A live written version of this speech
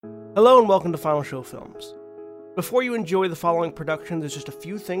Hello and welcome to Final Show Films. Before you enjoy the following production, there's just a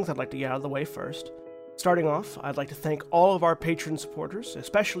few things I'd like to get out of the way first. Starting off, I'd like to thank all of our Patreon supporters,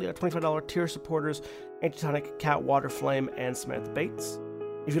 especially our $25 tier supporters, Antitonic, Cat, Waterflame, and Samantha Bates.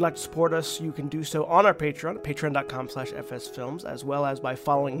 If you'd like to support us, you can do so on our Patreon at patreon.com/fsfilms, as well as by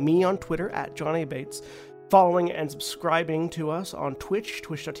following me on Twitter at Johnny Bates, following and subscribing to us on Twitch,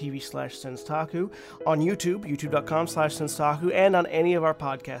 twitch.tv/Senstaku, on YouTube, youtube.com/Senstaku, and on any of our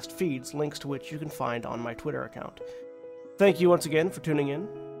podcast feeds, links to which you can find on my Twitter account. Thank you once again for tuning in,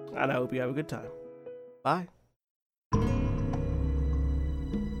 and I hope you have a good time. Bye.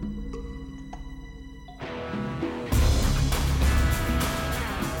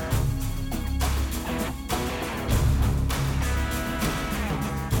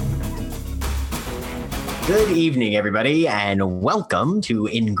 Good evening, everybody, and welcome to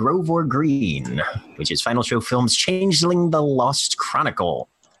In Grove or Green, which is Final Show Films' Changeling the Lost Chronicle.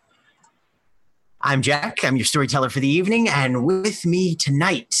 I'm Jack, I'm your storyteller for the evening, and with me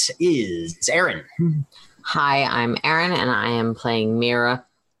tonight is Erin. Hi, I'm Erin, and I am playing Mira,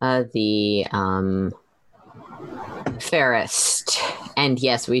 the Fairest. And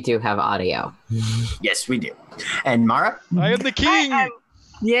yes, we do have audio. Yes, we do. And Mara? I am the king!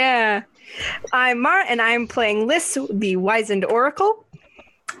 I'm Mara, and I'm playing Liss, the Wizened Oracle.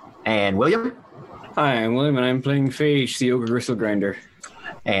 And William? Hi, I'm William, and I'm playing Phage, the Ogre Gristlegrinder.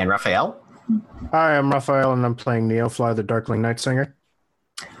 And Rafael? Hi, I'm Rafael, and I'm playing Neofly, the Darkling Nightsinger.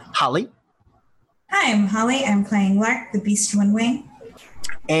 Holly? Hi, I'm Holly. I'm playing Lark, the Beast Windwing.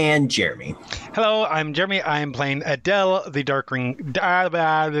 And Jeremy. Hello, I'm Jeremy. I'm playing Adele, the Darkling Gravewight.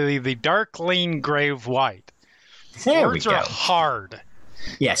 Words are hard.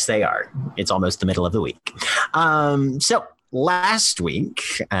 Yes, they are. It's almost the middle of the week. So last week,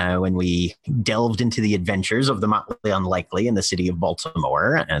 when we delved into the adventures of the Motley Unlikely in the city of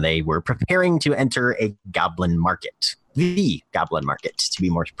Baltimore, they were preparing to enter a goblin market. The goblin market, to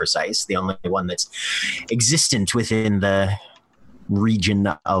be more precise. The only one that's existent within the region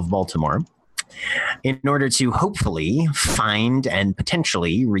of Baltimore. In order to hopefully find and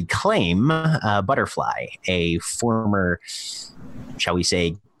potentially reclaim Butterfly, a former, shall we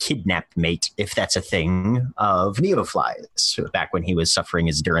say, kidnapped mate, if that's a thing, of Neofly's, back when he was suffering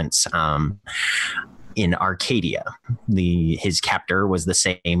his durance in Arcadia. His captor was the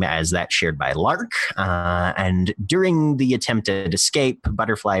same as that shared by Lark, and during the attempted escape,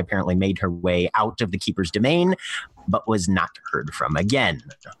 Butterfly apparently made her way out of the Keeper's domain, but was not heard from again.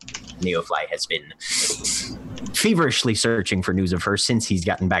 Neofly has been feverishly searching for news of her since he's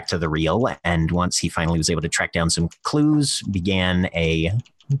gotten back to the real, and once he finally was able to track down some clues, began a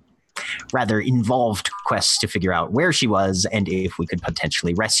rather involved quest to figure out where she was and if we could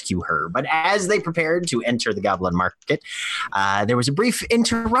potentially rescue her. But as they prepared to enter the goblin market, there was a brief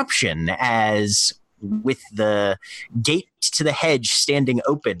interruption as, with the gate to the hedge standing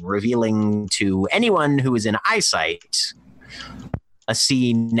open, revealing to anyone who is in eyesight a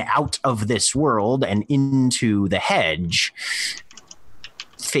scene out of this world and into the hedge,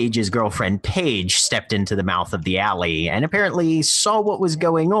 Phage's girlfriend Phage stepped into the mouth of the alley and apparently saw what was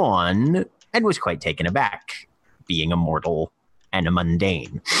going on and was quite taken aback, being a mortal and a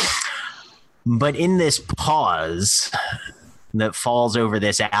mundane. But in this pause that falls over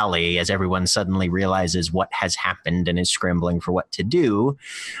this alley as everyone suddenly realizes what has happened and is scrambling for what to do,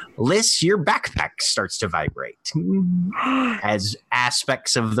 Liss, your backpack starts to vibrate as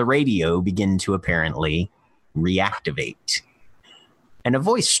aspects of the radio begin to apparently reactivate. And a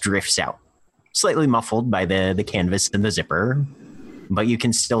voice drifts out, slightly muffled by the canvas and the zipper, but you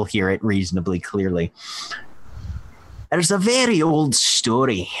can still hear it reasonably clearly. There's a very old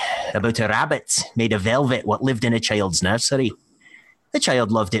story about a rabbit made of velvet what lived in a child's nursery. The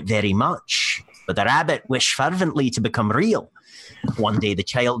child loved it very much, but the rabbit wished fervently to become real. One day the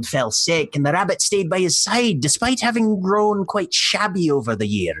child fell sick, and the rabbit stayed by his side, despite having grown quite shabby over the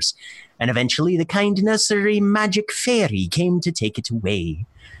years. And eventually the kind nursery magic fairy came to take it away.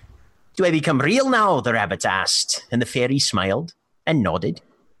 "Do I become real now?" the rabbit asked, and the fairy smiled and nodded.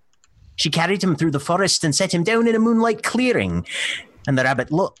 She carried him through the forest and set him down in a moonlight clearing. And the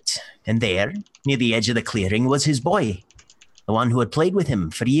rabbit looked, and there, near the edge of the clearing, was his boy, the one who had played with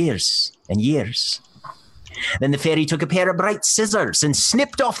him for years and years. Then the fairy took a pair of bright scissors and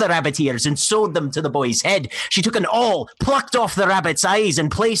snipped off the rabbit ears and sewed them to the boy's head. She took an awl, plucked off the rabbit's eyes,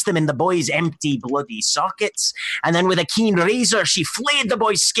 and placed them in the boy's empty, bloody sockets. And then with a keen razor, she flayed the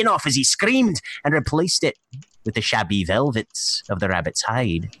boy's skin off as he screamed and replaced it with the shabby velvet of the rabbit's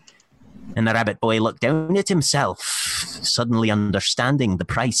hide. And the rabbit boy looked down at himself, suddenly understanding the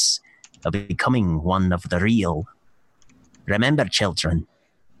price of becoming one of the real. Remember, children,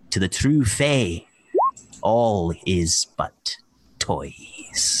 to the true Fae, all is but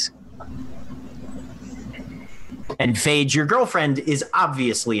toys. And Phage, your girlfriend, is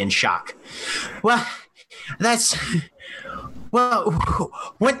obviously in shock. Well,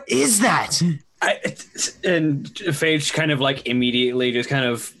 what is that? And Phage kind of like immediately just kind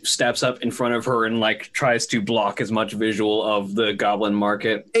of steps up in front of her and like tries to block as much visual of the goblin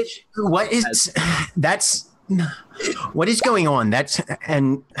market. What is going on?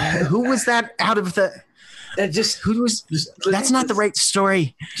 And who was that out of the? That's not the right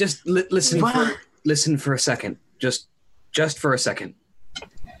story. Just listen for a second. Just for a second.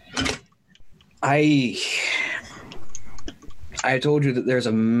 I told you that there's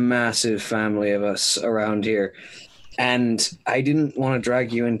a massive family of us around here, and I didn't want to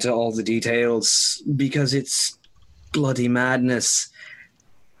drag you into all the details because it's bloody madness.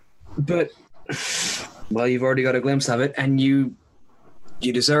 But, well, you've already got a glimpse of it, and you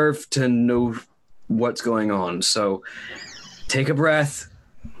deserve to know what's going on. So take a breath,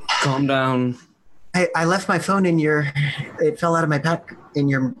 calm down. I left my phone it fell out of my pack in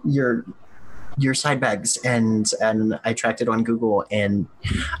your side bags, and I tracked it on Google, and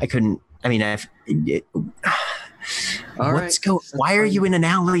I couldn't. I mean, why are you in an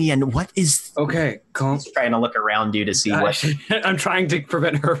alley, and what is? Okay, calm. Just trying to look around you to see what. I'm trying to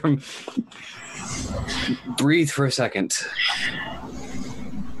prevent her from. Breathe for a second.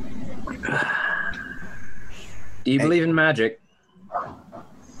 Do you believe in magic?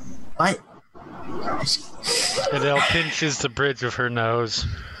 What? Adele pinches the bridge of her nose.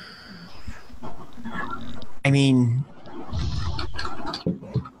 I mean,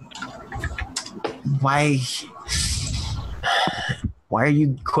 why are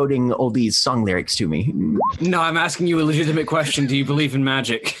you quoting oldies song lyrics to me? No, I'm asking you a legitimate question. Do you believe in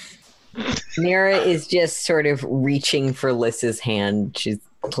magic? Mira is just sort of reaching for Liss's hand. She's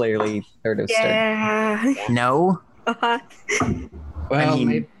clearly sort of starting. No? Uh-huh. Well, I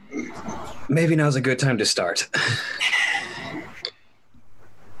mean, maybe now's a good time to start.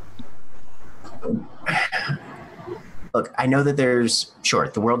 Look, I know that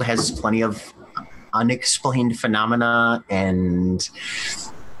the world has plenty of unexplained phenomena, and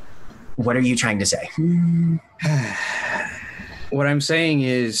what are you trying to say? What I'm saying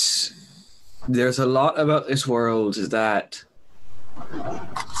is there's a lot about this world that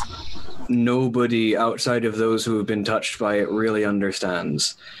nobody outside of those who have been touched by it really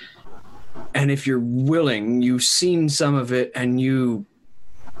understands. And if you're willing, you've seen some of it, and you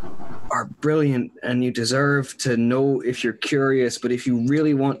are brilliant, and you deserve to know if you're curious. But if you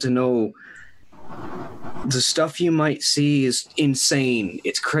really want to know, the stuff you might see is insane.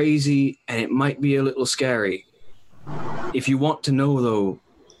 It's crazy, and it might be a little scary. If you want to know, though,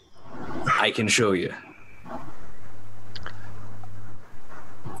 I can show you.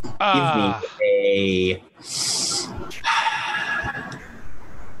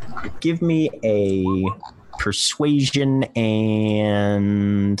 Give me a persuasion,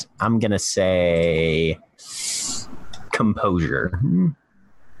 and I'm gonna say composure.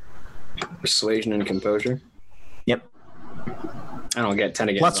 Persuasion and composure. Yep. I don't get 10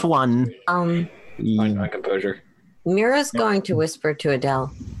 again. Plus one. Fine, composure. Mira's going to whisper to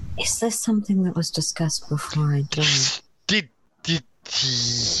Adele, is this something that was discussed before I joined?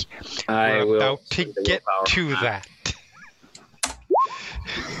 We're about to get to that.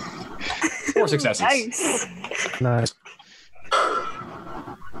 4 successes. Nice.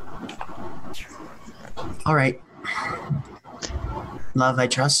 All right. Love, I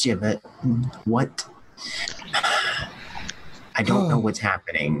trust you, but what? I don't know what's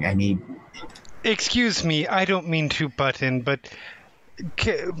happening. I mean... Excuse me, I don't mean to butt in, but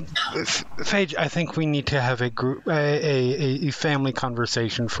Phage, I think we need to have a family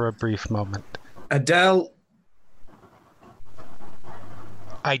conversation for a brief moment. Adele,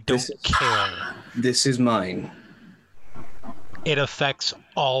 I don't care. This is mine. It affects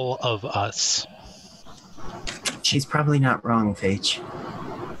all of us. She's probably not wrong, Phage.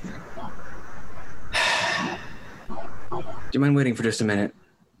 Do you mind waiting for just a minute?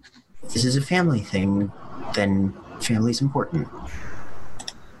 If this is a family thing, then family's important.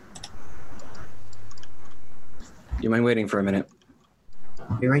 Do you mind waiting for a minute?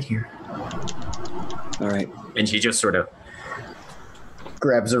 I'll be right here. All right. And she just sort of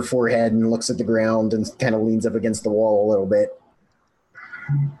grabs her forehead and looks at the ground and kind of leans up against the wall a little bit.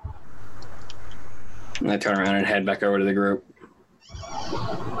 I turn around and head back over to the group.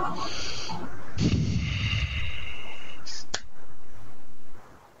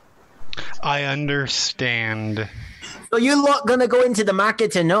 I understand. So you're not gonna go into the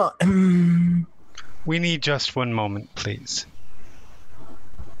market or not? We need just one moment, please.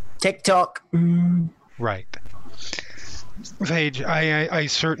 TikTok. Right. Phage, I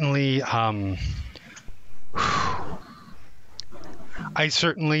certainly I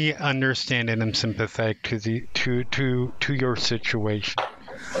certainly understand and am sympathetic to your situation.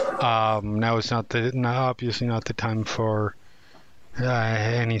 Now is obviously not the time for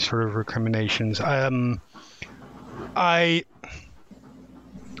any sort of recriminations.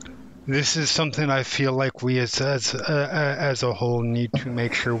 This is something I feel like we as a whole need to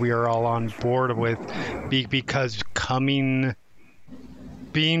make sure we are all on board with, because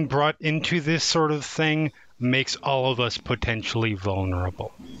being brought into this sort of thing makes all of us potentially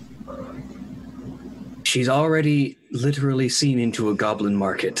vulnerable. She's already literally seen into a goblin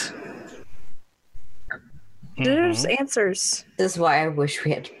market. There's answers. This is why I wish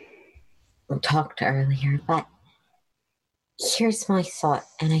we had talked earlier, but here's my thought,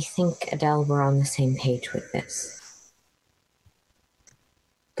 and I think, Adele, we're on the same page with this.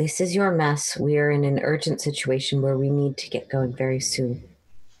 This is your mess. We are in an urgent situation where we need to get going very soon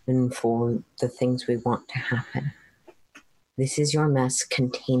and for the things we want to happen. This is your mess.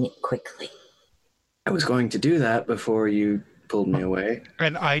 Contain it quickly. I was going to do that before you pulled me away.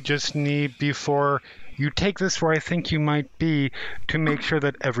 And I just need, before you take this where I think you might be, to make sure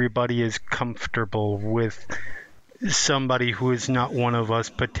that everybody is comfortable with somebody who is not one of us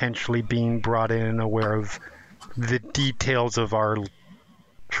potentially being brought in and aware of the details of our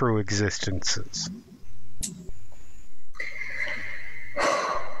true existences.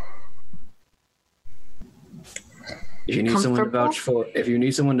 If you need someone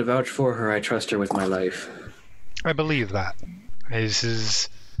to vouch for her, I trust her with my life. I believe that.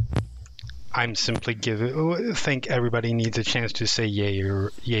 I'm simply think everybody needs a chance to say yay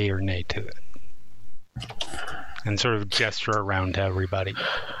or nay to it. And sort of gesture around to everybody.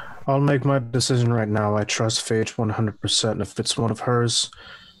 I'll make my decision right now. I trust Phage 100%. If it's one of hers,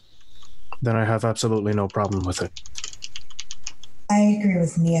 then I have absolutely no problem with it. I agree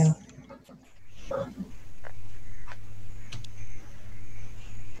with Neo.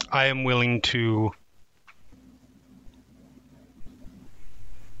 I am willing to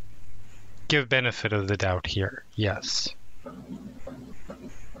give benefit of the doubt here. Yes.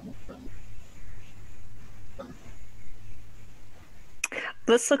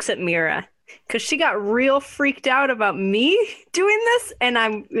 Liss looks at Mira because she got real freaked out about me doing this, and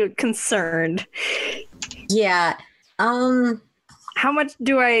I'm concerned. Yeah. How much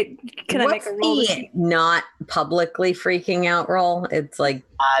can I make a roll? What's the not publicly freaking out roll? It's like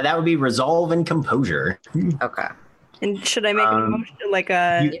that would be resolve and composure. Okay. And should I make an emotion, like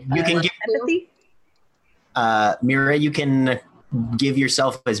a you can give empathy? Mira, you can give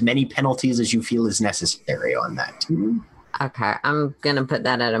yourself as many penalties as you feel is necessary on that. Okay, I'm gonna put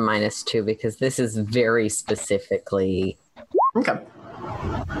that at a -2 because this is very specifically. Okay.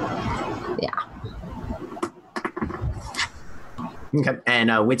 Yeah. Okay,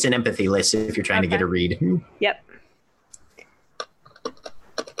 and wits and empathy list if you're trying to get a read. Yep.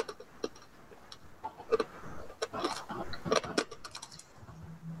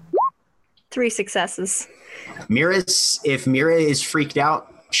 Three successes. If Mira is freaked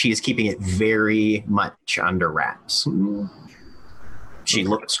out, she is keeping it very much under wraps. She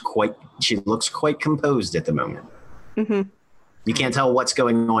looks quite composed at the moment. Mm-hmm. You can't tell what's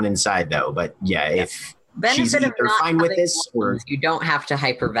going on inside though, but yeah, if she's Benefit either of not fine with having this or you don't have to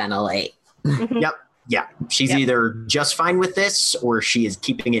hyperventilate. Yep. Yeah. She's either just fine with this or she is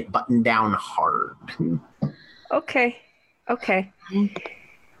keeping it buttoned down hard. Okay.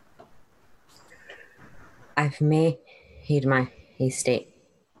 I've made my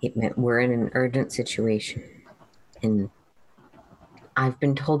statement. We're in an urgent situation. And I've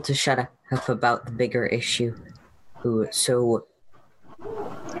been told to shut up about the bigger issue. So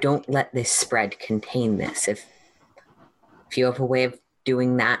don't let this spread. Contain this. If you have a way of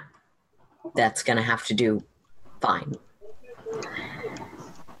doing that, that's going to have to do fine.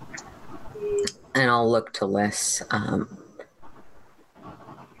 And I'll look to Liss.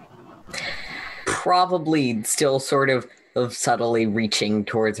 Probably still sort of subtly reaching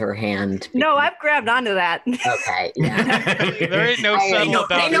towards her hand. No, I've grabbed onto that. Okay, yeah. There ain't no subtle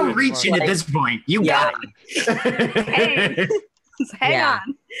about Ain't no reaching at this point. You got it. Hang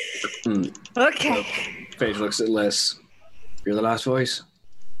on. Okay. Phage looks at Liss. You're the last voice.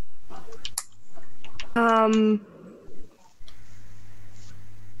 I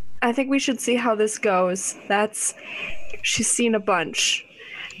think we should see how this goes. She's seen a bunch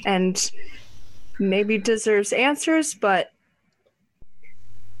and maybe deserves answers, but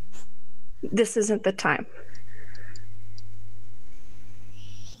this isn't the time.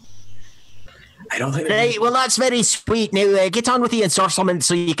 I don't think. Right, well, that's very sweet. Now, get on with the ensorcelment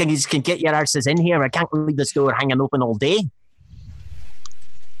so you can get your arses in here. I can't leave this door hanging open all day.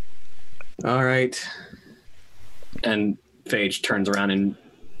 All right. And Phage turns around and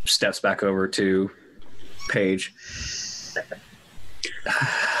steps back over to Phage.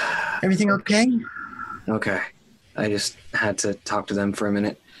 Everything okay? Okay. I just had to talk to them for a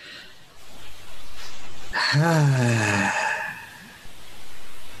minute.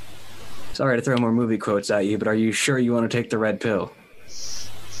 Sorry to throw more movie quotes at you, but are you sure you want to take the red pill?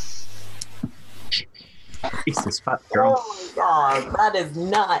 Jesus, fuck, girl. Oh my god, that is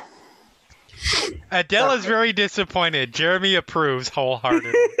not. Adele is very disappointed. Jeremy approves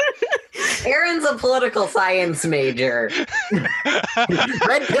wholeheartedly. Erin's a political science major.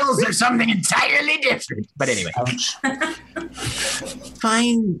 Red pills are something entirely different. But anyway.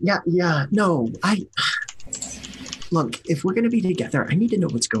 Fine. Yeah. No, Look, if we're going to be together, I need to know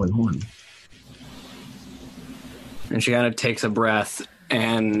what's going on. And she kind of takes a breath,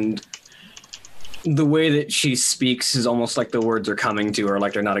 and the way that she speaks is almost like the words are coming to her,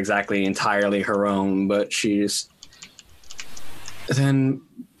 like they're not exactly entirely her own, but she's... Then,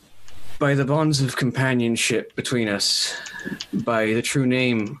 by the bonds of companionship between us, by the true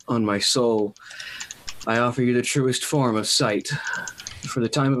name on my soul, I offer you the truest form of sight. For the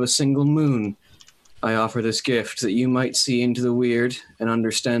time of a single moon, I offer this gift that you might see into the weird and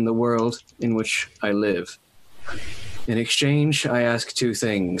understand the world in which I live. In exchange, I ask two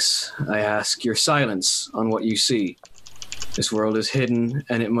things. I ask your silence on what you see. This world is hidden,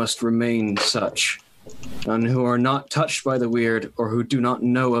 and it must remain such. None who are not touched by the weird or who do not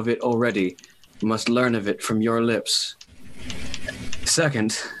know of it already must learn of it from your lips.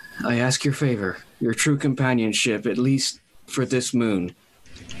 Second, I ask your favor, your true companionship, at least for this moon.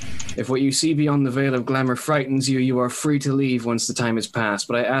 If what you see beyond the veil of glamour frightens you, you are free to leave once the time has passed,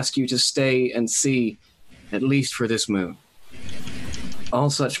 but I ask you to stay and see, at least for this moon. All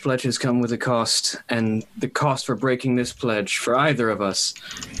such pledges come with a cost, and the cost for breaking this pledge, for either of us,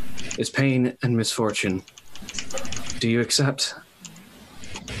 is pain and misfortune. Do you accept?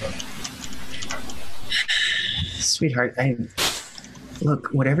 Sweetheart, look,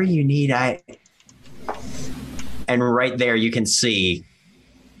 whatever you need, And right there you can see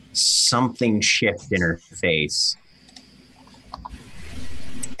something shift in her face.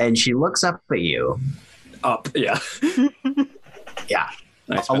 And she looks up at you. Up, yeah. Yeah.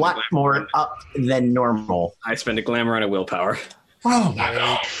 A lot more up than normal. I spend a glamour on a willpower. Oh my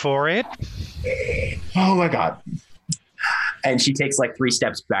god. Wait for it. Oh my god. And she takes like 3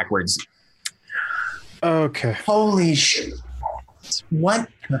 steps backwards. Okay. Holy shit. What?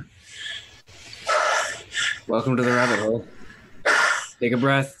 Welcome to the rabbit hole. Take a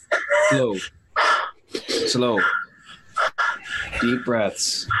breath. Slow. Deep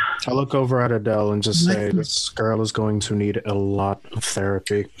breaths. I look over at Adele and just say, this girl is going to need a lot of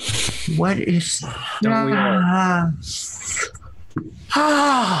therapy. What is... Don't we all?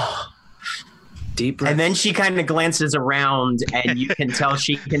 Deep breath. And then she kind of glances around and you can tell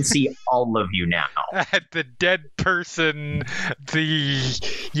she can see all of you now. At the dead person, the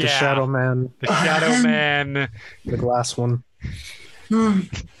Shadow Man. The Shadow Man. The glass one.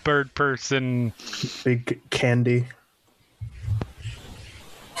 Bird person. Big Candy.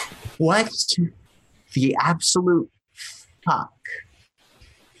 What the absolute fuck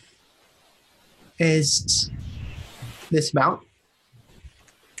is this about?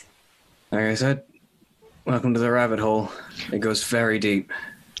 Like I said, welcome to the rabbit hole. It goes very deep.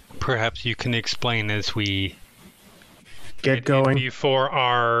 Perhaps you can explain as we get going before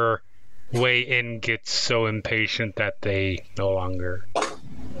our way in gets so impatient that they no longer.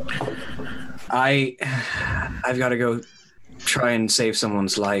 I've got to go try and save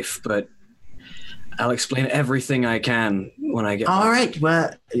someone's life, but I'll explain everything I can when I get back. All right,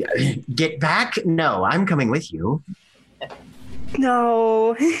 well, get back? No, I'm coming with you.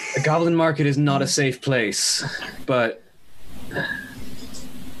 No. The Goblin Market is not a safe place, but...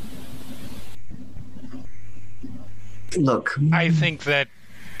 Look. I think that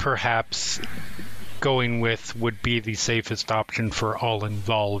perhaps going with would be the safest option for all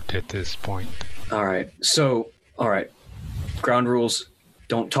involved at this point. All right. Ground rules.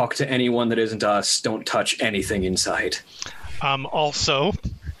 Don't talk to anyone that isn't us. Don't touch anything inside. Also,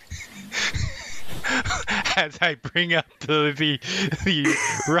 as I bring up the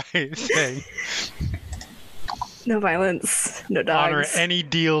right thing. No violence. No dogs. Honor any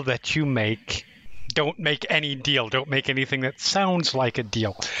deal that you make. Don't make any deal. Don't make anything that sounds like a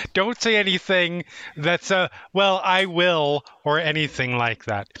deal. Don't say anything that's well, I will, or anything like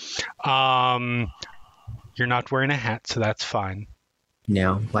that. You're not wearing a hat, so that's fine.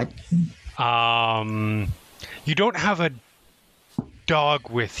 No, what? You don't have a dog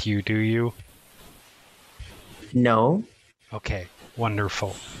with you, do you? No. Okay,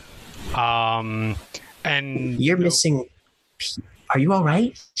 wonderful. And you're missing. Are you all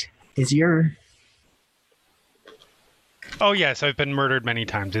right? Is your... Oh yes, I've been murdered many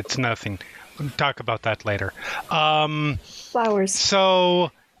times. It's nothing. We'll talk about that later. Flowers.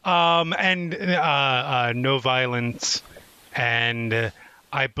 So, no violence, and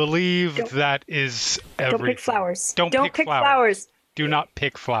I believe that is everything. Don't pick flowers. Don't pick flowers. Do not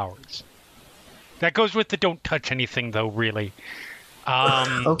pick flowers. That goes with the don't touch anything, though, really.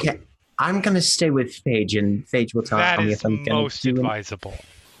 Okay. I'm going to stay with Phage, and Phage will tell me if I'm going to most advisable.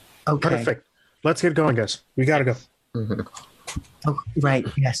 Okay. Perfect. Let's get going, guys. We got to go. Mm-hmm. Oh, right.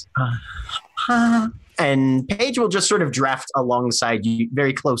 Yes. And Phage will just sort of draft alongside you,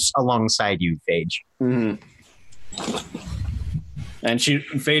 very close alongside you, Phage. Mm-hmm. And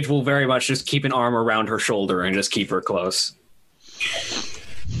Phage will very much just keep an arm around her shoulder and just keep her close.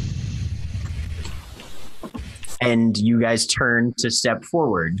 And you guys turn to step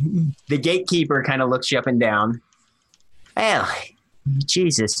forward. The gatekeeper kind of looks you up and down. Well,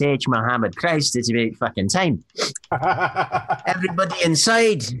 Jesus H. Muhammad Christ, it's about fucking time. Everybody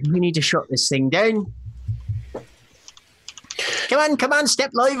inside. We need to shut this thing down. Come on,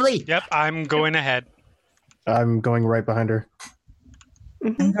 step lively. Yep, I'm going ahead. I'm going right behind her.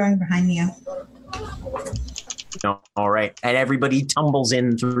 I'm going behind you. All right. And everybody tumbles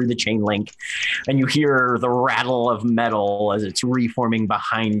in through the chain link, and you hear the rattle of metal as it's reforming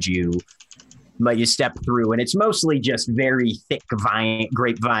behind you. But you step through, and it's mostly just very thick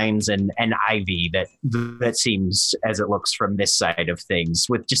grapevines and ivy that seems, as it looks from this side of things,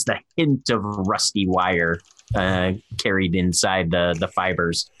 with just a hint of rusty wire carried inside the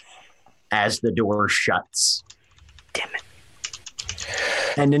fibers as the door shuts. Damn it.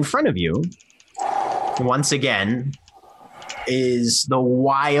 And in front of you, once again, is the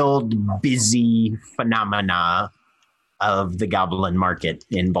wild, busy phenomena of the Goblin Market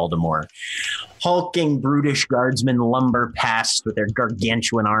in Baltimore. Hulking, brutish guardsmen lumber past with their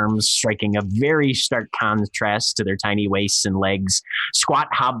gargantuan arms, striking a very stark contrast to their tiny waists and legs. Squat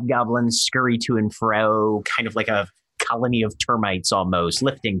hobgoblins scurry to and fro, kind of like a colony of termites almost,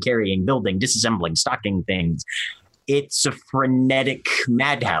 lifting, carrying, building, disassembling, stocking things. It's a frenetic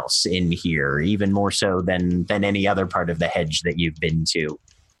madhouse in here, even more so than any other part of the hedge that you've been to.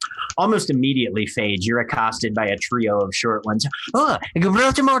 Almost immediately, Phage, you're accosted by a trio of short ones. Oh, you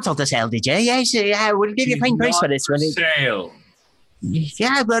brought a mortal to sell, did you? Yes, we'll give you a fine price for this one. Sale.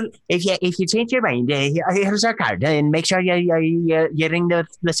 Yeah, well, if you change your mind, here's our card, and make sure you ring the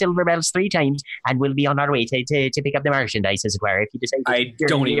silver bells 3 times, and we'll be on our way to pick up the merchandise, as it were. If you decide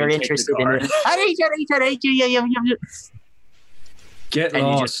you're interested in it. All right. Get and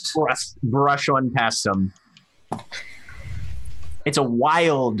lost. You just brush on past them. It's a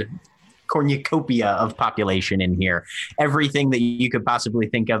wild cornucopia of population in here. Everything that you could possibly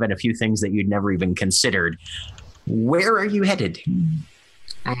think of, and a few things that you'd never even considered. Where are you headed?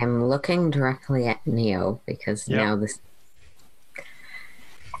 I am looking directly at Neo because now this.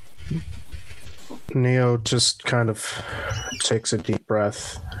 Neo just kind of takes a deep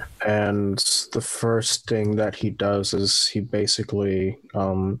breath, and the first thing that he does is he basically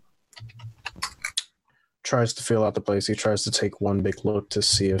tries to feel out the place. He tries to take one big look to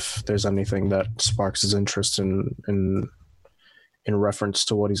see if there's anything that sparks his interest in reference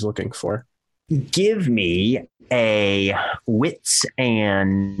to what he's looking for. Give me a wits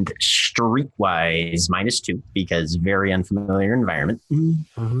and streetwise -2 because very unfamiliar environment.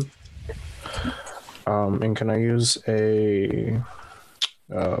 Mm-hmm. And can I use a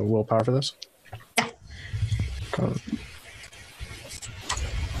willpower for this? Yeah.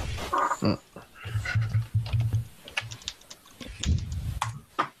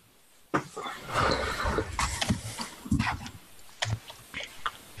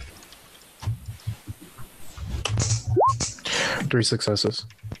 3 successes.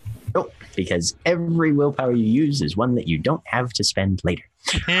 Oh, because every willpower you use is one that you don't have to spend later.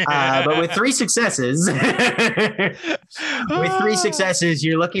 But with 3 successes,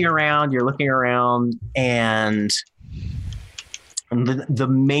 you're looking around, and the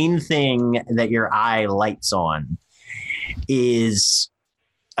main thing that your eye lights on is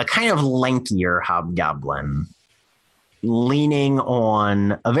a kind of lankier hobgoblin leaning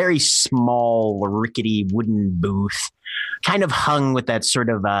on a very small, rickety wooden booth, kind of hung with that sort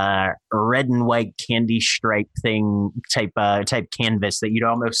of red and white candy stripe thing type canvas that you'd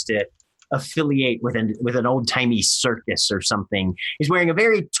almost affiliate with an old-timey circus or something. He's wearing a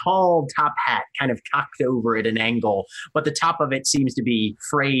very tall top hat, kind of cocked over at an angle, but the top of it seems to be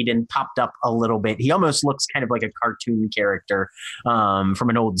frayed and popped up a little bit. He almost looks kind of like a cartoon character from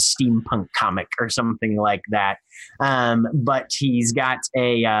an old steampunk comic or something like that. But he's got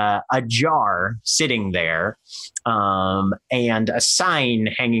a jar sitting there and a sign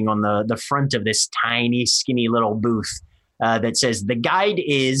hanging on the front of this tiny, skinny little booth that says the guide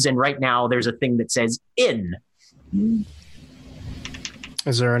is, and right now there's a thing that says in.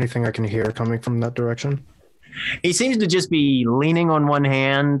 Is there anything I can hear coming from that direction? He seems to just be leaning on one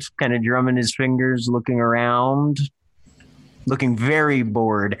hand, kind of drumming his fingers, looking around, looking very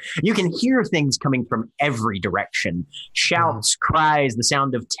bored. You can hear things coming from every direction. Shouts, cries, the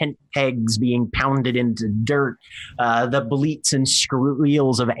sound of tent pegs being pounded into dirt, the bleats and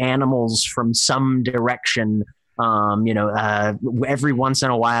squeals of animals from some direction. Every once in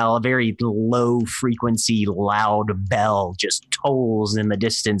a while, a very low frequency, loud bell just tolls in the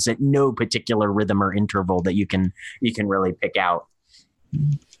distance at no particular rhythm or interval that you can really pick out.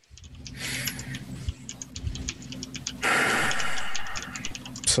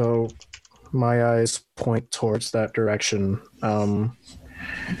 So my eyes point towards that direction. And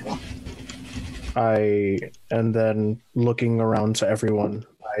then looking around to everyone,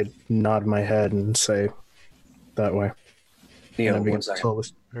 I nod my head and say, that way. Neo, one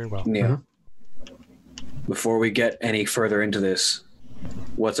second. Very well. Neo, before we get any further into this,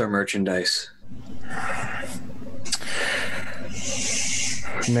 what's our merchandise?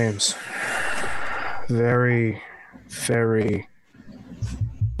 Names. Very, very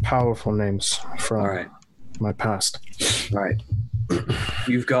powerful names from my past. All right.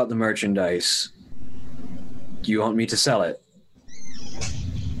 You've got the merchandise. Do you want me to sell it?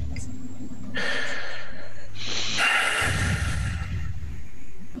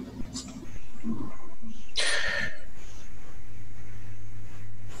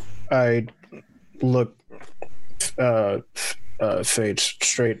 I look Phage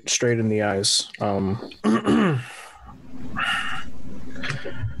straight in the eyes.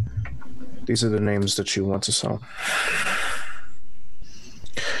 These are the names that you want to sell.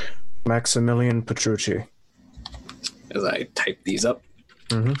 Maximilian Petrucci. As I type these up.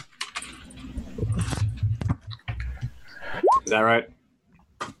 Mm-hmm. Is that right?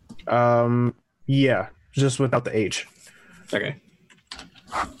 Yeah, just without the H. Okay.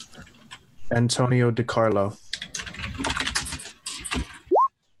 Antonio DiCarlo.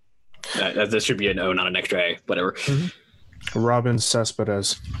 This should be an O, not an extra A. Whatever. Mm-hmm. Robin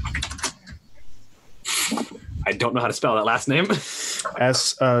Cespedes. I don't know how to spell that last name.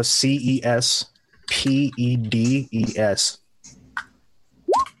 Cespedes.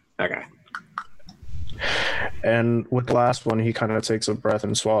 Okay. And with the last one, he kind of takes a breath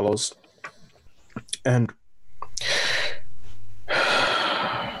and swallows. And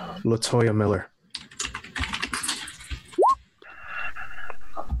Latoya Miller.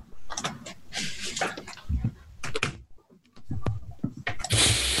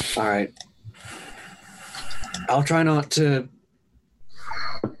 All right. I'll try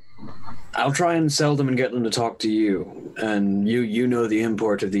and sell them and get them to talk to you. And you know the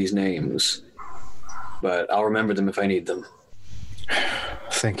import of these names. But I'll remember them if I need them.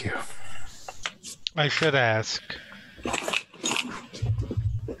 Thank you. I should ask.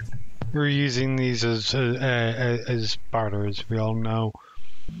 We're using these as barter, as we all know.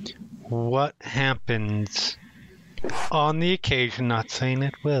 What happens on the occasion, not saying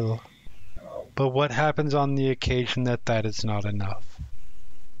it will, but what happens on the occasion that is not enough?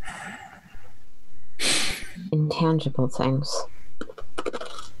 Intangible things.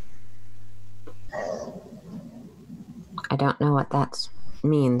 I don't know what that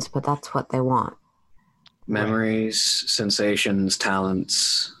means, but that's what they want. Memories, sensations,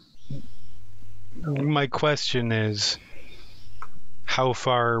 talents. My question is, how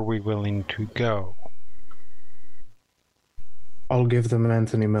far are we willing to go? I'll give them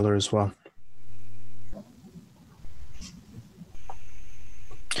Anthony Miller as well.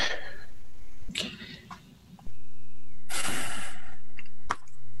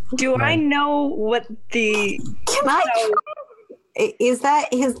 Do I know what the... Can I... Is that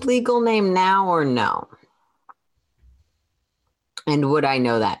his legal name now or no? And would I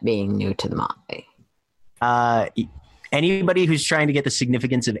know that being new to the Motley? Anybody who's trying to get the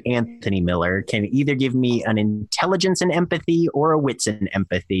significance of Anthony Miller can either give me an intelligence and empathy or a wits and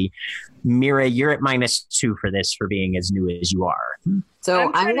empathy. Mira, you're at -2 for this for being as new as you are.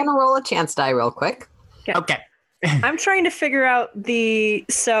 So I'm going to roll a chance die real quick. Okay. I'm trying to figure out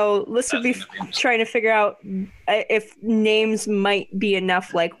so Liss would be trying to figure out if names might be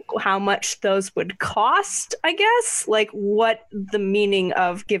enough, like how much those would cost, I guess, like what the meaning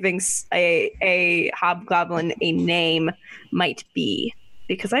of giving a hobgoblin a name might be,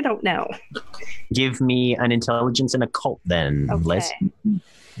 because I don't know. Give me an intelligence and occult then, Liss.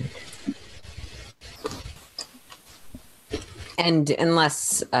 And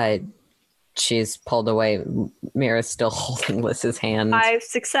unless she's pulled away, Mira's still holding Liss's hand. 5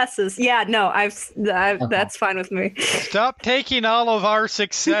 successes. Yeah, no, okay. That's fine with me. Stop taking all of our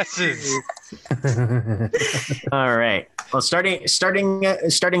successes. All right. Well, starting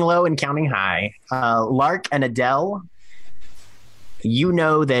low and counting high. Lark and Adele, you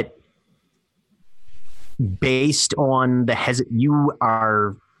know that based on you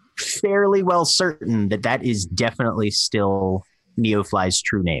are fairly well certain that is definitely still Neofly's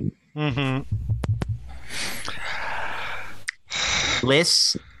true name. Mm-hmm.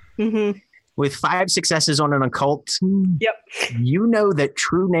 Liss, with 5 successes on an occult, yep, you know that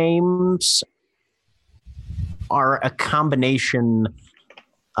true names are a combination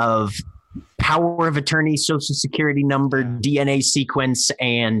of power of attorney, social security number, DNA sequence,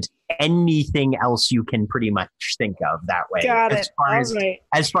 and anything else you can pretty much think of that way. Got it.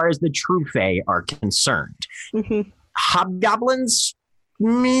 As far as the true Fae are concerned. Hobgoblins,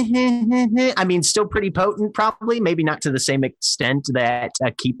 I mean, still pretty potent, probably. Maybe not to the same extent that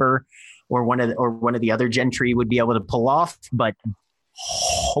a keeper or one of the other gentry would be able to pull off, but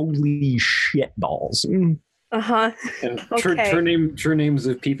holy shit balls. And true names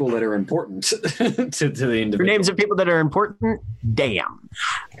of people that are important to the individual. True names of people that are important? Damn.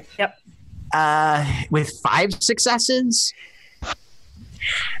 Yep. With 5 successes?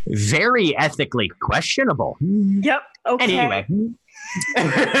 Very ethically questionable. Yep. Okay. Anyway.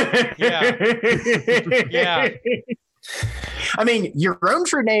 Yeah. I mean, your own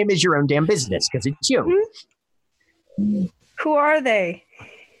true name is your own damn business because it's you. Who are they?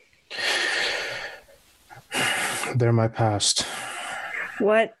 They're my past.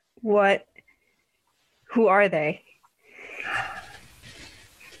 What? Who are they?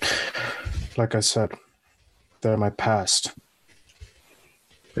 Like I said, they're my past.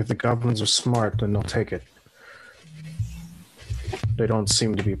 If the goblins are smart, then they'll take it. They don't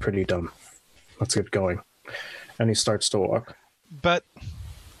seem to be pretty dumb. Let's get going. And he starts to walk. But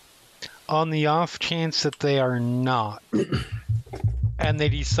on the off chance that they are not, and they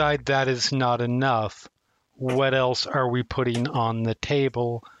decide that is not enough, what else are we putting on the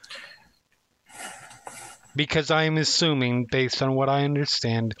table? Because I am assuming, based on what I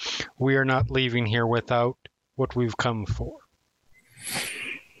understand, we are not leaving here without what we've come for.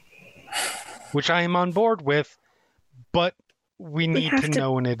 Which I am on board with, but we need to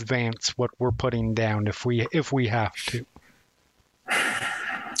know in advance what we're putting down if we have to.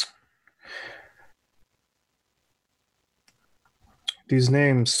 These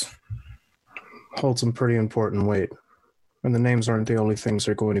names hold some pretty important weight, and the names aren't the only things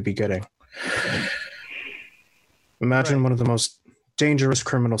they're going to be getting. Imagine one of the most dangerous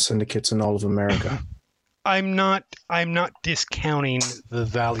criminal syndicates in all of America. I'm not discounting the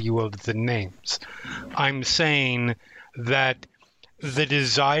value of the names. I'm saying that the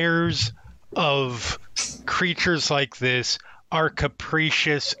desires of creatures like this are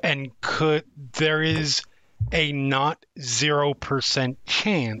capricious and there is a not 0%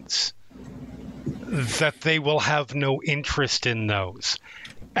 chance that they will have no interest in those.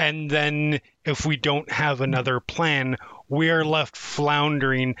 And then if we don't have another plan, we are left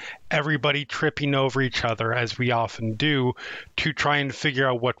floundering, everybody tripping over each other, as we often do, to try and figure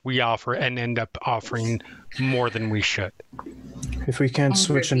out what we offer and end up offering more than we should. If we can't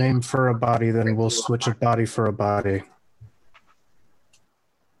switch a name for a body, then we'll switch a body for a body.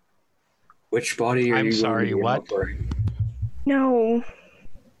 Which body are you? I'm sorry, what? No.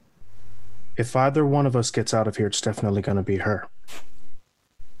 If either one of us gets out of here, it's definitely going to be her.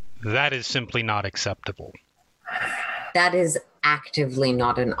 That is simply not acceptable. That is actively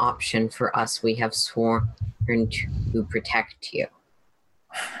not an option for us. We have sworn to protect you.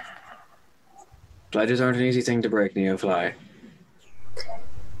 Pledges aren't an easy thing to break, Neofly.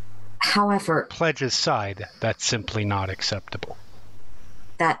 However... Pledge aside, that's simply not acceptable.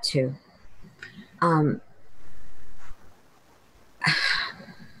 That too.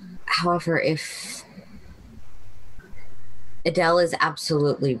 However, if... Adele is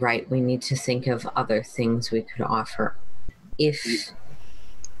absolutely right. We need to think of other things we could offer. If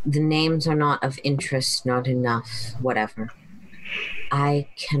the names are not of interest, not enough, whatever, I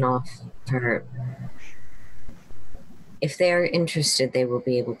can offer... If they are interested, they will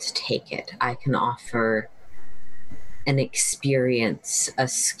be able to take it. I can offer and experience a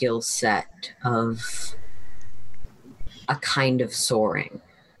skill set of a kind of soaring,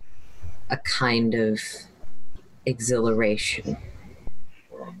 a kind of exhilaration.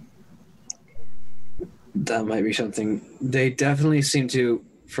 That might be something. They definitely seem to,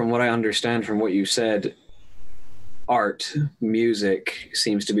 from what I understand from what you said, art, music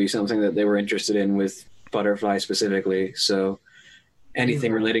seems to be something that they were interested in with Butterfly specifically. So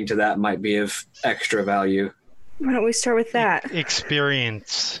anything relating to that might be of extra value. Why don't we start with that?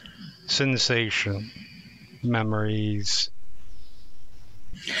 Experience, sensation, memories.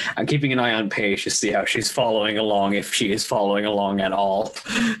 I'm keeping an eye on Paige to see how she's following along, if she is following along at all.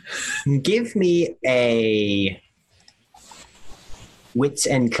 Give me a wits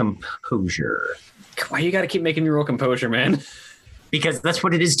and composure. Why you gotta keep making me roll composure, man? Because that's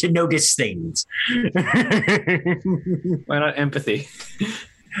what it is to notice things. Why not empathy?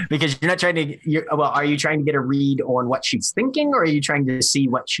 Because you're not trying to. Are you trying to get a read on what she's thinking, or are you trying to see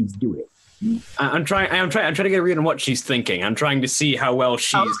what she's doing? I'm trying to get a read on what she's thinking. I'm trying to see how well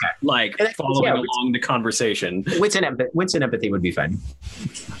she's following along the conversation. Wits and empathy would be fun.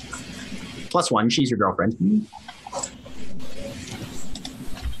 +1. She's your girlfriend.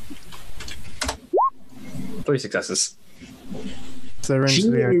 3 successes.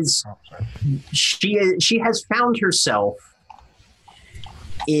 She has found herself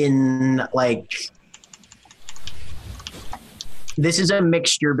in this is a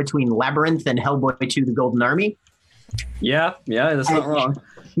mixture between Labyrinth and Hellboy 2: The Golden Army. Yeah, that's not wrong.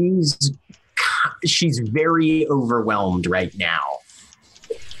 She's very overwhelmed right now.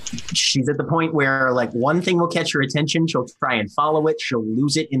 She's at the point where one thing will catch her attention. She'll try and follow it. She'll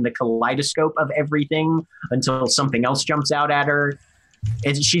lose it in the kaleidoscope of everything until something else jumps out at her.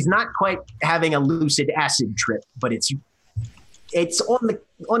 She's not quite having a lucid acid trip, but it's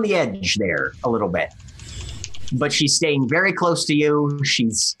on the edge there a little bit. But she's staying very close to you.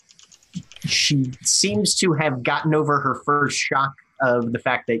 She seems to have gotten over her first shock of the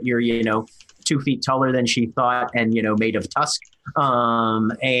fact that you're 2 feet taller than she thought, and made of tusk,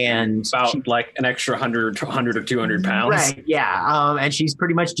 and about an extra 100 or 200 pounds, right? Yeah, and she's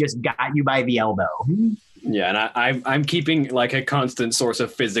pretty much just got you by the elbow. Yeah, and I'm keeping a constant source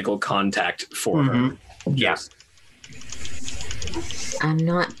of physical contact for her. Yes. I'm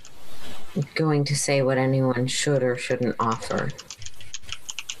not going to say what anyone should or shouldn't offer,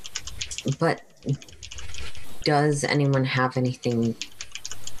 but does anyone have anything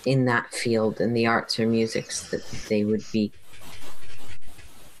in that field, in the arts or musics, that they would be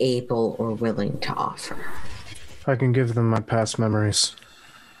able or willing to offer? I can give them my past memories.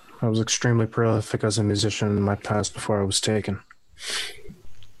 I was extremely prolific as a musician in my past before I was taken.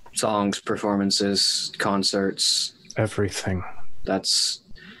 Songs, performances, concerts. Everything.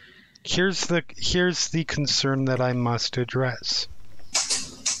 Here's the concern that I must address.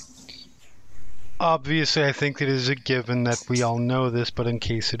 Obviously, I think it is a given that we all know this, but in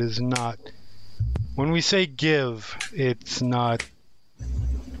case it is not, when we say give, it's not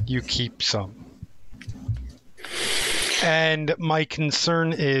you keep some. And my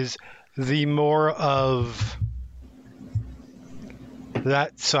concern is the more of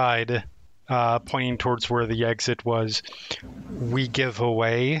that side, pointing towards where the exit was, we give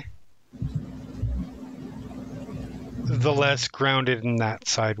away, the less grounded in that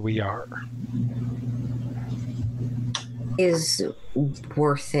side we are. Is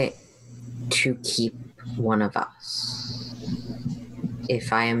worth it to keep one of us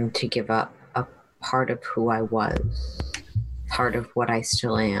if I am to give up a part of who I was, part of what I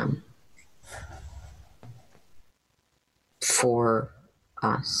still am, for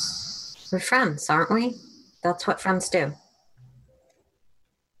us? We're friends, aren't we? That's what friends do.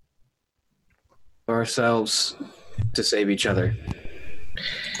 For ourselves, to save each other.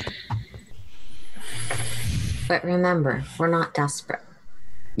 But remember, we're not desperate.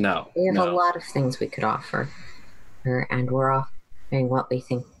 No. We have a lot of things we could offer her, and we're offering what we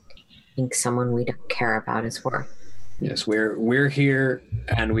think someone we don't care about is worth. Yes, we're here,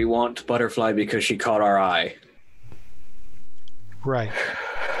 and we want Butterfly because she caught our eye. Right.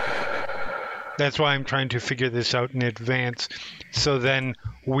 That's why I'm trying to figure this out in advance, so then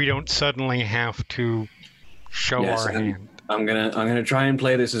we don't suddenly have to show our hand. I'm gonna try and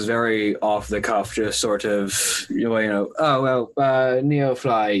play this as very off the cuff, just sort of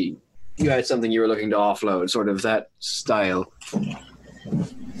Neofly, you had something you were looking to offload, sort of that style.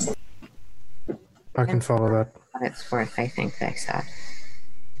 I can follow that. What it's worth, I think they said.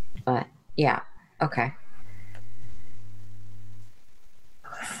 But yeah, okay.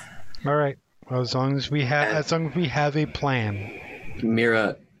 All right. Well, as long as we have a plan.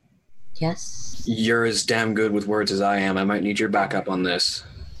 Mira, Yes? You're as damn good with words as I am. I might need your backup on this.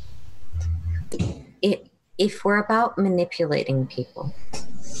 If we're about manipulating people.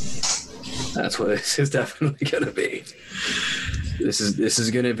 That's what this is definitely going to be. This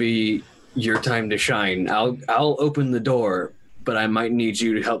is going to be your time to shine. I'll open the door, but I might need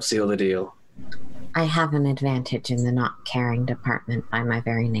you to help seal the deal. I have an advantage in the not caring department by my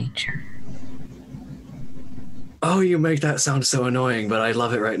very nature. Oh, you make that sound so annoying, but I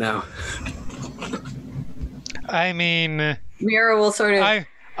love it right now. I mean, Mira will sort of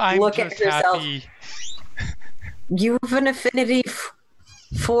I'm look just at herself. happy. You have an affinity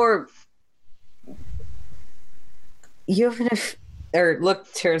for... You have or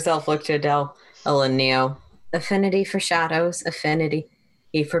look to herself, look to Adele, and Neo. Affinity for shadows, affinity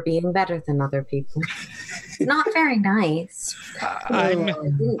for being better than other people. Not very nice. I'm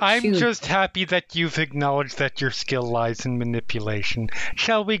just happy that you've acknowledged that your skill lies in manipulation.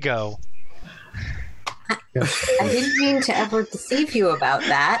 Shall we go? I didn't mean to ever deceive you about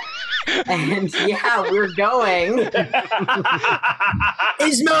that. And yeah, we're going.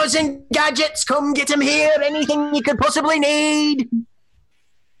 Ismos and gadgets, come get him here. Anything you could possibly need.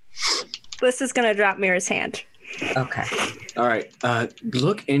 Liss is going to drop Mira's hand. Okay. All right.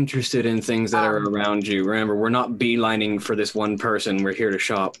 Look interested in things that are around you. Remember, we're not beelining for this one person. We're here to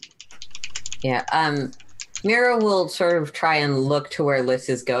shop. Yeah. Mira will sort of try and look to where Liss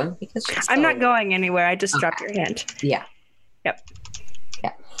is going because I'm not going anywhere. I just dropped your hand. Yeah. Yep.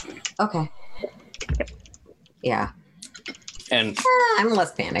 Yeah. Okay. Yep. Yeah. And I'm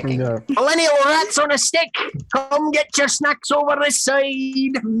less panicking. Millennial rats on a stick, come get your snacks over this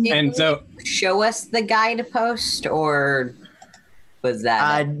side. And so, show us the guidepost, or was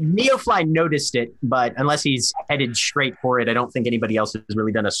that Neofly noticed it, but unless he's headed straight for it, I don't think anybody else has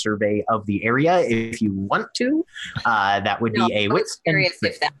really done a survey of the area. If you want to, that would be a wit. I was curious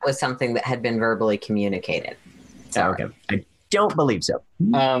if that was something that had been verbally communicated. Okay, I don't believe so.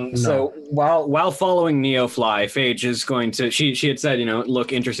 So while following Neofly, Phage is going to. She had said,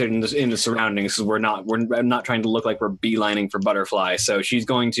 look interested in the surroundings. Because we're not trying to look like we're beelining for Butterfly. So she's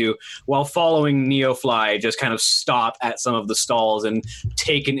going to, while following Neofly, just kind of stop at some of the stalls and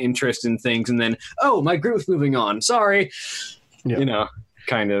take an interest in things, and then, oh, my group's moving on. Sorry,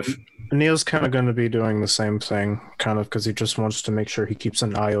 kind of. Neil's kind of going to be doing the same thing, kind of, because he just wants to make sure he keeps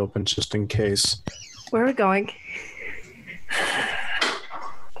an eye open just in case. Where are we going?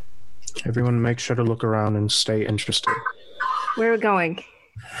 Everyone make sure to look around and stay interested. Where are we going?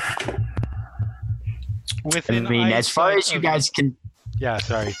 As far as you guys can... Yeah,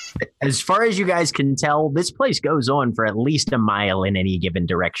 sorry. As far as you guys can tell, this place goes on for at least a mile in any given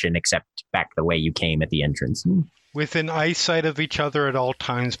direction, except back the way you came at the entrance. Within eyesight of each other at all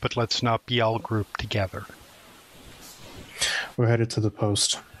times, but let's not be all grouped together. We're headed to the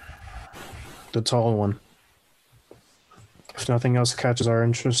post. The tall one. If nothing else catches our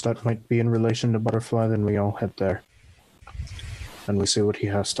interest that might be in relation to Butterfly, then we all head there. And we see what he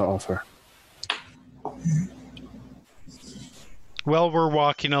has to offer. Well, we're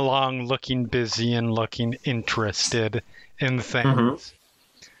walking along looking busy and looking interested in things.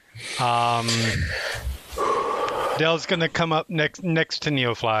 Dell's going to come up next to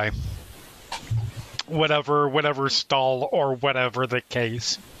Neofly. Whatever stall or whatever the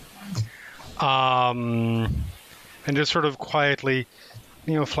case. And just sort of quietly,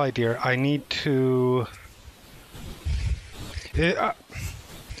 Neofly dear, I need to...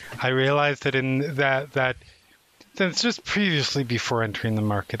 I realized that in that since just previously before entering the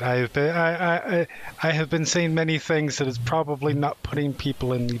market, I have been saying many things that is probably not putting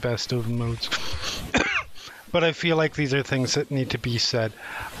people in the best of moods. But I feel like these are things that need to be said.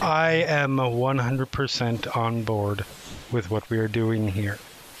 I am 100% on board with what we are doing here.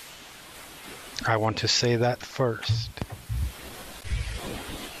 I want to say that first.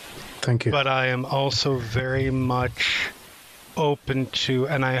 Thank you. But I am also very much open to,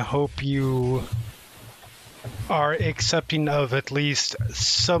 and I hope you are accepting of at least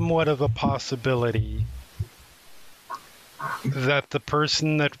somewhat of a possibility that the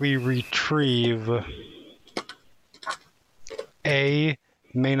person that we retrieve, A,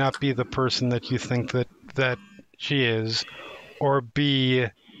 may not be the person that you think that she is, or B,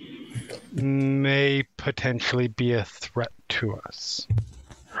 may potentially be a threat to us.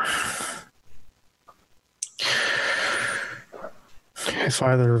 If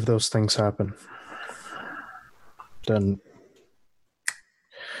either of those things happen, then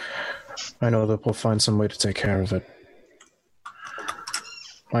I know that we'll find some way to take care of it.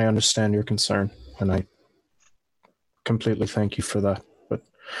 I understand your concern, and I completely thank you for that. But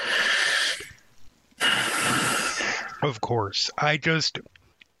of course, I just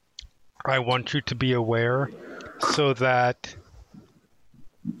I want you to be aware so that...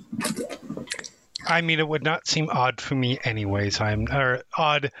 I mean, it would not seem odd for me anyways.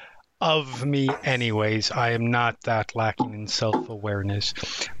 Odd of me anyways. I am not that lacking in self-awareness.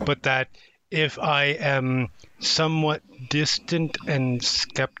 But that if I am somewhat distant and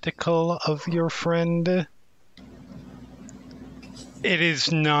skeptical of your friend, it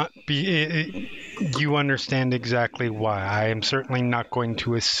is not... you understand exactly why. I am certainly not going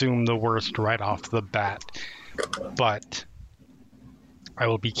to assume the worst right off the bat. But I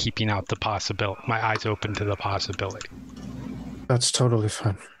will be keeping out the possibility, my eyes open to the possibility. That's totally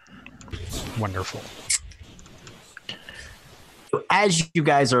fine. Wonderful. As you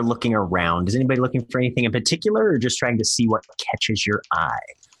guys are looking around, is anybody looking for anything in particular or just trying to see what catches your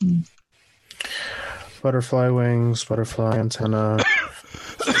eye? Butterfly wings, butterfly antenna.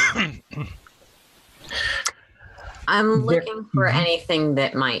 I'm looking for anything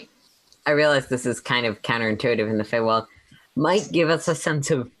that might... I realize this is kind of counterintuitive in the Feywild. Might give us a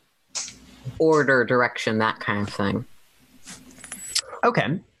sense of order, direction, that kind of thing.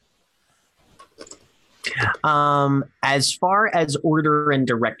 Okay. As far as order and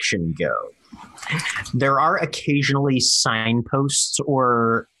direction go, there are occasionally signposts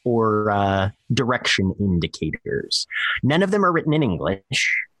or direction indicators. None of them are written in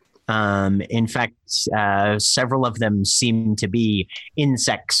English. In fact, several of them seem to be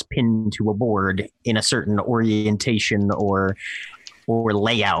insects pinned to a board in a certain orientation or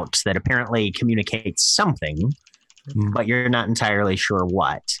layout that apparently communicates something, but you're not entirely sure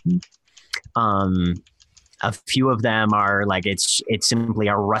what. A few of them are like it's simply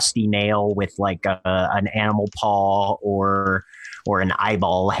a rusty nail with like an animal paw or an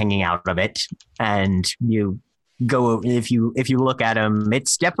eyeball hanging out of it, and you go if you look at them,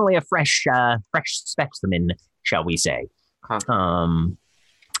 it's definitely a fresh specimen, shall we say. There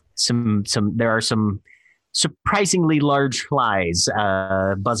are some surprisingly large flies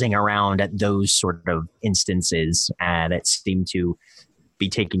buzzing around at those sort of instances that seem to be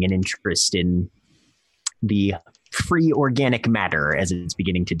taking an interest in the free organic matter as it's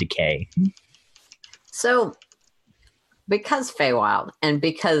beginning to decay. So, because Feywild, and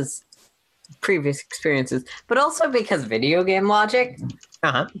because previous experiences, but also because video game logic,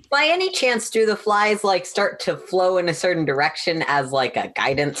 by any chance do the flies like start to flow in a certain direction as like a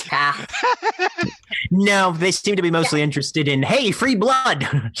guidance path? No, they seem to be mostly interested in, hey, free blood.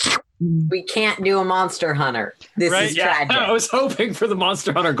 We can't do a monster hunter. This is tragic. I was hoping for the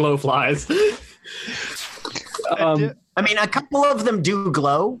monster hunter glow flies. I mean, a couple of them do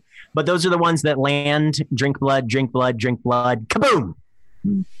glow, but those are the ones that land, drink blood, drink blood, drink blood, kaboom!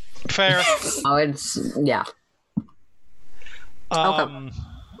 Fair. Oh, it's, yeah. Okay.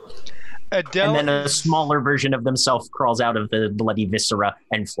 Adele, and then a smaller version of themselves crawls out of the bloody viscera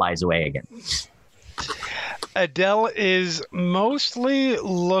and flies away again. Adele is mostly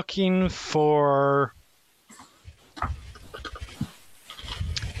looking for...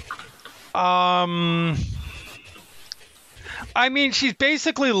 I mean, she's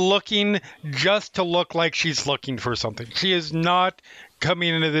basically looking just to look like she's looking for something. She is not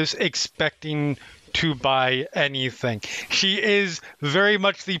coming into this expecting to buy anything. She is very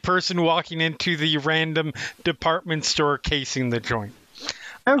much the person walking into the random department store casing the joint.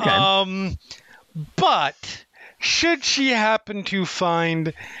 Okay. But should she happen to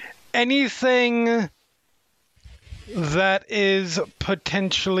find anything that is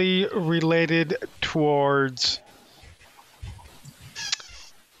potentially related towards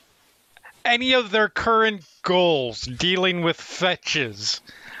any of their current goals dealing with fetches,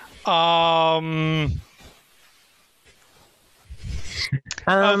 a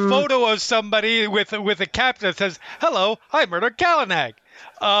photo of somebody with a cap that says, "Hello, I murdered Kalanag."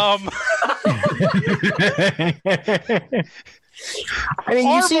 I mean,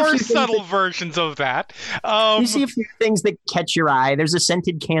 or more subtle versions of that. You see a few things that catch your eye. There's a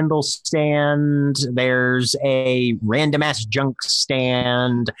scented candle stand. There's a random ass junk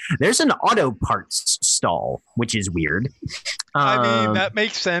stand. There's an auto parts stall, which is weird. I mean, that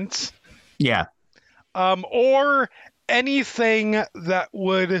makes sense. Yeah. Or anything that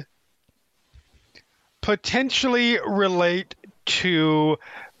would potentially relate to,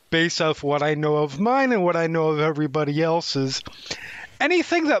 based off what I know of mine and what I know of everybody else's,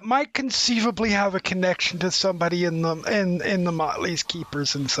 anything that might conceivably have a connection to somebody in the Motley's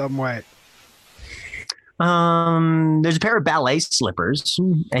Keepers in some way. There's a pair of ballet slippers,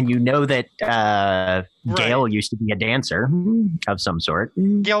 and you know that Gail used to be a dancer of some sort.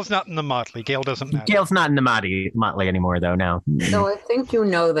 Gail's not in the Motley. Gail doesn't matter. Gail's not in the Motley anymore, though, now. So I think you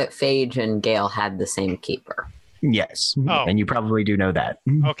know that Phage and Gail had the same keeper. Yes, Oh. And you probably do know that.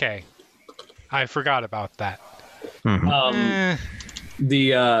 Okay. I forgot about that. Mhm.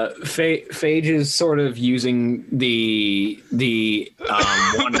 The Phage is sort of using the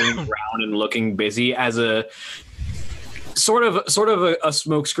wandering around and looking busy as a sort of a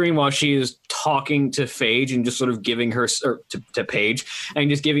smoke screen while she is talking to Phage and just sort of giving her to Paige and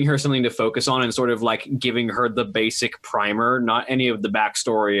just giving her something to focus on and sort of like giving her the basic primer, not any of the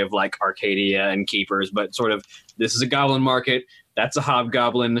backstory of like Arcadia and Keepers, but sort of this is a goblin market, that's a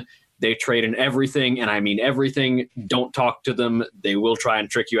hobgoblin. They trade in everything, and I mean everything. Don't talk to them. They will try and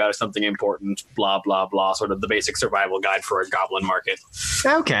trick you out of something important, blah, blah, blah. Sort of the basic survival guide for a goblin market.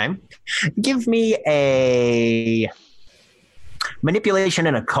 Okay. Give me a manipulation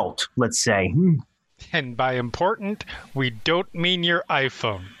and occult, let's say. And by important, we don't mean your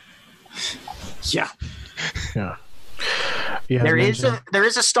iPhone. Yeah. Yeah, There is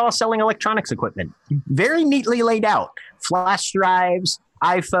a stall selling electronics equipment. Very neatly laid out. Flash drives,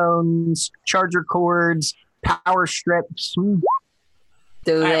 iPhones, charger cords, power strips. Do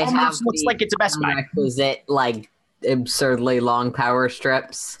they have Almost looks like it's a Best Buy. requisite, like, absurdly long power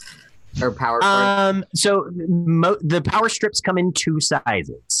strips? Or power cords? So the power strips come in two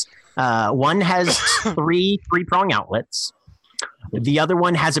sizes. One has three-prong outlets. The other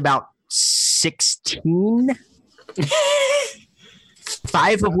one has about 16.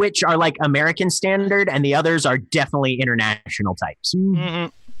 5 of which are like American standard, and the others are definitely international types. Mm-hmm.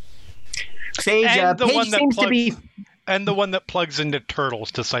 Phage, Phage seems to be... And the one that plugs into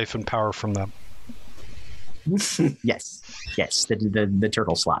turtles to siphon power from them. Yes, the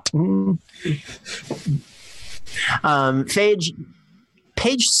turtle slot.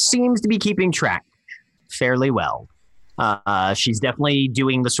 Paige seems to be keeping track fairly well. She's definitely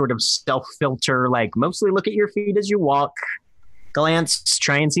doing the sort of self-filter, like mostly look at your feet as you walk, glance,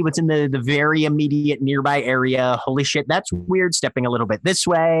 try and see what's in the very immediate nearby area. Holy shit, that's weird, stepping a little bit this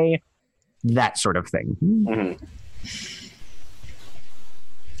way, that sort of thing. Mm-hmm.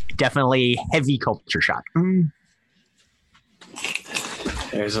 Definitely heavy culture shock.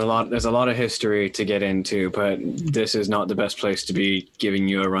 There's a lot of history to get into, but this is not the best place to be giving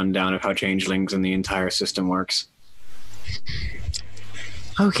you a rundown of how changelings and the entire system works.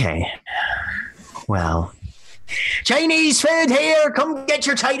 Okay. Well, Chinese food here. Come get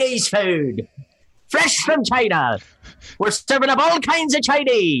your Chinese food. Fresh from China. We're serving up all kinds of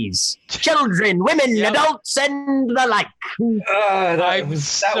Chinese. Children, women, adults, and the like. That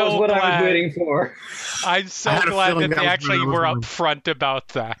was what I was waiting for. I'm so glad that they actually were upfront about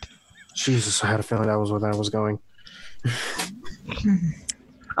that. Jesus, I had a feeling that was where that was going.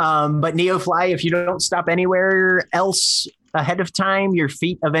 But Neofly, if you don't stop anywhere else ahead of time, your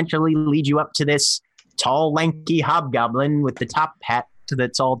feet eventually lead you up to this tall, lanky hobgoblin with the top hat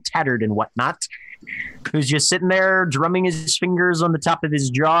that's all tattered and whatnot, who's just sitting there drumming his fingers on the top of his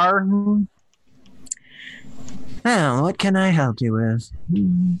jar. Well, what can I help you with?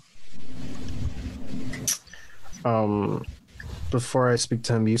 Before I speak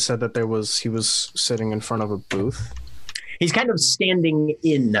to him, you said that he was sitting in front of a booth. He's kind of standing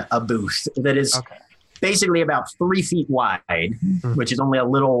in a booth that is basically about 3 feet wide, which is only a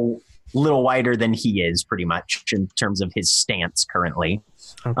little wider than he is, pretty much, in terms of his stance currently.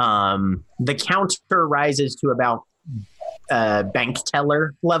 Okay. The counter rises to about bank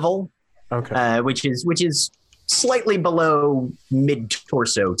teller level, which is slightly below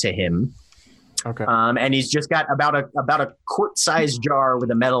mid-torso to him. Okay. And he's just got about a quart-sized jar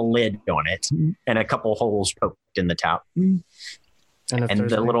with a metal lid on it and a couple holes poked in the top. And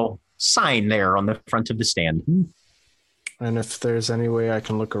the little sign there on the front of the stand. And if there's any way I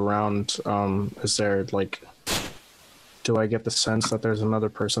can look around, is there, like, do I get the sense that there's another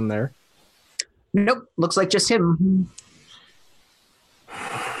person there? Nope. Looks like just him.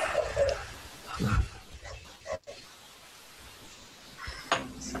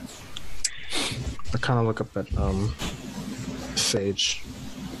 I kind of look up at Phage.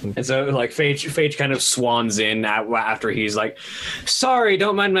 And so, like, Phage kind of swans in after he's like, sorry,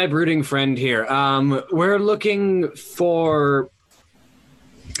 don't mind my brooding friend here. We're looking for...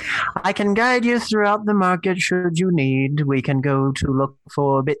 I can guide you throughout the market should you need. We can go to look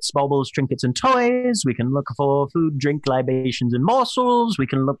for bits, baubles, trinkets, and toys. We can look for food, drink, libations, and morsels. We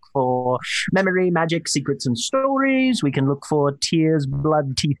can look for memory, magic, secrets, and stories. We can look for tears,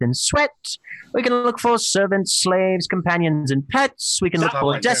 blood, teeth, and sweat. We can look for servants, slaves, companions, and pets. We can look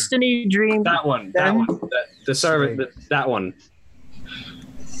for destiny, dreams. That one. The servant, that one.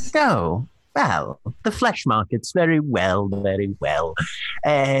 Oh. Well, the flesh market's very well.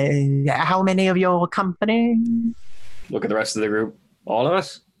 How many of your company? Look at the rest of the group. All of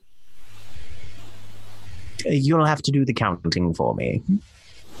us? You'll have to do the counting for me.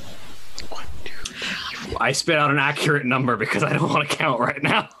 1, 2, I spit out an accurate number because I don't want to count right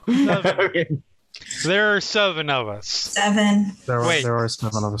now. There are 7 of us. 7. There Wait. are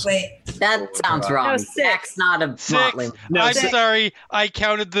 7 of us. Wait. That sounds wrong. No, 6. That's not a 6. motley. No, I'm 6. sorry. I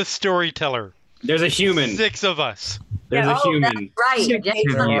counted the storyteller. There's a human. 6 of us. There's a human. That's right. 6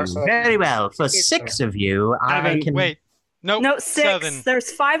 of you. Very well. For 6 of you, I can... Wait. Nope. No, 6. 7.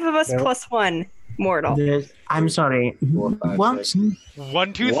 There's 5 of us Nope. plus 1 mortal. I'm sorry. 4, 5, What? 6.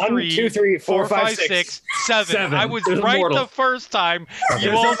 1, 2, 1, 3, 2, 3, 4, 4, 5, 5, 6, 7. 7. I was There's a right mortal. the first time. You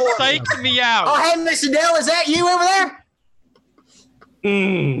There's a all mortal. psyched me out. Oh, hey, Miss Adele, is that you over there?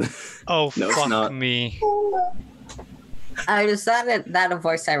 Oh, No, it's fuck not. me. Is that a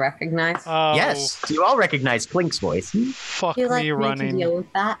voice I recognize? Oh, Yes, you all recognize Clink's voice. fuck Do you like me me to running. deal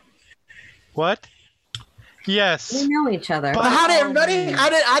with that? What? Yes. We know each other. But- Well, howdy, everybody!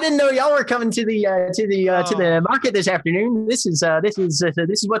 I didn't know y'all were coming to the market this afternoon. This is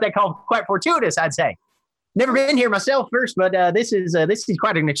what they call quite fortuitous, I'd say. Never been here myself first, but this is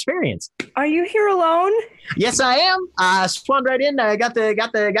quite an experience. Are you here alone? Yes, I am. I spawned right in. I got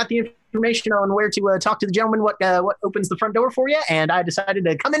the information on where to talk to the gentleman. What opens the front door for you? And I decided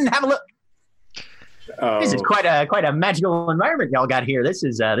to come in and have a look. This is quite a magical environment y'all got here. This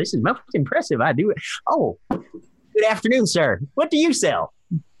is most impressive. I do. Oh, good afternoon, sir. What do you sell?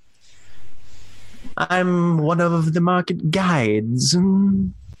 I'm one of the market guides.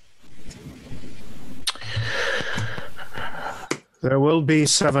 There will be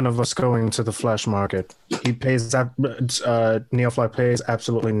 7 of us going to the flesh market. He pays Neofly pays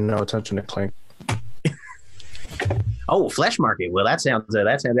absolutely no attention to Clank. Oh, flesh market. Well, that sounds.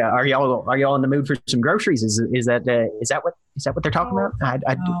 Are y'all in the mood for some groceries? Is that what they're talking about?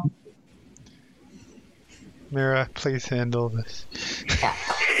 I do. Mira, please handle this.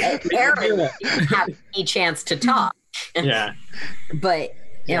 Erin didn't have any chance to talk. Yeah. But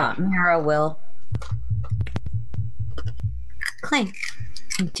yeah, Mira will. Clank,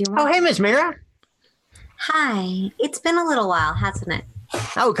 do you Oh, want? hey, Miss Mira. Hi. It's been a little while, hasn't it?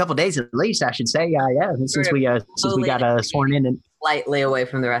 Oh, a couple days at least, I should say. Yeah, since we got sworn in. And Slightly away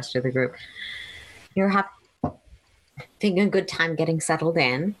from the rest of the group. You're having a good time getting settled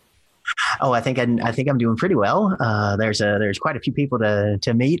in. oh, I think I'm doing pretty well. There's quite a few people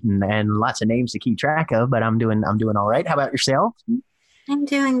to meet and lots of names to keep track of, but I'm doing all right. How about yourself? I'm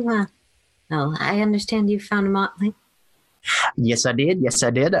doing well. Oh, I understand you found a motley. Yes, I did.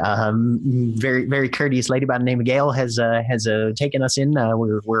 Very, very courteous lady by the name of Gail has taken us in.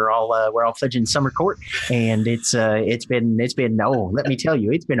 We're all pledging summer court, and it's been oh, let me tell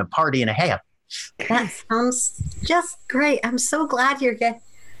you, it's been a party and a half. That sounds just great. I'm so glad you're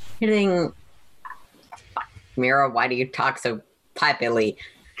getting. Mira, why do you talk so pipily?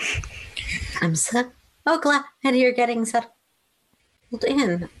 I'm so glad you're getting settled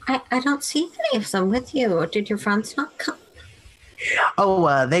in. I don't see any of them with you. Did your friends not come?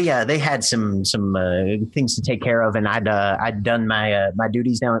 Oh, they had some things to take care of, and I'd done my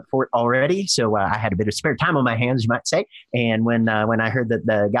duties down at Fort already, so I had a bit of spare time on my hands, you might say. And when I heard that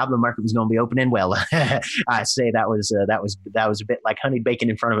the Goblin Market was going to be opening, well, I say that was a bit like honey bacon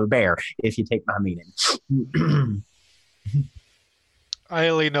in front of a bear, if you take my meaning.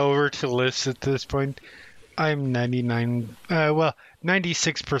 I lean over to Liss at this point. I'm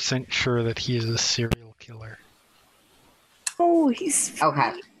 96% sure that he is a serial killer. Oh, he's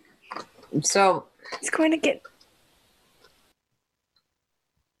Okay. So he's going to get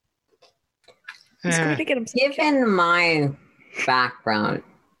him. given my background,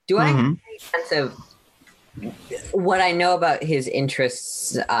 do I have any sense of what I know about his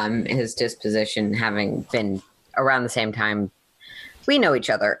interests, his disposition, having been around the same time? We know each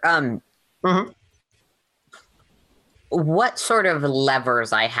other. What sort of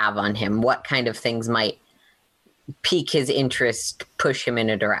levers I have on him? What kind of things might pique his interest, push him in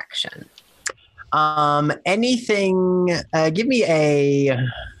a direction? Anything? Give me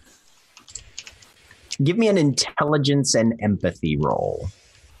an intelligence and empathy roll.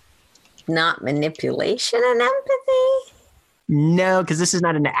 Not manipulation and empathy. No, because this is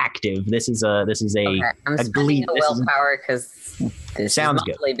not an active. This is a Okay, I'm a spending glean. a willpower because this Sounds is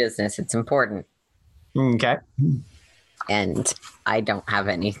good. monthly business. It's important, Okay. and I don't have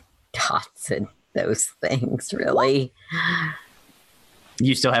any thoughts in those things really.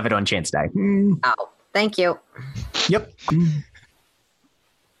 You still have it on chance die. Oh, thank you. Yep.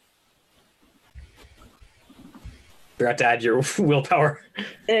 Forgot to add your willpower.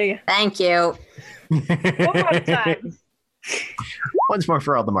 There you Thank you. go. One more time. Once more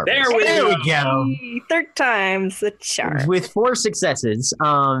for all the marbles. There we go. Third time's the charm. With 4 successes,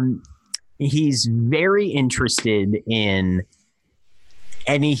 he's very interested in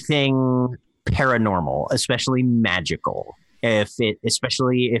anything paranormal, especially magical.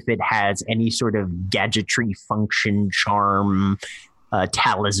 Especially if it has any sort of gadgetry function, charm,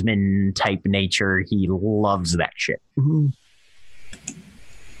 talisman type nature, he loves that shit.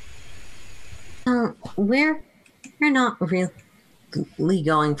 We're not really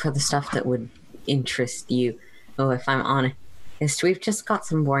going for the stuff that would interest you. Oh, if I'm honest, we've just got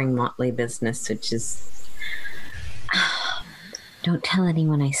some boring motley business, which is... Don't tell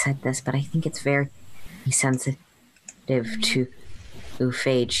anyone I said this, but I think it's very sensitive to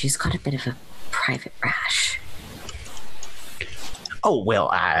Phage. She's got a bit of a private rash. Oh, well,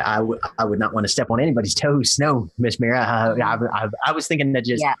 I would not want to step on anybody's toes. No, Miss Mira. I was thinking that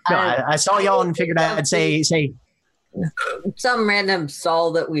just... Yeah, I saw y'all and figured I'd say... Some random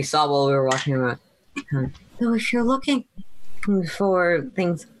soul that we saw while we were walking around. So if you're looking for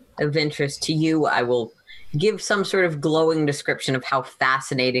things of interest to you, I will give some sort of glowing description of how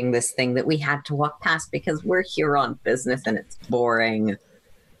fascinating this thing that we had to walk past because we're here on business and it's boring.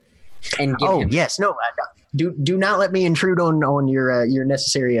 And yes, no, do not let me intrude on your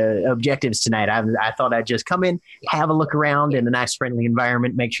necessary objectives tonight. I thought I'd just come in, have a look around in a nice, friendly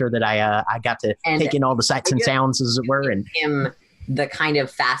environment, make sure that I got to take in all the sights and sounds, as it were, and him the kind of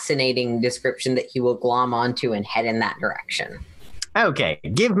fascinating description that he will glom onto and head in that direction. Okay,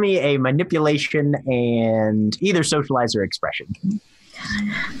 give me a manipulation and either socialize or expression.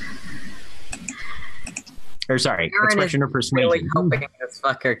 Or sorry, Erin expression or persuasion. Really hoping this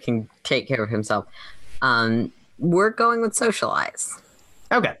fucker can take care of himself. We're going with socialize.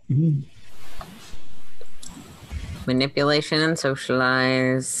 Okay. Manipulation and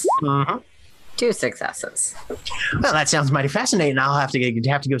socialize. 2 successes. Well, that sounds mighty fascinating. I'll have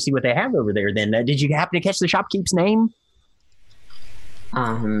to go see what they have over there. Then, did you happen to catch the shopkeep's name?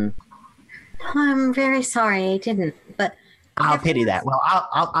 I'm very sorry, I didn't. But I'll pity that. Well,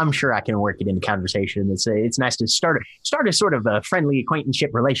 I'm sure I can work it into conversation. It's nice to start a sort of a friendly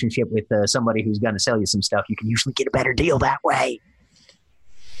acquaintanceship relationship with somebody who's going to sell you some stuff. You can usually get a better deal that way.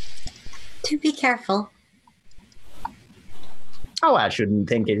 Do be careful. Oh, I shouldn't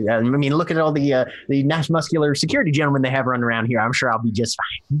think it. I mean, look at all the nice muscular security gentlemen they have running around here. I'm sure I'll be just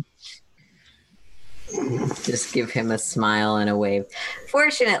fine. Just give him a smile and a wave.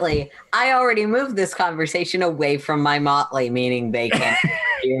 Fortunately, I already moved this conversation away from my motley, meaning they can't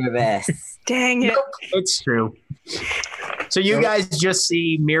hear this. Dang it. Nope, it's true. So you guys just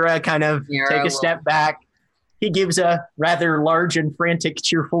see Mira kind of take a step back. He gives a rather large and frantic,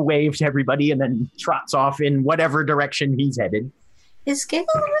 cheerful wave to everybody and then trots off in whatever direction he's headed. Is Giggle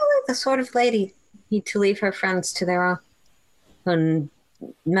really the sort of lady to leave her friends to their own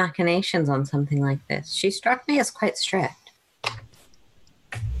machinations on something like this? She struck me as quite strict.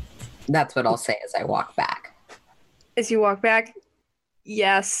 That's what I'll say as I walk back. As you walk back?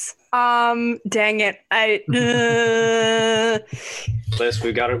 Yes. Dang it. Liss,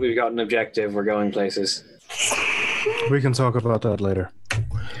 we've got an objective. We're going places. We can talk about that later.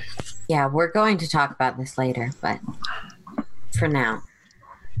 Yeah, we're going to talk about this later, but for now.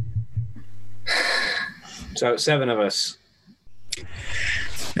 So 7 of us.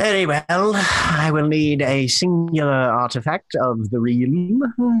 Very well. I will need a singular artifact of the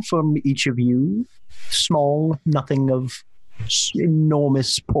realm from each of you. Small, nothing of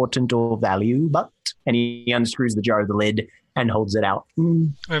enormous portent or value, but... And he unscrews the jar of the lid and holds it out.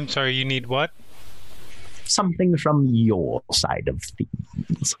 I'm sorry, you need what? Something from your side of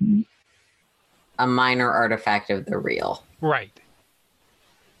things. A minor artifact of the real. Right.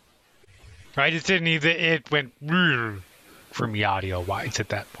 I just didn't need it went for me audio-wise at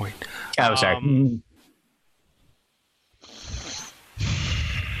that point. Oh, sorry.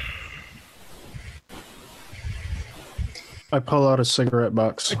 I pull out a cigarette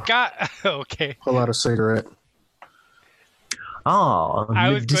box. Okay. Pull out a cigarette. Oh, I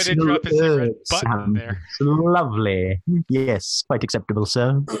was going to drop a cigarette button there. Lovely. Yes, quite acceptable,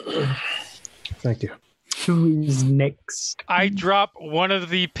 sir. Thank you. Who is next? I drop one of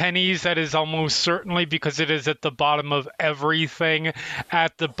the pennies that is almost certainly, because it is at the bottom of everything,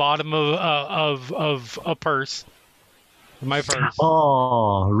 at the bottom of a purse. My purse.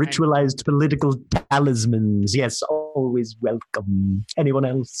 Oh, ritualized political talismans. Yes, always welcome. Anyone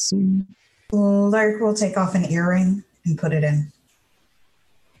else? Lark will take off an earring and put it in.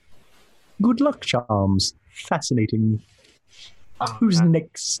 Good luck, charms. Fascinating. Who's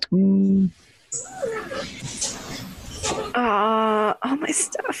next? All my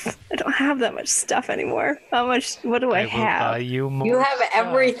stuff. I don't have that much stuff anymore. What do I have? You have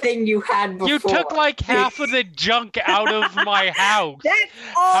everything you had before. You took like half of the junk out of my house. That's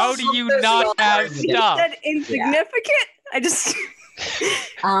How do you not have You stuff? said insignificant? I just...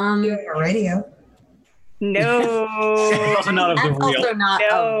 A radio. No. Also not of the That's real. also not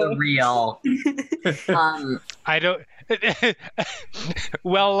of the real. I don't.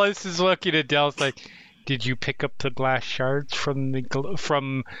 Well, Liss is looking at Dell's like, did you pick up the glass shards from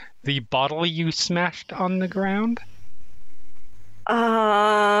the bottle you smashed on the ground?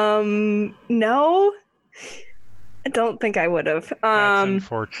 No. I don't think I would have. That's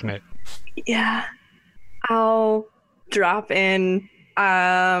unfortunate. Yeah. I'll drop in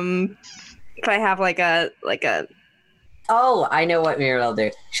if I have like a Oh, I know what Mira will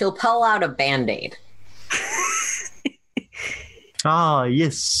do. She'll pull out a Band-Aid. Ah,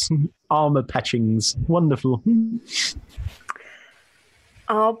 yes. Armor patchings. Wonderful.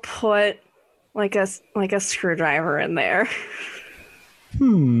 I'll put like a screwdriver in there.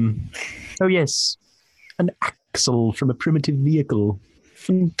 Oh, yes. An axle from a primitive vehicle.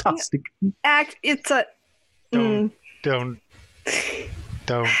 Fantastic. It's a Don't. Just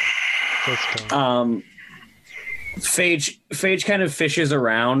don't. Phage kind of fishes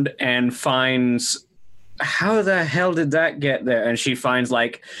around and finds, how the hell did that get there? And she finds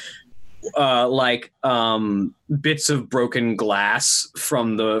like bits of broken glass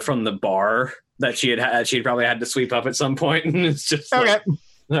from the bar that she'd probably had to sweep up at some point, and it's just Okay. like,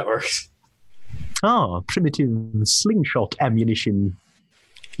 that works. Ah, primitive slingshot ammunition.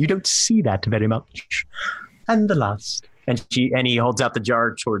 You don't see that very much. And the last. And he holds out the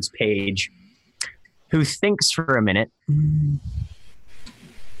jar towards Phage, who thinks for a minute,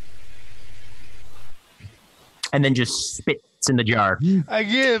 and then just spits in the jar. I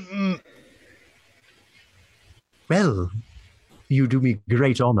give. Well, you do me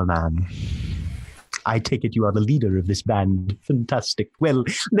great honor, man. I take it you are the leader of this band. Fantastic. Well,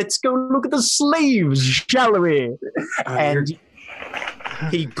 let's go look at the slaves, shall we? And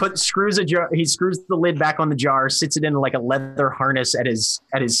he screws the lid back on the jar, sits it in like a leather harness at his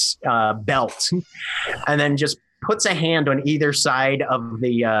belt, and then just puts a hand on either side of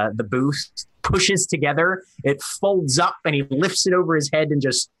the booth, pushes together, it folds up, and he lifts it over his head and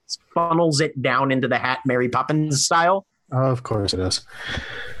just funnels it down into the hat, Mary Poppins style. Of course it is.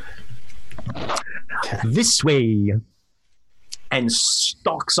 This way, and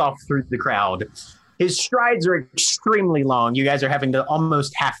stalks off through the crowd. His strides are extremely long. You guys are having to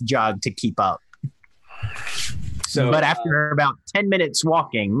almost half jog to keep up. But after about 10 minutes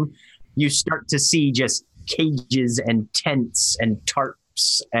walking, you start to see just cages and tents and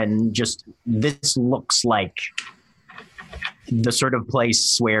tarps, and just this looks like the sort of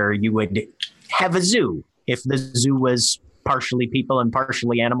place where you would have a zoo if the zoo was partially people and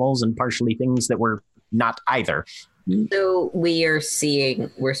partially animals and partially things that were not either. So we're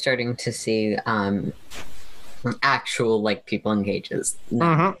starting to see actual like people in cages.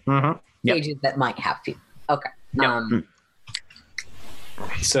 Cages that might have people. Okay. Yep.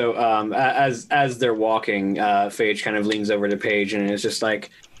 So as they're walking, Phage kind of leans over to Phage and is just like,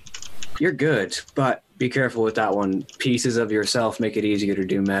 "You're good, but be careful with that one. Pieces of yourself make it easier to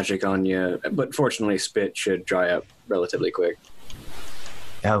do magic on you, but fortunately spit should dry up relatively quick."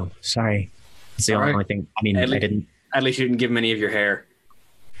 Oh, sorry. It's the only thing. I mean, I didn't. At least you didn't give him any of your hair.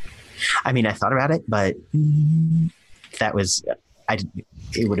 I mean, I thought about it, but that was,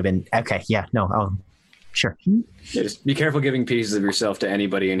 it would have been, okay, yeah, no, oh, sure. Yeah, just be careful giving pieces of yourself to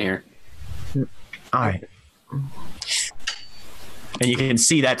anybody in here. All right. And you can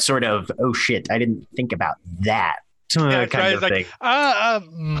see that sort of, oh shit, I didn't think about that kind of thing.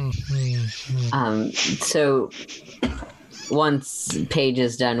 So once Phage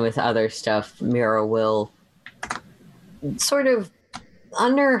is done with other stuff, Mira will sort of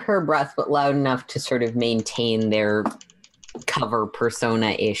under her breath, but loud enough to sort of maintain their cover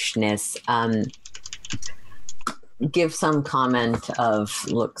persona-ishness, give some comment of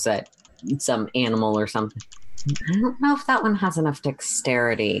looks at some animal or something. I don't know if that one has enough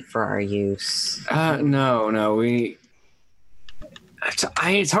dexterity for our use. No.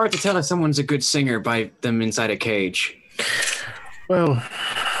 It's hard to tell if someone's a good singer by them inside a cage. Well,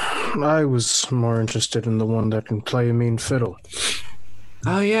 I was more interested in the one that can play a mean fiddle.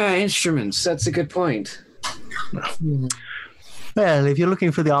 Oh yeah, instruments. That's a good point. Well, if you're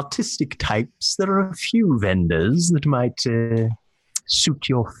looking for the artistic types, there are a few vendors that might suit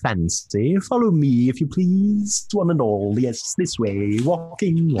your fancy. Follow me, if you please, one and all. Yes, this way.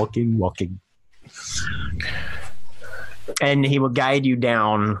 Walking. And he will guide you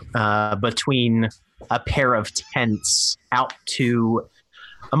down between a pair of tents out to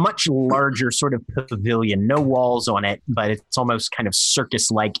a much larger sort of pavilion. No walls on it, but it's almost kind of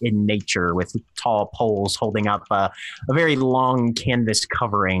circus-like in nature, with tall poles holding up a very long canvas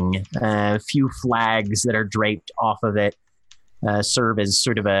covering, a few flags that are draped off of it. serve as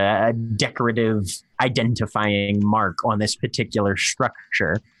sort of a decorative identifying mark on this particular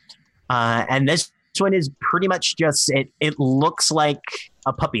structure. And this one is pretty much just, it looks like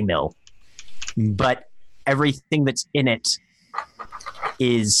a puppy mill, but everything that's in it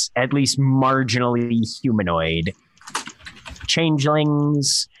is at least marginally humanoid.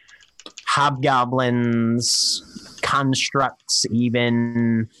 Changelings, hobgoblins, constructs,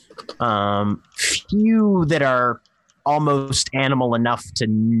 even few that are almost animal enough to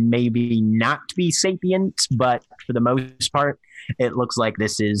maybe not be sapient, but for the most part, it looks like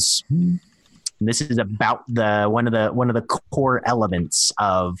this is about one of the core elements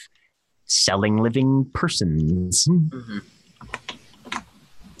of selling living persons. Mm-hmm.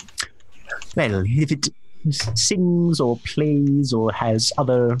 Well, if it sings or plays or has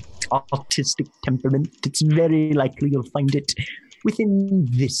other artistic temperament, it's very likely you'll find it within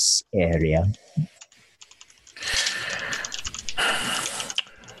this area.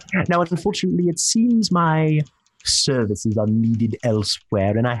 Now, unfortunately, it seems my services are needed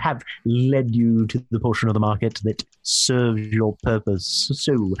elsewhere, and I have led you to the portion of the market that serves your purpose.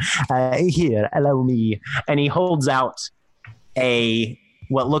 So, here, allow me. And he holds out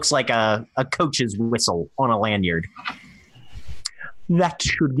what looks like a coach's whistle on a lanyard. That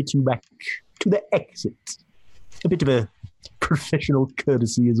should get you back to the exit. A bit of a professional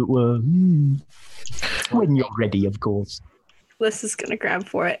courtesy, as it were. When you're ready, of course. Liss is going to grab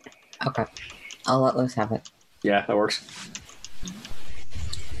for it. Okay. I'll let Liss have it. Yeah, that works.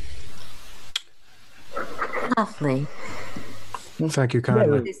 Lovely. Thank you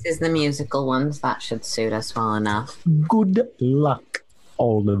kindly. This is the musical ones. That should suit us well enough. Good luck,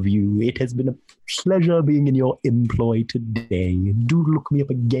 all of you. It has been a pleasure being in your employ today. Do look me up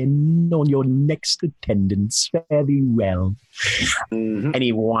again on your next attendance. Fare thee well. Mm-hmm. And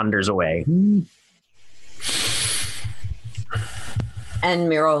he wanders away. And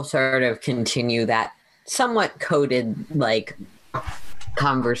Mira will sort of continue that somewhat coded,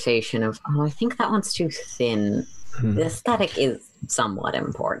 conversation of, I think that one's too thin. The aesthetic is somewhat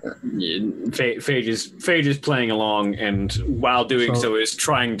important. Phage is playing along, and while doing so is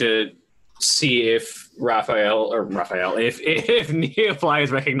trying to see if if Neofly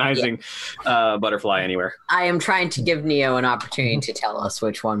is recognizing Butterfly anywhere. I am trying to give Neo an opportunity to tell us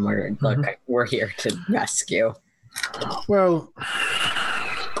which one we're here to rescue. Well,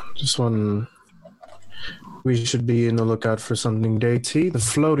 this one, we should be in the lookout for something dainty. The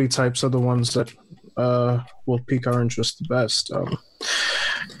floaty types are the ones that will pique our interest the best.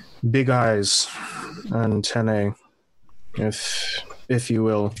 Big eyes, antennae, if you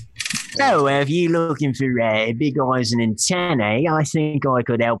will. So, if you're looking for big eyes and antennae, I think I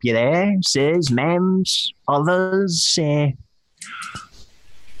could help you there, sirs, ma'ams, others.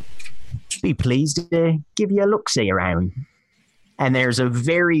 Be pleased to give you a look-see around. And there's a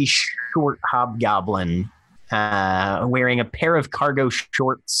very short hobgoblin wearing a pair of cargo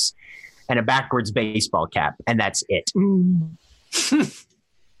shorts and a backwards baseball cap, and that's it.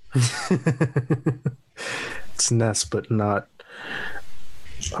 It's Ness, but not.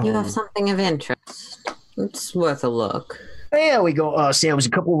 You have something of interest. It's worth a look. Well, we got ourselves a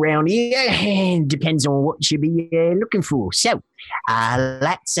couple round here. Depends on what you be looking for. So,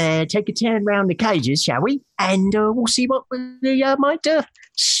 let's take a turn round the cages, shall we? And we'll see what might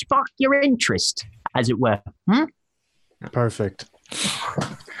spark your interest, as it were. Perfect.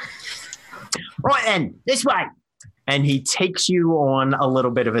 Right then, this way. And he takes you on a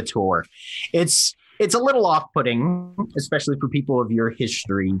little bit of a tour. It's a little off-putting, especially for people of your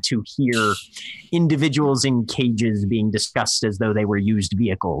history, to hear individuals in cages being discussed as though they were used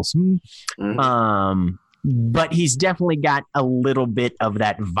vehicles. Mm-hmm. But he's definitely got a little bit of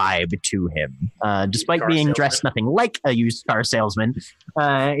that vibe to him. Despite being dressed nothing like a used car salesman,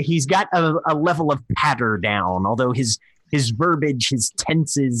 he's got a level of patter down, although his verbiage, his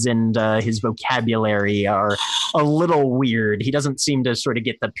tenses, and his vocabulary are a little weird. He doesn't seem to sort of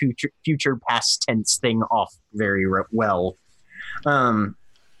get the future past tense thing off very well.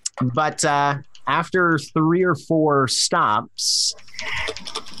 But after 3 or 4 stops,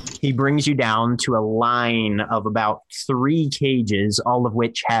 he brings you down to a line of about 3 cages, all of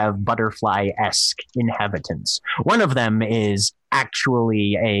which have butterfly-esque inhabitants. One of them is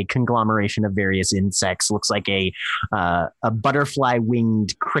actually a conglomeration of various insects. Looks like a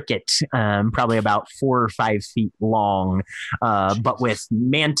butterfly-winged cricket, probably about 4 or 5 feet long, but with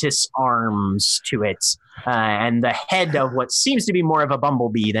mantis arms to it, and the head of what seems to be more of a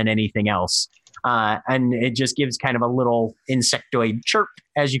bumblebee than anything else. And it just gives kind of a little insectoid chirp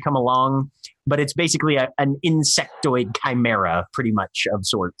as you come along, but it's basically an insectoid chimera, pretty much, of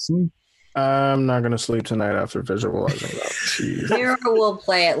sorts. I'm not going to sleep tonight after visualizing that. Jeez. Mira will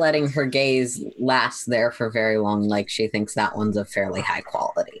play at letting her gaze last there for very long, like she thinks that one's of fairly high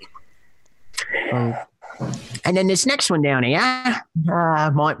quality. And then this next one down here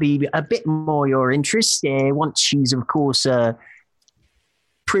might be a bit more your interest. Once she's, of course,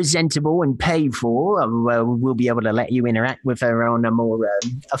 presentable and paid for, we'll be able to let you interact with her on a more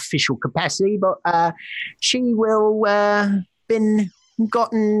official capacity. But she will been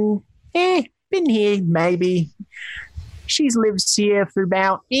here maybe. She's lives here for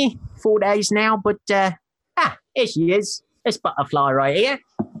about 4 days now. But here she is. This butterfly right here.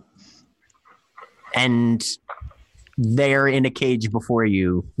 And there in a cage before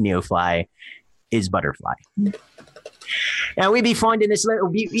you, Neofly, is Butterfly. Now, we be finding this little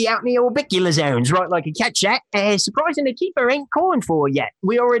beauty out in the orbicular zones, right like a cat chat. Surprising the keeper ain't calling for yet.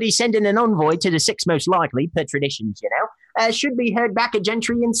 We already sending an envoy to the 6 most likely, per traditions, you know. Should be heard back a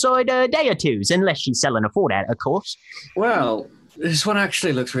gentry inside a day or two, unless she's selling a Ford of course. Well, this one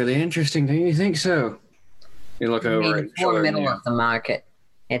actually looks really interesting. Don't you think so? You look over In the middle of the market,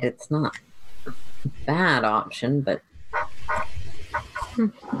 and it's not a bad option, but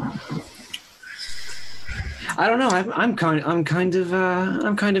I don't know. I'm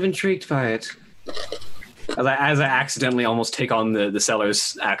kind of intrigued by it. As I accidentally almost take on the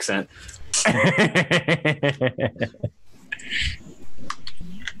seller's accent.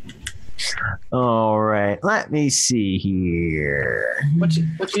 All right, let me see here. What do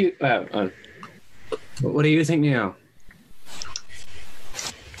you think, Neo?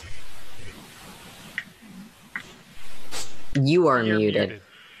 you are muted.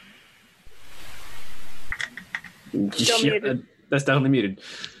 Muted. That's definitely muted.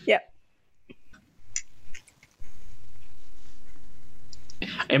 Yep.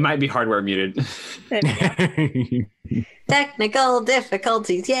 It might be hardware muted. Technical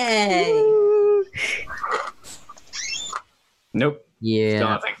difficulties, yay! Nope. Yeah. Still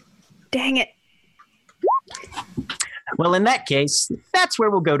nothing. Dang it. Well, in that case, that's where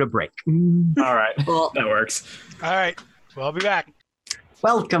we'll go to break. All right. Well, That works. All right. Well, I'll be back.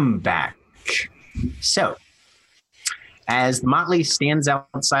 Welcome back. So, as the Motley stands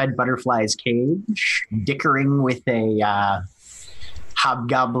outside Butterfly's cage, dickering with a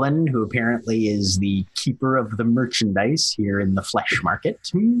hobgoblin who apparently is the keeper of the merchandise here in the flesh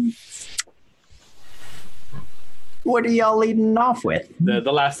market. What are y'all leading off with? The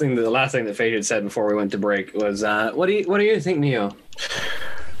last thing that Phage had said before we went to break was, "What do you think, Neo?"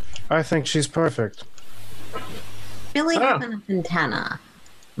 I think she's perfect. really have enough antenna.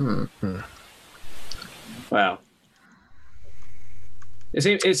 Wow.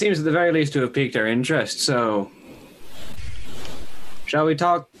 It seems at the very least to have piqued our interest, so shall we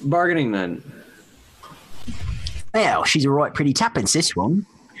talk bargaining then? Well, she's a right pretty tuppence, this one.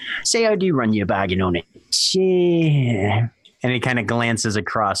 Say I do run you a bargain on it. Yeah. And he kind of glances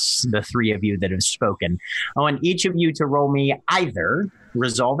across the three of you that have spoken. I want each of you to roll me either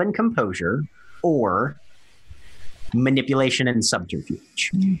resolve and composure or manipulation and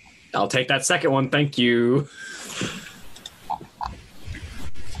subterfuge. I'll take that second one, thank you.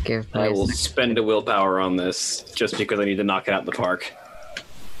 I will spend a willpower on this just because I need to knock it out of the park.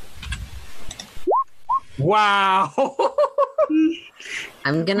 Wow!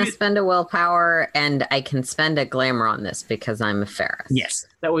 I'm going to spend a willpower, and I can spend a glamour on this because I'm a Fairest. Yes.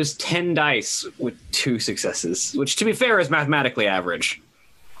 That was 10 dice with 2 successes, which, to be fair, is mathematically average.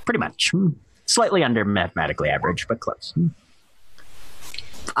 Pretty much. Slightly under mathematically average, but close.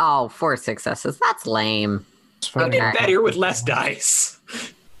 Oh, 4 successes. That's lame. You did better with less dice.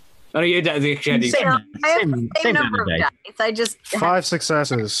 Oh, you did. Same number of dice. I just 5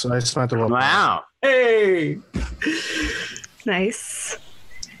 successes. I spent the willpower. Wow. Hey! Nice.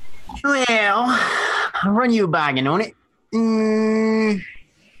 Well, I'll run you a bargain on it.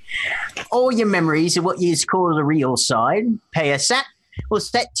 All your memories of what you call the real side, pay a set. We'll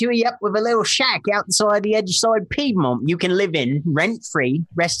set you up with a little shack outside the Edgeside Piedmont you can live in rent-free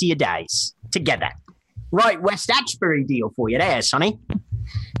rest of your days together. Right, West Ashbury deal for you there, sonny.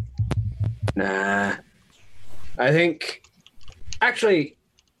 Nah. I think... Actually...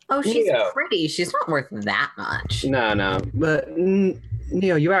 Oh, she's Neo. pretty. She's not worth that much. No. But,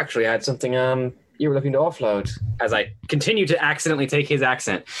 Neo, you actually had something you were looking to offload. As I continue to accidentally take his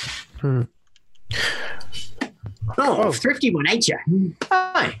accent. Oh, thrifty one, ain't you?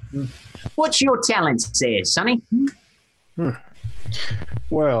 Hi. What's your talents there, sonny?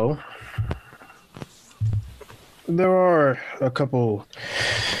 Well, there are a couple...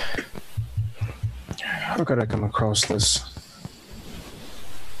 How could I come across this?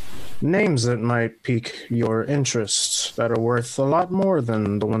 Names that might pique your interests. that are worth a lot more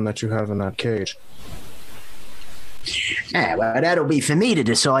than the one that you have in that cage. Well, that'll be for me to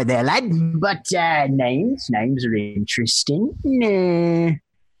decide there, lad. But names are interesting.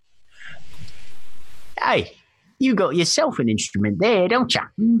 Hey, you got yourself an instrument there, don't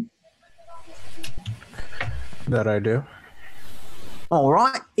you? That I do. All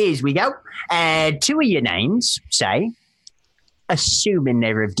right, here's we go. 2 of your names, say, assuming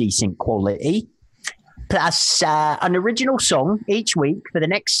they're of decent quality, plus an original song each week for the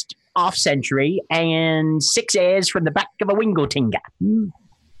next half century, and 6 airs from the back of a Wingletinger.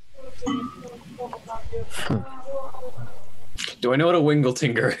 Do I know what a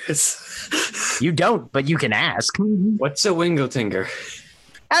Wingletinger is? You don't, but you can ask. What's a Wingletinger?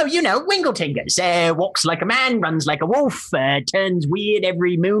 Oh, you know, Wingletingers. Walks like a man, runs like a wolf, turns weird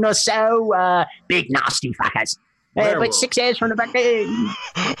every moon or so. Big nasty fuckers. But 6 airs from the back.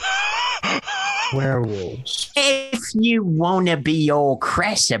 Werewolves. If you want to be all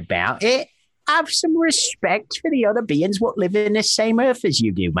crass about it, have some respect for the other beings what live in the same earth as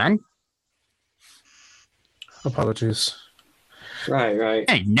you do, man. Apologies. Right.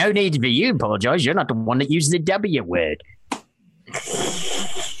 Hey, no need for you to apologize. You're not the one that used the W word.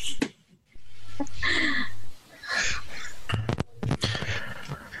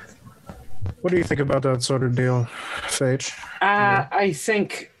 What do you think about that sort of deal, Phage? I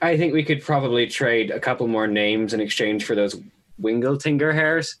think we could probably trade a couple more names in exchange for those Wingletinger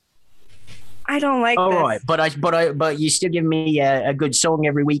hairs. I don't like All this. right, but you still give me a good song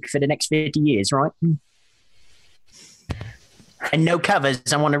every week for the next 50 years, right? And no covers.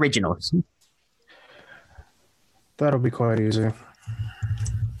 I want originals. That'll be quite easy.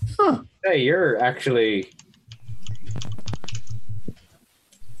 Huh. Hey, you're actually...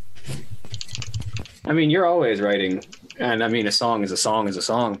 I mean, you're always writing. And I mean, a song is a song is a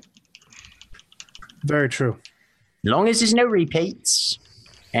song. Very true. Long as there's no repeats.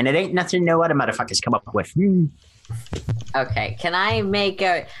 And it ain't nothing no other motherfuckers come up with. Okay, can I make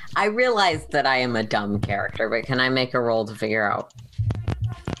a... I realize that I am a dumb character, but can I make a roll to figure out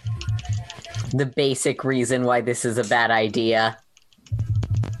the basic reason why this is a bad idea?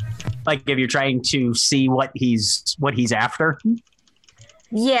 Like if you're trying to see what he's after?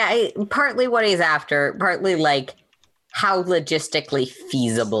 Yeah, partly what he's after, partly like how logistically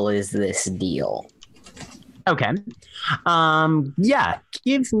feasible is this deal? Okay. Yeah,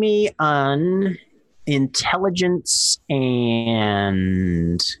 give me an intelligence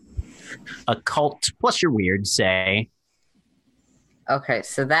and occult plus your weird, say. Okay,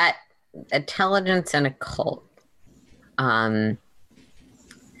 so that intelligence and occult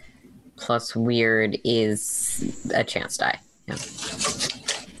plus weird is a chance die. Yeah.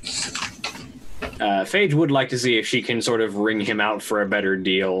 Phage would like to see if she can sort of wring him out for a better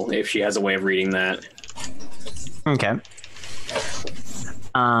deal, if she has a way of reading that. Okay.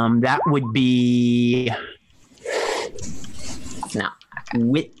 That would be No.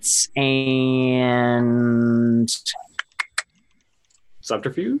 wits and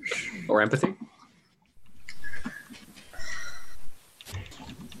Subterfuge? Or empathy?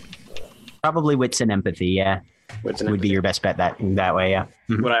 probably wits and empathy, yeah. Wits and Would be empathy. your best bet that way, yeah.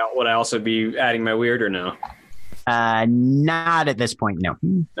 Mhm. Would I also be adding my weird or no? Not at this point, no.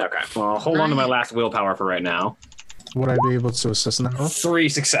 Okay, well, hold on to my last willpower for right now. Would I be able to assist now? 3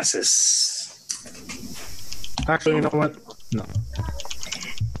 successes. Actually, you know what? No.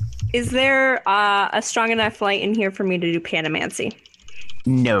 Is there a strong enough light in here for me to do panamancy?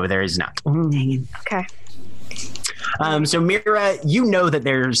 No, there is not. Okay. So Mira, you know that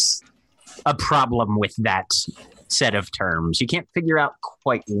there's a problem with that set of terms. You can't figure out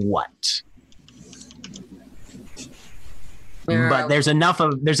quite what. Mira, But there's enough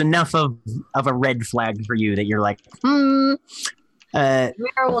of a red flag for you that you're like, Mira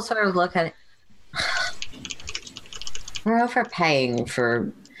will sort of look at it. We're overpaying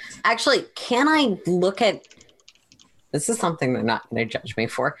for... Actually, can I look at... This is something they're not going to judge me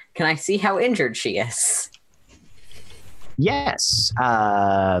for. Can I see how injured she is? yes,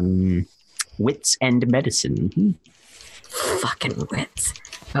 wits and medicine. Fucking wits.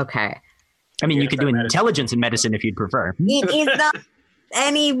 Okay. I mean, Yeah, you could do medicine. intelligence and medicine if you'd prefer. It is not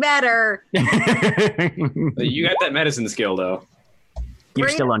any better. You got that medicine skill, though. You're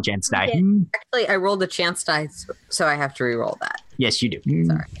still on chance die. Actually, I rolled a chance die, so I have to re-roll that. Yes, you do.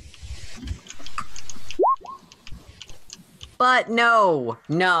 Sorry. But no,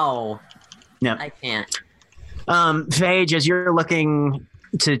 No. I can't. Phage, as you're looking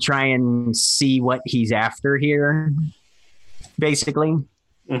to try and see what he's after here, basically,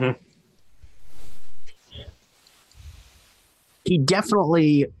 Mm-hmm. he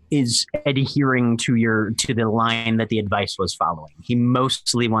definitely is adhering to the line that the advice was following. He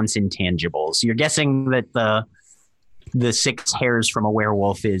mostly wants intangibles. You're guessing that the 6 hairs from a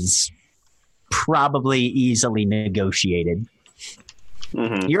werewolf is probably easily negotiated.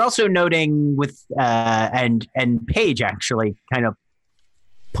 Mm-hmm. You're also noting with and Phage actually kind of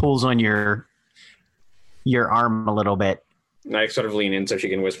pulls on your arm a little bit. I sort of lean in so she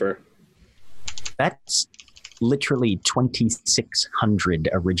can whisper. That's literally 2,600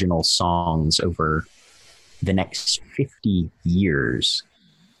 original songs over the next 50 years.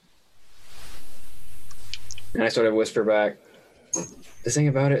 And I sort of whisper back. The thing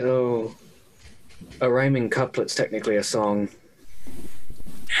about it, though, a rhyming couplet's technically a song.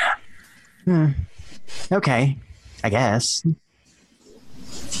 Okay, I guess.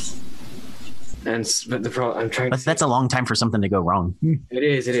 But the problem I'm trying. But that's a long time for something to go wrong. It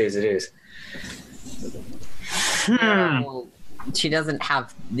is. Well, she doesn't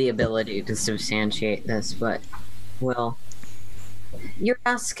have the ability to substantiate this, but you're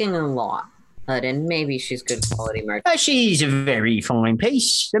asking a lot. And maybe she's good quality merchandise. She's a very fine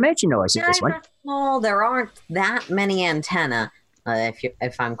piece. The merchandise of this one. No, there aren't that many antenna.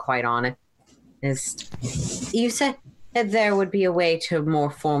 If I'm quite honest, you said that there would be a way to more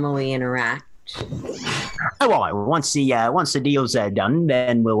formally interact. Oh, well, once the deal's done,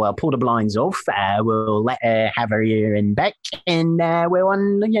 then we'll pull the blinds off. We'll let her have her earring back, and we'll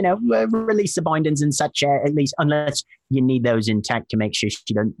release the bindings and such. At least, unless you need those intact to make sure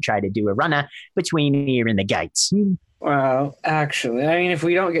she don't try to do a runner between here and the gates. Well, actually, I mean, if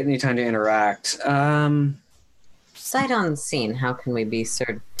we don't get any time to interact, sight unseen, how can we be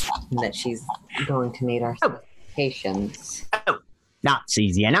certain that she's going to meet our expectations? Oh, that's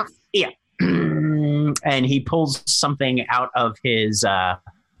easy enough. Here. And he pulls something out of his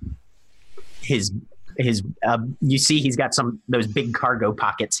you see he's got those big cargo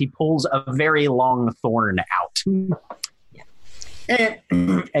pockets. He pulls a very long thorn out.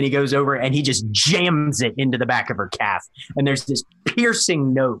 And he goes over and he just jams it into the back of her calf. And there's this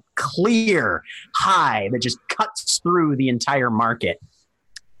piercing note, clear, high, that just cuts through the entire market.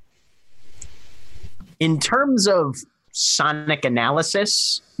 In terms of sonic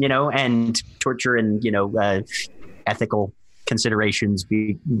analysis, and torture and, ethical considerations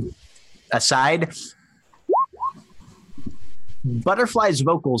aside, Butterfly's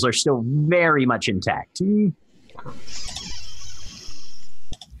vocals are still very much intact. He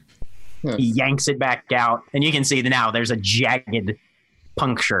yanks it back out, and you can see now there's a jagged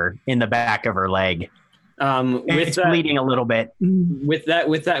puncture in the back of her leg. It's bleeding a little bit. With that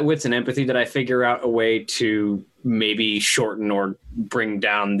wits and empathy, did I figure out a way to maybe shorten or bring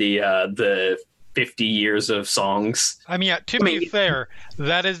down the 50 years of songs? I mean, to be fair,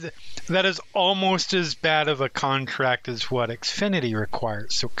 that is almost as bad of a contract as what Xfinity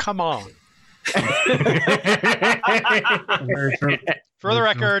requires. So come on. For the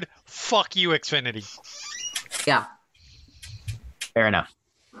record, fuck you, Xfinity. Yeah. Fair enough.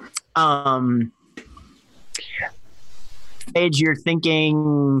 Phage, you're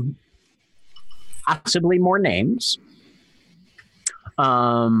thinking possibly more names,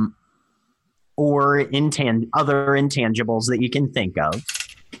 or other intangibles that you can think of.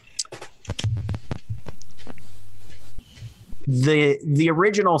 The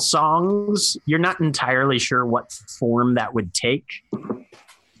original songs, you're not entirely sure what form that would take,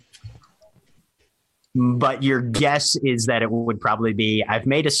 but your guess is that it would probably be, I've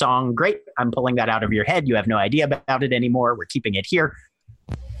made a song, great, I'm pulling that out of your head, you have no idea about it anymore, we're keeping it here,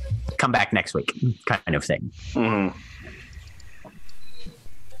 come back next week, kind of thing. Mm-hmm.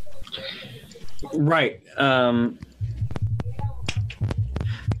 Right.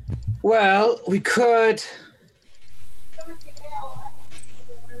 Well, we could...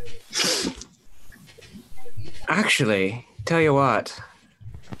 Actually, tell you what.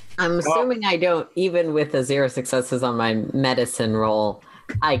 I'm assuming I don't, even with the 0 successes on my medicine roll,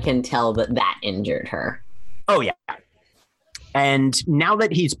 I can tell that injured her. Oh, yeah. And now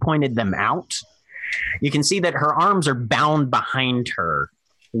that he's pointed them out, you can see that her arms are bound behind her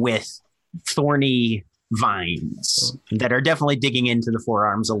with thorny vines that are definitely digging into the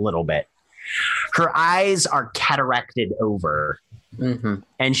forearms a little bit. Her eyes are cataracted over. Mm-hmm.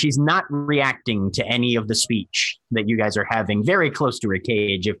 And she's not reacting to any of the speech that you guys are having very close to her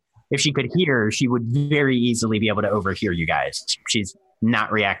cage. If she could hear, she would very easily be able to overhear you guys. She's not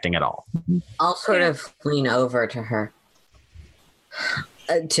reacting at all. I'll sort of lean over to her.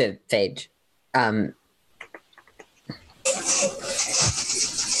 To Phage.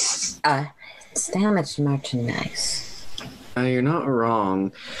 It's damaged merchandise. You're not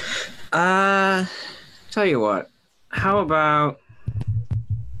wrong. Tell you what. How about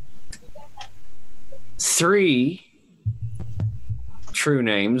 3 true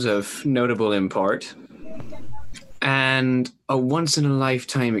names of notable import, and a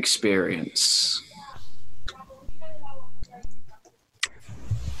once-in-a-lifetime experience.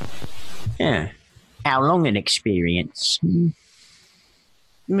 Yeah. How long an experience?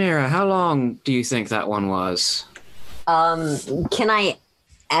 Mira, how long do you think that one was? Can I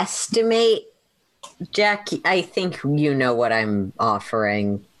estimate, Jack? I think you know what I'm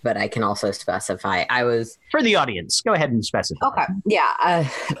offering, but I can also specify. For the audience, go ahead and specify. Okay. Yeah.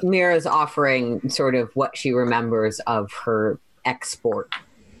 Mira's offering sort of what she remembers of her export.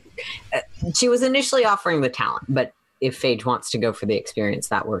 She was initially offering the talent, but if Phage wants to go for the experience,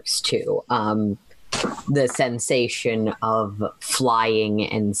 that works too. The sensation of flying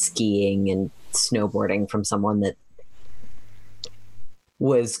and skiing and snowboarding from someone that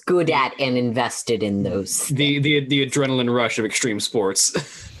was good at and invested in those. The adrenaline rush of extreme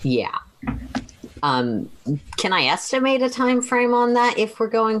sports. Yeah. Can I estimate a time frame on that if we're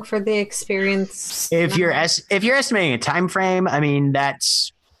going for the experience? If you're estimating a time frame, I mean,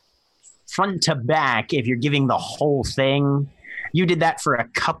 that's front to back. If you're giving the whole thing, you did that for a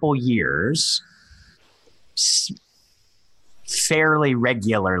couple years fairly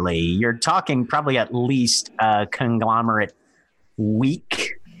regularly. You're talking probably at least a conglomerate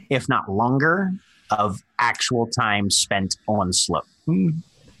week, if not longer, of actual time spent on slope.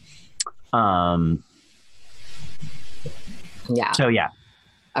 Yeah. So yeah.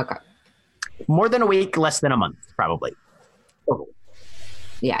 Okay. More than a week, less than a month, probably.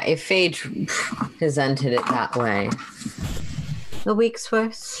 Yeah, if Phage presented it that way. A week's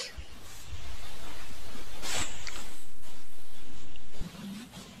worth.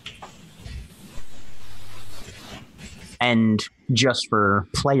 And just for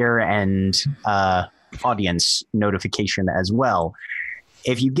player and audience notification as well,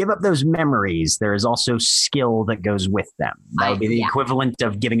 if you give up those memories, there is also skill that goes with them. That would be the equivalent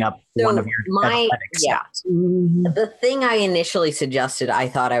of giving up one of your athletics stats. The thing I initially suggested, I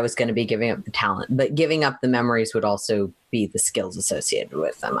thought I was going to be giving up the talent, but giving up the memories would also be the skills associated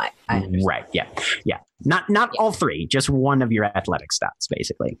with them. I understand. Right, yeah. Not all 3, just one of your athletic stats,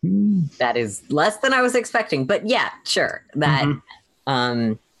 basically. That is less than I was expecting, but yeah, sure. That,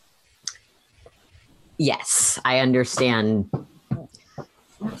 yes, I understand.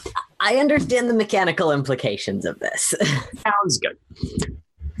 I understand the mechanical implications of this. Sounds good.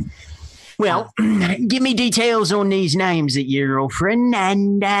 Well, give me details on these names that you're offering,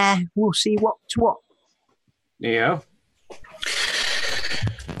 and we'll see what's what. Yeah.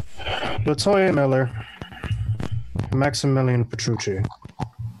 Latoya Miller, Maximilian Petrucci,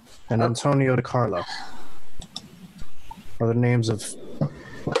 and Antonio De Carlo are the names of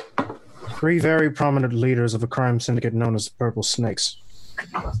 3 very prominent leaders of a crime syndicate known as the Purple Snakes.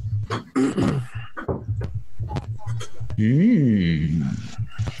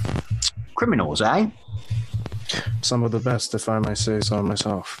 Criminals, eh? Some of the best, if I may say so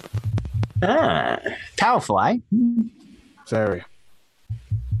myself. Powerful, eh? Very.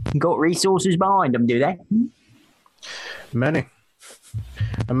 Got resources behind them, do they? Many.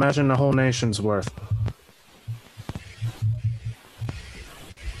 Imagine a whole nation's worth.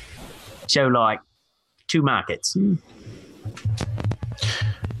 So, like, 2 markets.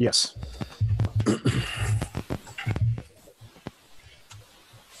 Yes.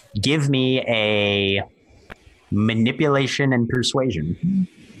 Give me a manipulation and persuasion.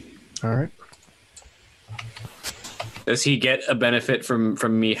 All right. Does he get a benefit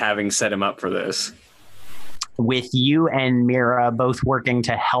from me having set him up for this? With you and Mira both working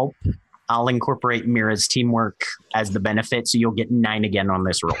to help, I'll incorporate Mira's teamwork as the benefit, so you'll get 9 again on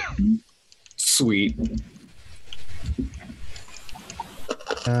this roll. Sweet.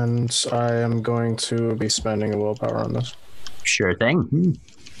 And I am going to be spending a willpower on this. Sure thing.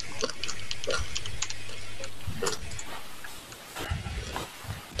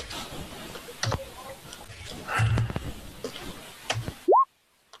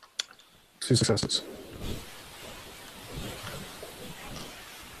 Two successes.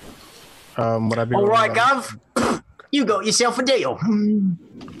 Would I be all right, Gov? You got yourself a deal.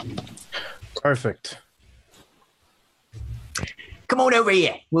 Perfect. Come on over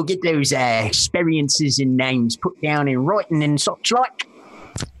here. We'll get those experiences and names put down in writing and such like.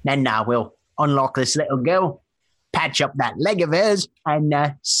 Then we'll unlock this little girl, patch up that leg of hers, and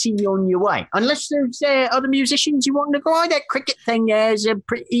see you on your way. Unless there's other musicians you want to go. That cricket thing is a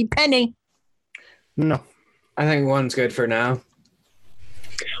pretty penny. No. I think one's good for now.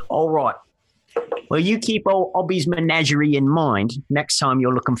 All right. Well, you keep old Obby's menagerie in mind next time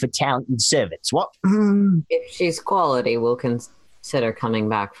you're looking for talented servants. What? If she's quality, we'll consider coming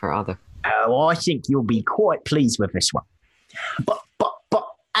back for other. Oh, I think you'll be quite pleased with this one. But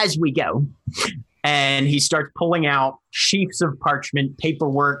as we go, and he starts pulling out sheafs of parchment,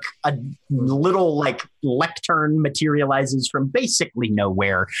 paperwork, a little like lectern materializes from basically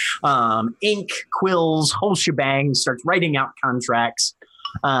nowhere. Ink, quills, whole shebang, starts writing out contracts.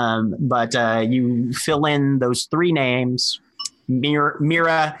 But you fill in those 3 names.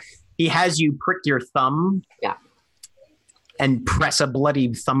 Mira, he has you prick your thumb. Yeah. And press a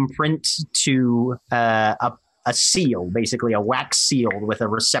bloody thumbprint to a seal, basically a wax seal with a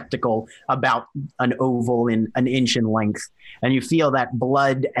receptacle about an oval in an inch in length. And you feel that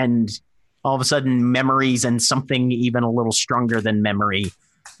blood and all of a sudden memories and something even a little stronger than memory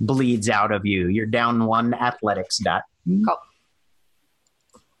bleeds out of you. You're down 1 athletics dot. Cool.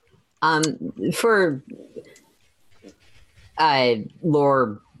 For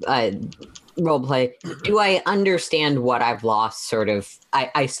lore roleplay, do I understand what I've lost? Sort of,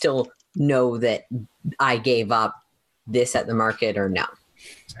 I still know that I gave up this at the market, or no?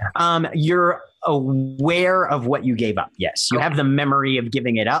 You're aware of what you gave up. Yes, you have the memory of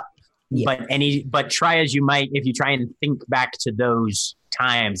giving it up. Yeah. But try as you might, if you try and think back to those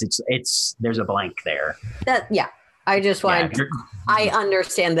times, it's there's a blank there. I just wanted. I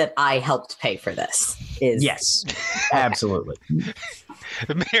understand that I helped pay for this. Yes, absolutely.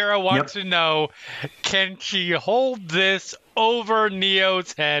 Mira wants to know, can she hold this over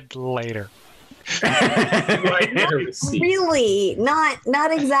Neo's head later? Really,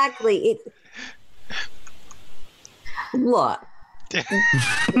 not exactly. Look. you just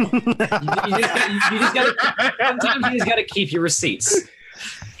gotta, sometimes you just gotta keep your receipts.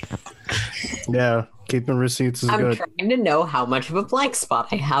 Yeah, keeping receipts is good. I'm trying to know how much of a blank spot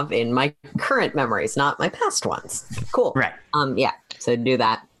I have in my current memories, not my past ones. Cool. Right. Yeah. So do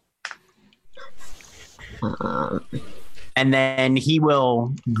that. And then he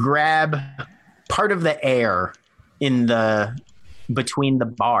will grab part of the air between the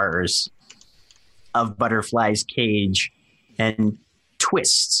bars of Butterfly's cage and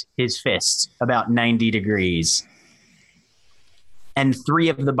twist his fist about 90 degrees. And 3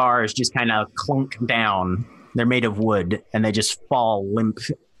 of the bars just kind of clunk down. They're made of wood, and they just fall limp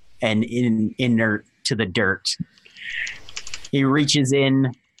and inert to the dirt. He reaches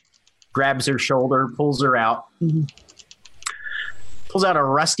in, grabs her shoulder, pulls her out, pulls out a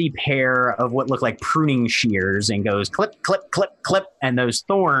rusty pair of what look like pruning shears and goes clip, clip, clip, clip, and those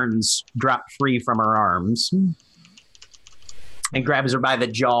thorns drop free from her arms. And grabs her by the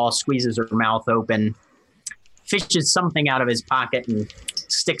jaw, squeezes her mouth open, fishes something out of his pocket and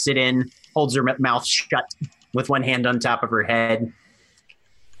sticks it in, holds her mouth shut with one hand on top of her head.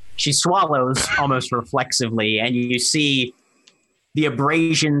 She swallows almost reflexively, and you see the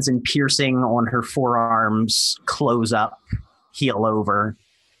abrasions and piercing on her forearms close up, heal over.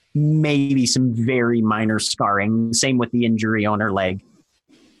 Maybe some very minor scarring. Same with the injury on her leg.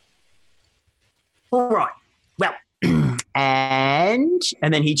 All right. Well, and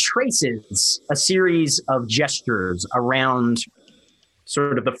then he traces a series of gestures around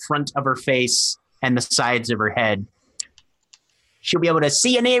sort of the front of her face and the sides of her head. She'll be able to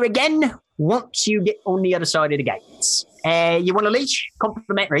see you near again once you get on the other side of the gates. You want a leash?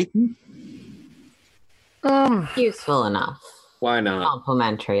 Complimentary. Useful enough. Why not?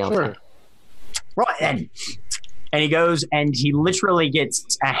 Complimentary. Sure. Right then. And he goes and he literally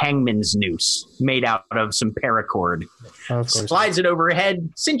gets a hangman's noose made out of some paracord. Slides it over her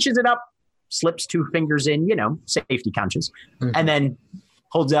head, cinches it up, slips 2 fingers in, safety conscious, and then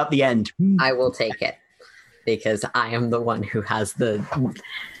holds out the end. I will take it because I am the one who has the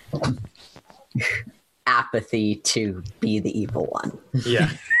apathy to be the evil one. Yeah.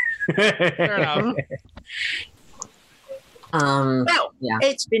 Fair enough. Well,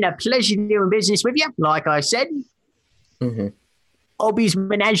 it's been a pleasure doing business with you, like I said. Obby's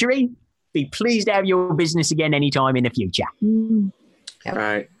Menagerie. Be pleased to have your business again anytime in the future. All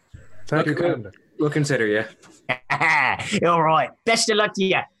right. Thank you, Commander. We'll consider you. All right. Best of luck to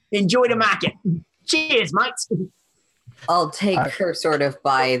you. Enjoy the market. Cheers, mates. I'll take her sort of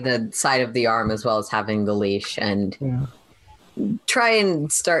by the side of the arm as well as having the leash and try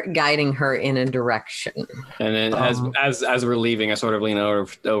and start guiding her in a direction. And then as we're leaving, I sort of lean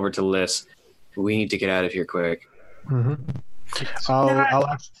over to Liss. We need to get out of here quick.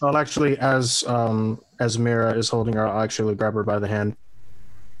 I'll actually, as Mira is holding her, I'll actually grab her by the hand.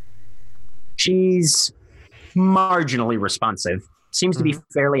 She's marginally responsive. Seems to be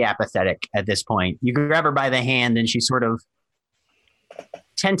fairly apathetic at this point. You grab her by the hand and she sort of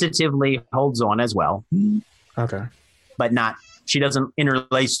tentatively holds on as well. Okay. But she doesn't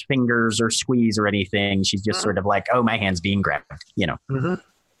interlace fingers or squeeze or anything. She's just sort of like, oh, my hand's being grabbed,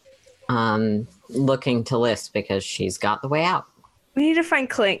 looking to Liss because she's got the way out. We need to find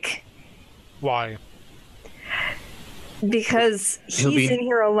Clink Why? because He'll he's be- in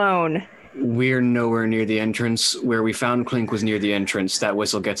here alone. We're nowhere near the entrance. Where we found Clink was near the entrance. That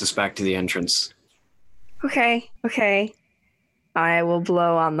whistle gets us back to the entrance. Okay. I will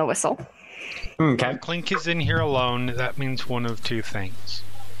blow on the whistle. Okay. Clink is in here alone. That means one of two things.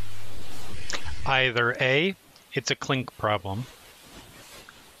 Either A, it's a Clink problem,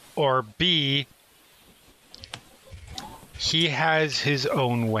 or B, he has his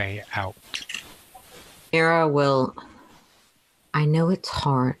own way out. Mira will... I know it's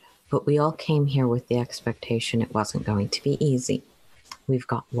hard, but we all came here with the expectation it wasn't going to be easy. We've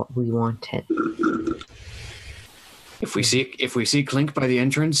got what we wanted. If we see Clink by the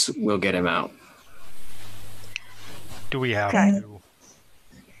entrance, we'll get him out. Do we have Okay. to?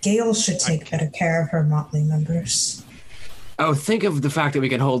 Gale should take better care of her motley members. Oh, think of the fact that we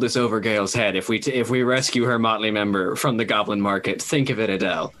can hold this over Gale's head if we rescue her motley member from the Goblin Market. Think of it,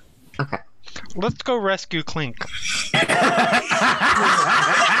 Adele. Okay. Let's go rescue Clink.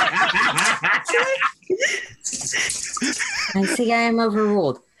 I see I am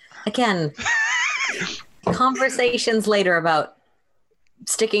overruled. Again, conversations later about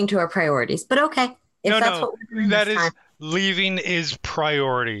sticking to our priorities. But okay, if that's what we're doing that this is time. leaving is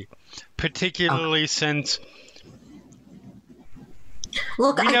priority, particularly since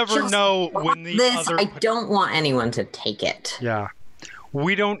Look, we I never just know when want the this. other. I don't want anyone to take it. Yeah,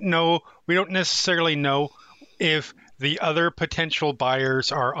 we don't know. We don't necessarily know if the other potential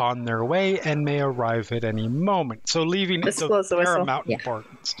buyers are on their way and may arrive at any moment. So leaving is of Blows the whistle. paramount Yeah.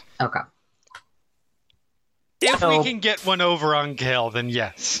 importance. Okay. If we can get one over on Gale, then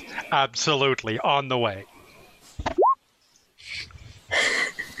yes, absolutely, on the way.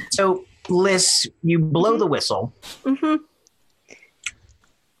 So, Liss, you blow the whistle, Mm-hmm.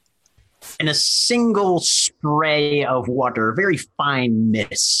 and a single spray of water, very fine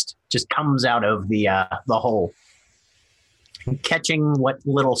mist, just comes out of the hole, catching what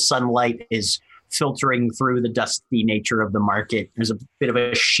little sunlight is filtering through the dusty nature of the market. There's a bit of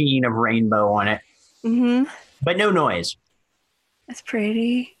a sheen of rainbow on it, Mm-hmm. but no noise. That's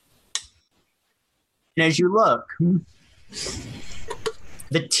pretty. And as you look,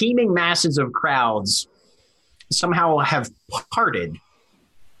 the teeming masses of crowds somehow have parted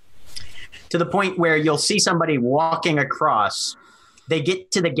to the point where you'll see somebody walking across. They get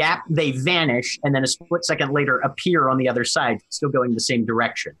to the gap, they vanish, and then a split second later appear on the other side, still going the same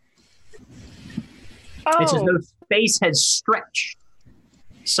direction. It's as Oh, though space has stretched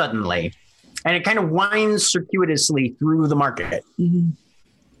suddenly, and it kind of winds circuitously through the market.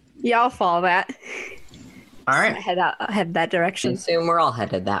 yeah, I'll follow that. All right. Head that I direction. assume we're all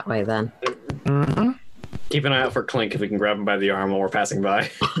headed that way then. Mm-hmm. Keep an eye out for Clink if we can grab him by the arm while we're passing by.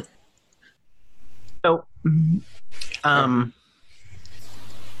 So,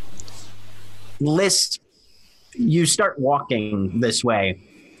 Liss, you start walking this way,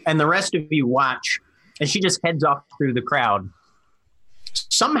 and the rest of you watch as she just heads off through the crowd.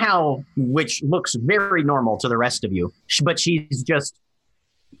 Somehow, which looks very normal to the rest of you, but she's just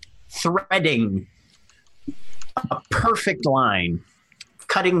threading a perfect line,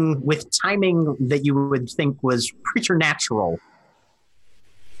 cutting with timing that you would think was preternatural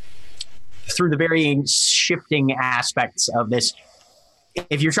through the varying shifting aspects of this.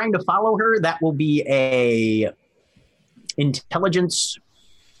 If you're trying to follow her, that will be a intelligence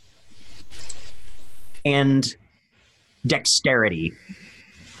and dexterity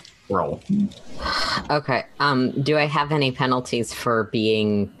roll. Okay. Do I have any penalties for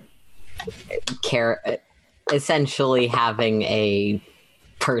being essentially having a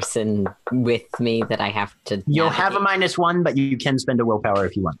person with me that I have to You'll navigate? have a -1, but you can spend a willpower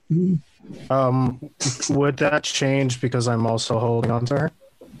if you want. Would that change because I'm also holding on to her?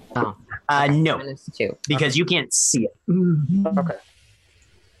 Oh, No, -2. because you can't see it. Okay.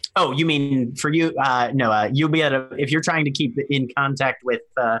 Oh, you mean for you? No, you'll be at a. If you're trying to keep in contact with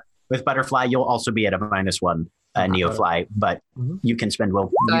Butterfly, you'll also be at a -1 Neofly, but you can spend will.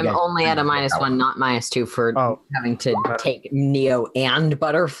 So you I'm guys- only at a -1, not -2 for having to take Neo and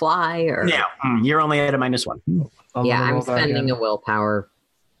Butterfly, or No, you're only at a -1. I'm yeah, gonna I'm roll that spending again. a willpower.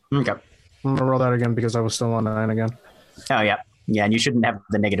 Okay. I'm gonna roll that again because I was still on 9 again. Oh yeah, yeah, and you shouldn't have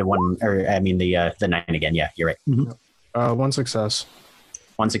the -1, or I mean the 9 again. Yeah, you're right. 1 success.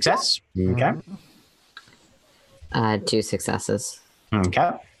 1 success. Okay. 2 successes.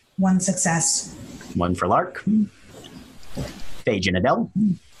 Okay. 1 success. 1 for Lark. Phage and Adele.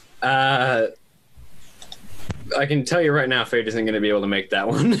 I can tell you right now, Phage isn't going to be able to make that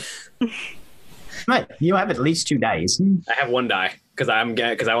one. Right. You have at least 2 dice. I have 1 die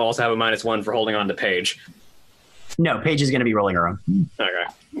Because I will also have a -1 for holding on to Phage. No, Phage is going to be rolling her own. Okay.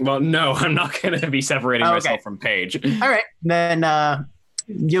 Well, no, I'm not going to be separating myself from Phage. All right, then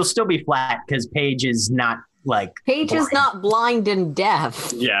you'll still be flat because Phage is not like Phage blind. is not blind and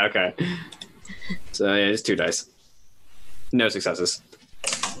deaf. Yeah. Okay. So yeah, it's 2 dice. No successes.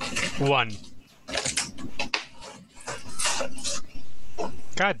 1.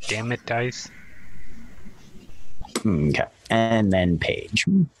 God damn it, dice. Okay, and then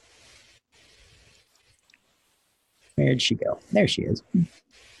Phage. Where'd she go? There she is.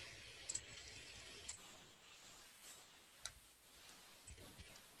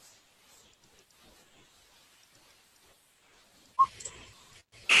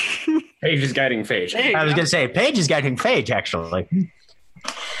 Phage is guiding Phage. I was going to say, Phage is guiding Phage, actually.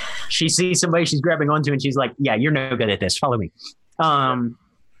 She sees somebody she's grabbing onto, and she's like, yeah, you're no good at this. Follow me.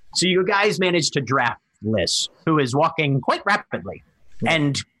 So you guys managed to draft Liss, who is walking quite rapidly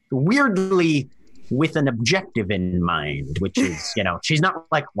and weirdly with an objective in mind, which is, she's not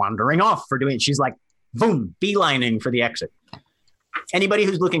like wandering off for doing it. She's like, boom, beelining for the exit. Anybody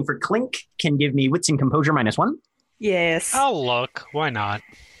who's looking for Clink can give me wits and composure -1. Yes. I'll look. Why not?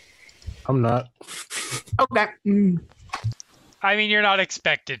 I'm not. Okay. I mean, you're not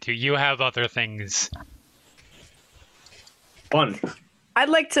expected to. You have other things. 1. I'd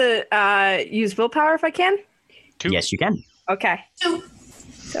like to use willpower if I can. 2. Yes, you can. Okay. 2.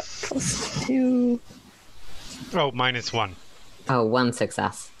 So +2. Oh, -1. Oh, 1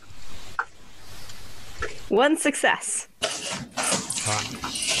 success. 1 success.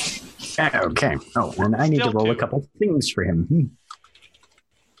 Okay. Oh, and I need to Still roll a 2. couple things for him.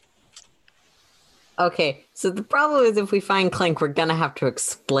 Okay, so the problem is if we find Clink, we're going to have to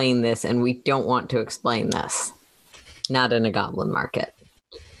explain this, and we don't want to explain this. Not in a goblin market.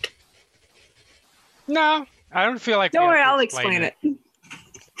 No, I don't feel like. Don't we have worry, to I'll explain it.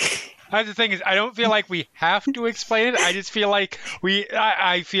 The thing is, I don't feel like we have to explain it. I just feel like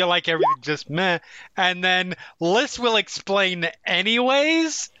I feel like everything's just meh, and then Liss will explain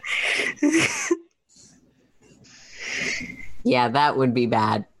anyways. Yeah, that would be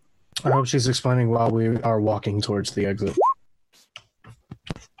bad. I hope she's explaining while we are walking towards the exit.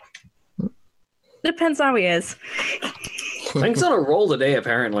 Depends on how he is. Clink's on a roll today,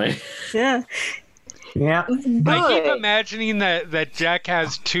 apparently. Yeah. Yeah. I keep imagining that Jack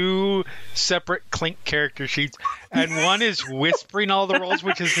has 2 separate Clink character sheets, and one is whispering all the rolls,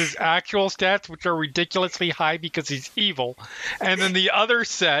 which is his actual stats, which are ridiculously high because he's evil, and then the other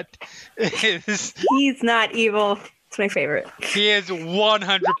set is He's not evil. It's my favorite. he is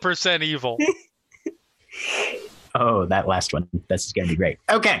 100% evil. Oh, that last one. This is going to be great.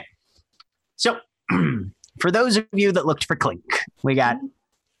 Okay. So, for those of you that looked for Clink, we got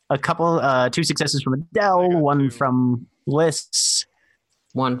a couple, 2 successes from Adele, 1 from Liss,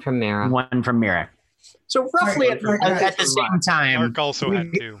 1 from Mira. 1 from Mira. So, roughly at the same time. Lark also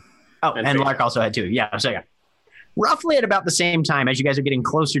had 2. Oh, and Lark also had 2. Yeah, so yeah. Roughly at about the same time as you guys are getting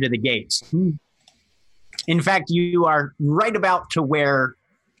closer to the gates. In fact, you are right about to where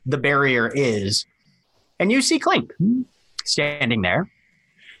the barrier is, and you see Clink standing there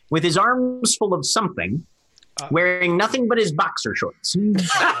with his arms full of something, wearing nothing but his boxer shorts.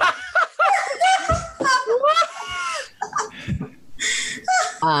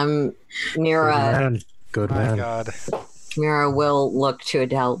 Mira. Good My man. God. Mira will look to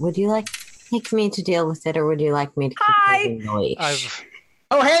Adele. Would you like me to deal with it, or would you like me to keep holding the leash?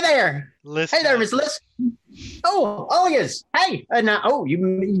 Oh, hey there. Liss. Hey there, Miss Liss. Oh, yes. Hey.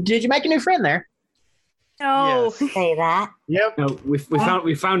 Did you make a new friend there? No. Yes. Say that. Yep. No,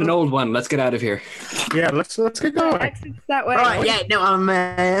 we found an old one. Let's get out of here. Yeah, let's get going. Exits that way. All right. Yeah. No,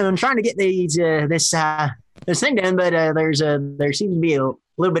 I'm trying to get these this thing done, but there seems to be a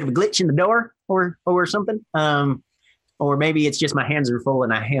little bit of a glitch in the door or something. Or maybe it's just my hands are full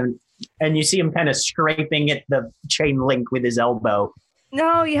and I haven't. And you see him kind of scraping at the chain link with his elbow.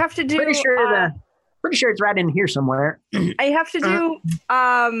 No, you have to do. Pretty sure it's right in here somewhere. I have to do.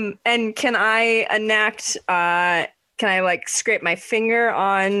 And can I enact? Can I like scrape my finger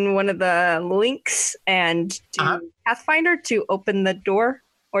on one of the links and do Pathfinder to open the door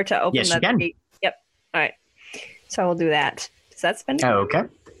or to open Yes, the you can. gate? Yep. All right. So I will do that. Does that spend? Oh, okay.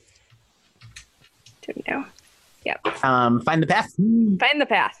 No. Yep. Find the path. Find the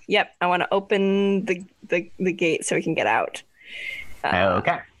path. Yep. I want to open the gate so we can get out.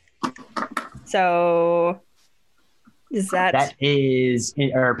 Okay. So is That is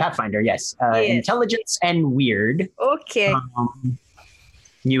or Pathfinder? Yes. Yes. Intelligence and weird. Okay?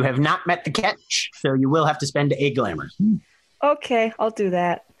 You have not met the catch, so you will have to spend a glamour. Okay, I'll do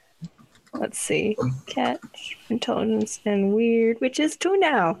that. Let's see. Catch, intelligence, and weird, which is 2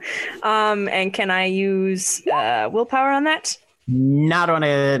 now. And can I use willpower on that? Not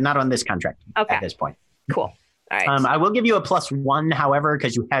on this contract Okay. at this point. Cool. All right. I will give you a +1, however,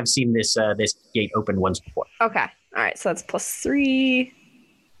 because you have seen this gate open once before. Okay. All right. So that's +3.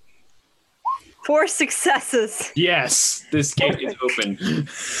 4 successes. Yes, this gate is open.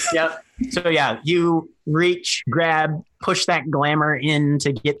 Yep. So yeah, you reach, grab, push that glamour in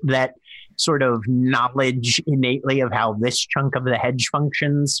to get that sort of knowledge innately of how this chunk of the hedge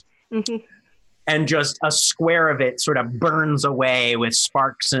functions. Mm-hmm. And just a square of it sort of burns away with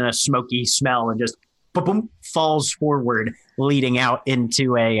sparks and a smoky smell and just boom, falls forward, leading out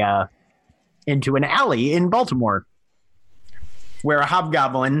into an alley in Baltimore, where a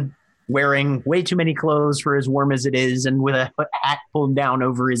hobgoblin wearing way too many clothes for as warm as it is and with a hat pulled down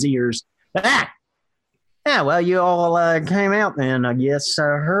over his ears. Yeah, well, you all came out then, I guess.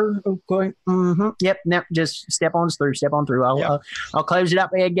 Her, okay. Mm-hmm. Yep, just step on through. I'll close it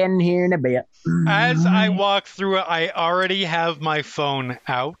up again here in a bit. As I walk through it, I already have my phone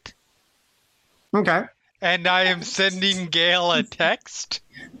out. Okay. And I am sending Gale a text.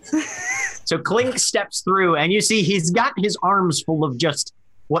 So Clink steps through, and you see he's got his arms full of just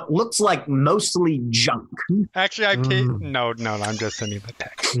what looks like mostly junk. Actually, I can't. No, I'm just sending the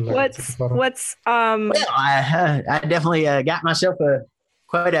text. What's Well, I definitely got myself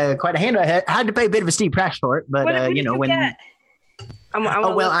quite a hand. I had to pay a bit of a steep price for it, but what did you when get?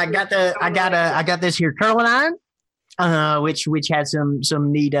 I got this here curling iron, which has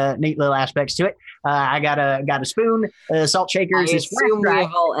some neat little aspects to it. I got a spoon, salt shakers. I assume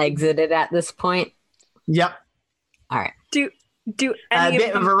we've all exited at this point. Yep. All right. Do A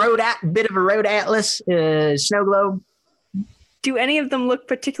bit of a road atlas, snow globe. Do any of them look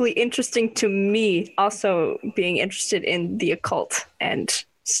particularly interesting to me? Also, being interested in the occult and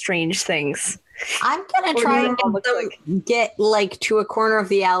strange things. I'm gonna try and get to a corner of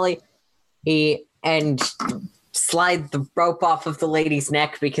the alley and slide the rope off of the lady's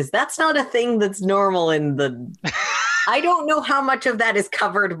neck, because that's not a thing that's normal in the. I don't know how much of that is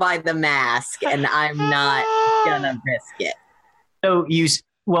covered by the mask, and I'm not gonna risk it. So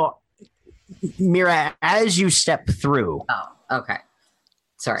Mira, as you step through. Oh, okay.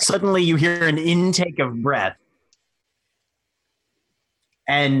 Sorry. Suddenly you hear an intake of breath.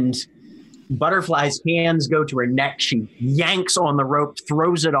 And Butterfly's hands go to her neck. She yanks on the rope,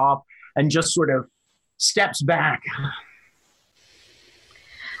 throws it off, and just sort of steps back.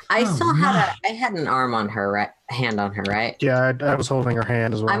 I had an arm on her, right? Hand on her, right? Yeah, I was holding her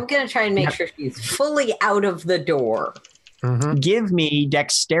hand as well. I'm going to try and make sure she's fully out of the door. Mm-hmm. Give me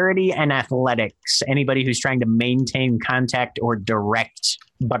dexterity and athletics. Anybody who's trying to maintain contact or direct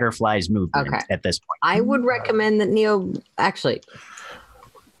Butterfly's movement at this point. I would recommend that Neo actually.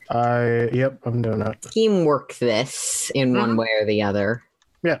 Yep, I'm doing that. Teamwork this in one way or the other.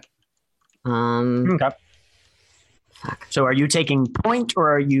 Yeah. Okay. Fuck. So are you taking point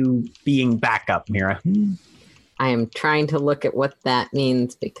or are you being backup, Mira? I am trying to look at what that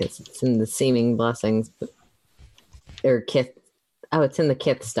means because it's in the seeming blessings. Or Kith. Oh, it's in the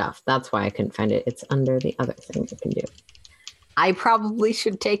Kith stuff. That's why I couldn't find it. It's under the other things you can do. I probably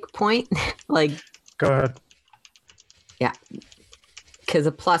should take point. Go ahead. Yeah. Because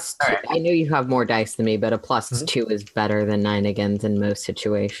a +2, I know you have more dice than me, but a +2 is better than 9 agains in most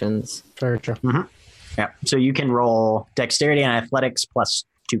situations. Very true. Mm-hmm. Yeah. So you can roll dexterity and athletics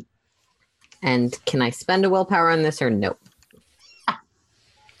 +2. And can I spend a willpower on this or nope?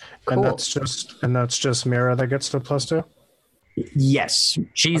 Cool. And that's just Mira that gets the +2? Yes.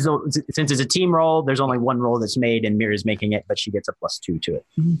 Since it's a team roll, there's only one roll that's made and Mira's making it, but she gets a +2 to it.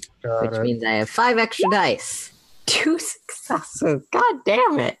 Which means I have 5 extra dice. 2 successes. God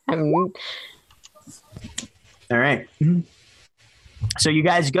damn it. All right. So you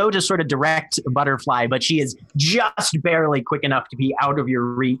guys go to sort of direct Butterfly, but she is just barely quick enough to be out of your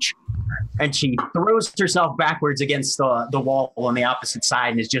reach. And she throws herself backwards against the wall on the opposite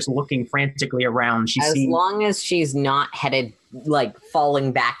side and is just looking frantically around. As long as she's not headed,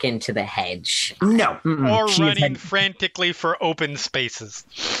 falling back into the hedge. No. Or running frantically for open spaces.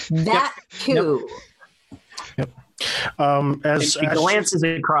 That too. Yep. As she glances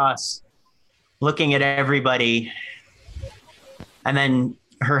across, looking at everybody, and then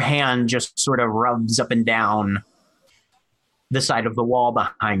her hand just sort of rubs up and down the side of the wall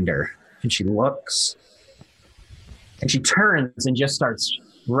behind her. And she looks, and she turns and just starts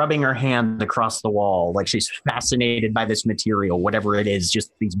rubbing her hand across the wall like she's fascinated by this material, whatever it is,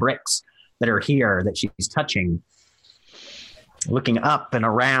 just these bricks that are here that she's touching, looking up and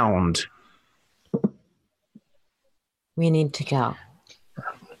around. We need to go.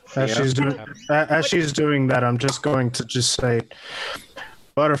 As she's doing that, I'm just going to just say,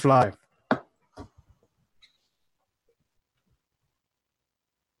 Butterfly.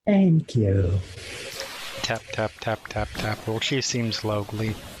 Thank you. Tap, tap, tap, tap, tap. Well, she seems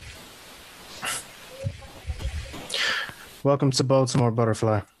lovely. Welcome to Baltimore,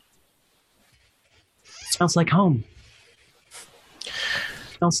 Butterfly. Smells like home.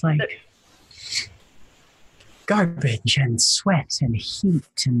 Smells like garbage and sweat and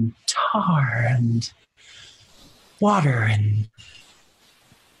heat and tar and water and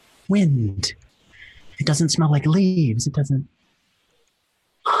wind. It doesn't smell like leaves. It doesn't.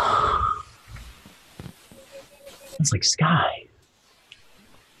 It smells like sky.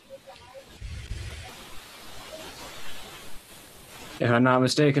 If I'm not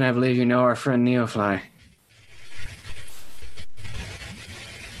mistaken, I believe you know our friend Neofly.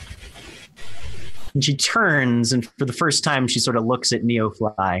 And she turns, and for the first time, she sort of looks at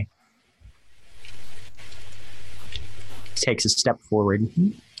Neofly. Takes a step forward.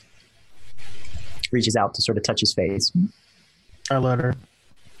 Reaches out to sort of touch his face. I let her.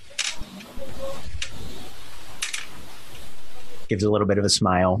 Gives a little bit of a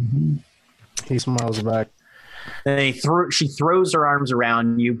smile. He smiles back. She throws her arms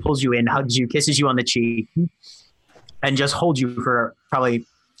around you, pulls you in, hugs you, kisses you on the cheek, and just holds you for probably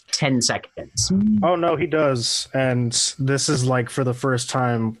 10 seconds. Oh, no, he does. And this is like for the first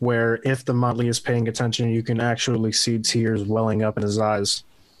time where if the Motley is paying attention, you can actually see tears welling up in his eyes.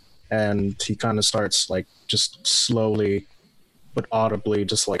 And he kind of starts like just slowly but audibly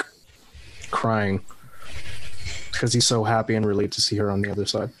just like crying because he's so happy and relieved to see her on the other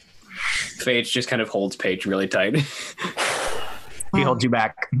side. Phage just kind of holds Paige really tight. He holds you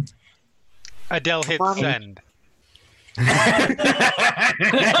back. Adele hits send.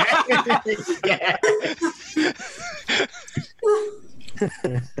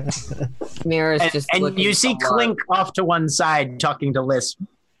 Mira's just and you see Clink off to one side talking to Liss.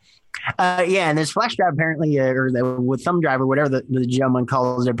 And this flash drive apparently, with thumb drive or whatever the gentleman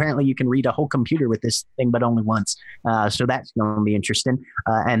calls it, apparently you can read a whole computer with this thing, but only once. So that's going to be interesting.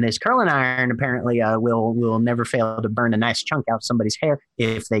 And this curling iron apparently will never fail to burn a nice chunk out somebody's hair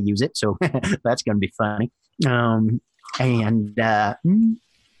if they use it. So that's going to be funny.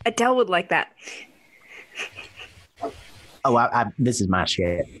 Adele would like that. Oh, this is my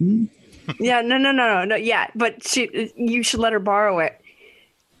shit. Yeah, no. Yeah, but you should let her borrow it.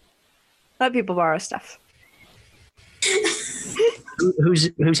 Let people borrow stuff.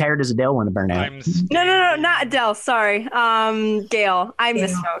 Whose hair does Adele want to burn out? No, not Adele. Sorry, Gail. I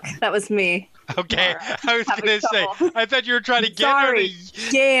misspoke. That was me. Okay, I was going to say. I thought you were trying to get her to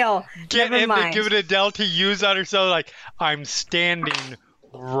Gail. Get him to give it Adele to use on herself. Like I'm standing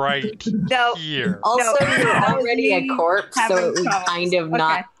right here. Also, you're already a corpse, so it was kind of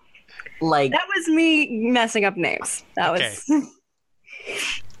not like that was me messing up names. That was.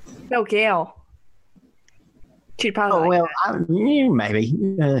 No, Gail. She'd probably. Maybe.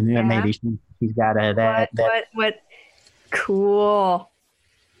 Maybe she's got that. What? Cool.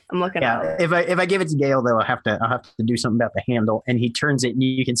 I'm looking at it. If I give it to Gail, though, I'll have to do something about the handle. And he turns it, and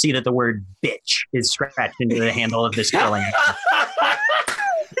you can see that the word "bitch" is scratched into the handle of this curling.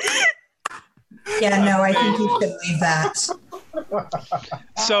 Yeah, no, I think you should leave that.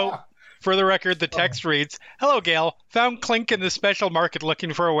 So. For the record, the text reads, "Hello, Gail. Found Clink in the special market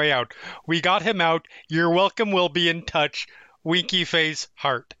looking for a way out. We got him out. You're welcome. We'll be in touch. Winky face,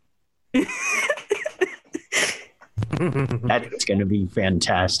 heart." That's going to be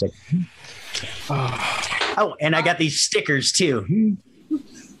fantastic. Oh, and I got these stickers, too.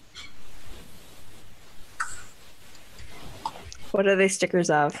 What are they stickers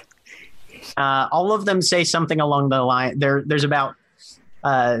of? All of them say something along the line. There's about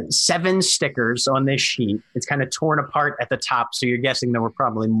 7 stickers on this sheet. It's kind of torn apart at the top, so you're guessing there were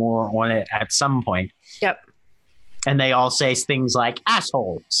probably more on it at some point. Yep. And they all say things like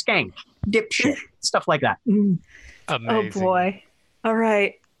asshole, skank, dipshit, stuff like that. Amazing. Oh boy! All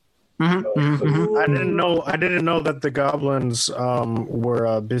right. I didn't know that the goblins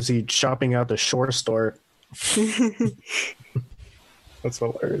were busy shopping out the shore store. That's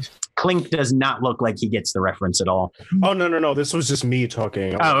hilarious. Clink does not look like he gets the reference at all. Oh no! This was just me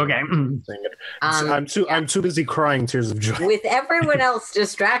talking. Oh, okay. I'm too busy crying tears of joy. With everyone else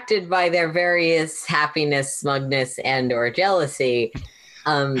distracted by their various happiness, smugness, and/or jealousy,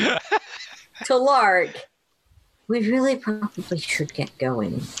 to Lark, we really probably should get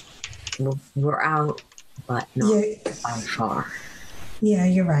going. We're out, but not by far. Yeah,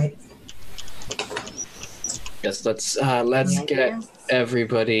 you're right. Yes, let's get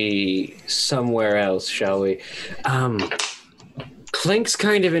everybody somewhere else, shall we? Clink's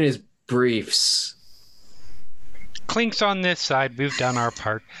kind of in his briefs. Clink's on this side. We've done our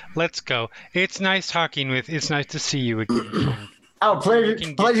part. Let's go. It's nice to see you again. Oh,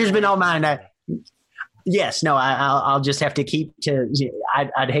 pleasure's been all mine. Yes, no, I'll just have to keep to.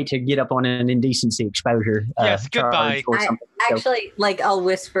 I'd hate to get up on an indecency exposure. Yes, goodbye. I'll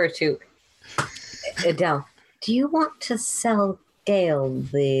whisper to Adele. Do you want to sell Gale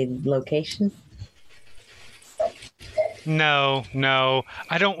the location? No.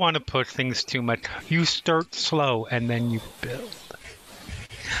 I don't want to push things too much. You start slow and then you build.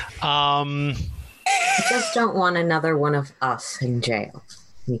 I just don't want another one of us in jail.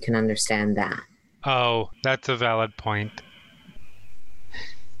 You can understand that. Oh, that's a valid point.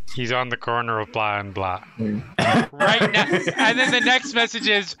 He's on the corner of blah and blah. Right now. And then the next message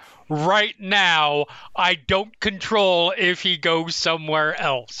is, right now, I don't control if he goes somewhere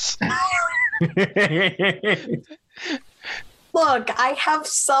else. Look, I have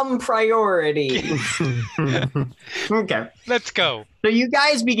some priority. Okay, let's go. So you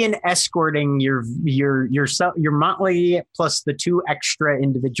guys begin escorting your motley plus the 2 extra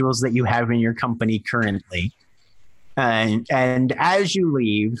individuals that you have in your company currently, and as you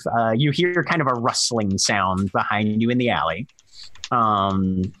leave, you hear kind of a rustling sound behind you in the alley.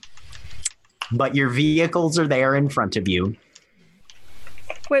 But your vehicles are there in front of you.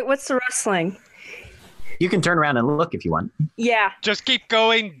 Wait, what's the rustling? You can turn around and look if you want. Yeah. Just keep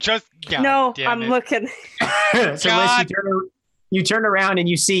going. No, I'm looking. So Liss, you turn around and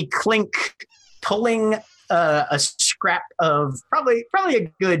you see Clink pulling a scrap of probably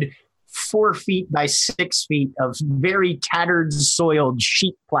a good 4 feet by 6 feet of very tattered, soiled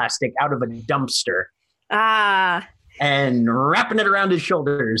sheet plastic out of a dumpster. And wrapping it around his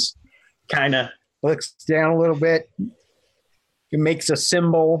shoulders. Kind of looks down a little bit. He makes a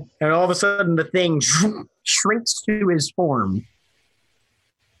symbol, and all of a sudden the thing shrinks to his form.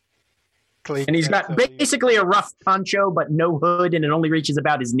 And he's got basically a rough poncho, but no hood, and it only reaches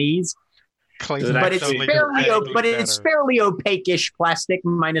about his knees. But it's fairly opaque-ish plastic,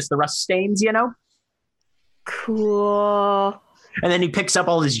 minus the rust stains, you know? Cool. And then he picks up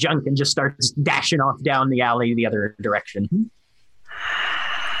all his junk and just starts dashing off down the alley the other direction.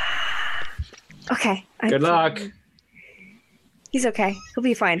 Okay. Good luck. He's okay. He'll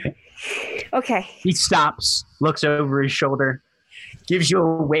be fine. Okay. He stops, looks over his shoulder, gives you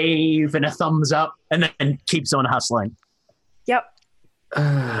a wave and a thumbs up, and then keeps on hustling. Yep.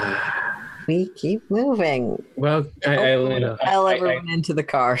 We keep moving. Well, I everyone into the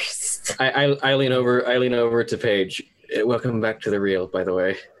cars. I lean over to Phage. Welcome back to the real, by the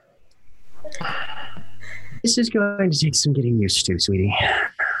way. This is going to take some getting used to, sweetie.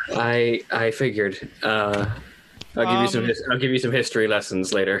 I figured. I'll give you some history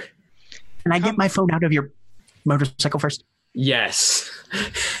lessons later. Can I get my phone out of your motorcycle first? Yes.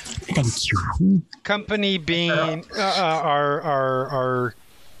 Thank you. Company being our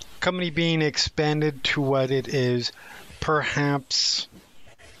company being expanded to what it is, perhaps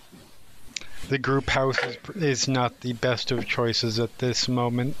the group house is not the best of choices at this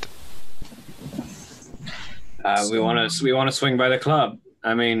moment. We want to swing by the club.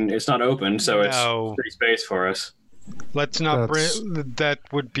 I mean, it's not open, so it's free space for us. Let's not that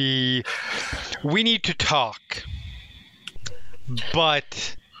would be. We need to talk,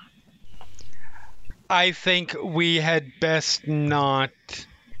 but I think we had best not.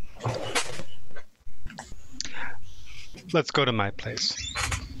 Let's go to my place.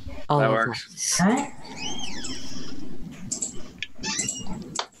 That works. Okay.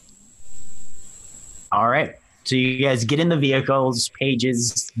 All right. So you guys get in the vehicles. Paige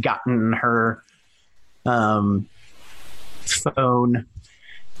has gotten her phone.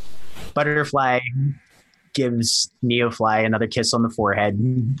 Butterfly gives Neofly another kiss on the forehead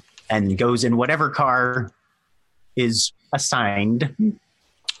and goes in whatever car is assigned.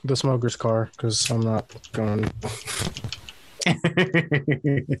 The smoker's car, because I'm not going.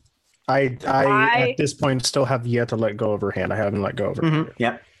 I at this point still have yet to let go of her hand. I haven't let go of her. Mm-hmm.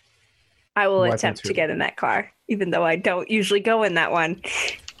 Yep. I will attempt to get in that car, even though I don't usually go in that one.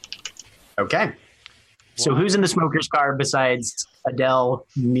 Okay. So who's in the smoker's car besides Adele,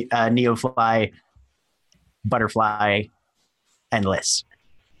 Neofly, Butterfly, and Liss?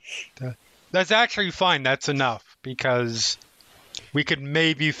 That's actually fine. That's enough, because we could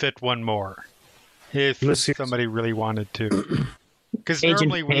maybe fit one more if somebody really wanted to. Because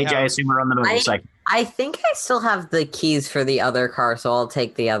normally we have... I assume, are on the motorcycle. I think I still have the keys for the other car, so I'll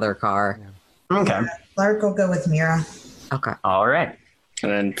take the other car. Okay. Lark will go with Mira. Okay. All right.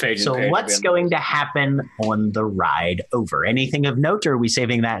 And then Phage. So what's going to happen on the ride over? Anything of note, or are we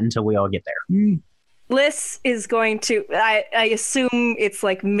saving that until we all get there? Liss is going to. I assume it's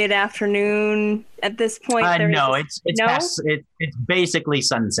like mid-afternoon at this point. No, it's past, it's basically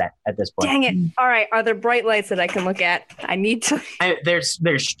sunset at this point. Dang it! All right, are there bright lights that I can look at? I need to. There's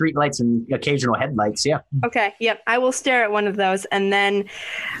street lights and occasional headlights. Yeah. Okay. Yep. I will stare at one of those and then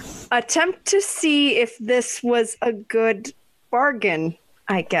attempt to see if this was a good bargain.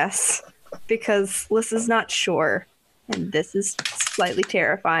 I guess because Liss is not sure. And this is slightly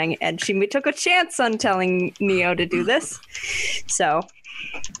terrifying. And she took a chance on telling Neo to do this. So.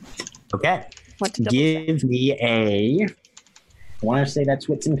 Okay. Give me a. I want to say that's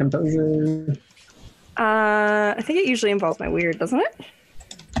wits and composure. I think it usually involves my weird, doesn't it?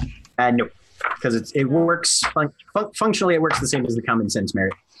 No, because it works. Functionally, it works the same as the common sense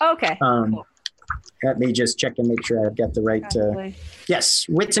merit. Okay. Cool. Let me just check and make sure I've got the right. Yes,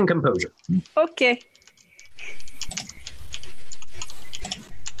 wits and composure. Okay.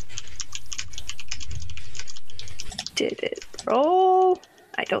 Did it roll?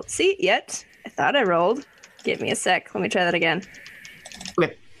 I don't see it yet. I thought I rolled. Give me a sec. Let me try that again.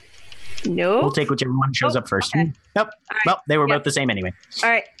 Okay. No. We'll take whichever one shows up first. Okay. Nope. Right. Well, they were both the same anyway. All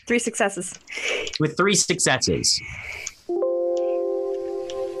right. 3 successes. With 3 successes,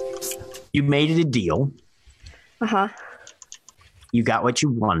 you made it a deal. Uh-huh. You got what you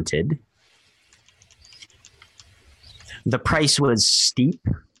wanted. The price was steep.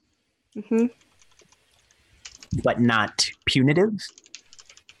 Mm-hmm. But not punitive.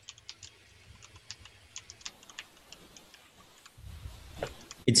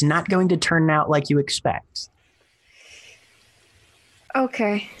 It's not going to turn out like you expect.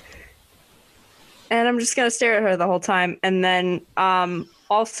 Okay. And I'm just going to stare at her the whole time. And then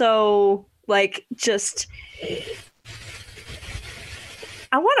also, like, just...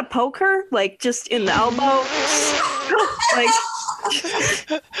 I want to poke her, like, just in the elbow.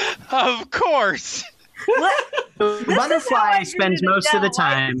 Like... Of course! Butterfly spends most of the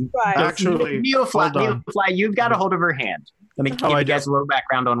time. Actually, Neofly, you've got a hold of her hand. Let me give you guys a little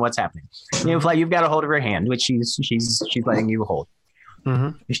background on what's happening. Neofly, you've got a hold of her hand, which she's letting you hold.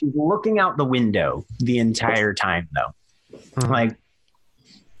 Mm-hmm. She's looking out the window the entire time, though. Mm-hmm. Like,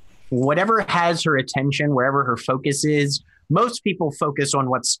 whatever has her attention, wherever her focus is, most people focus on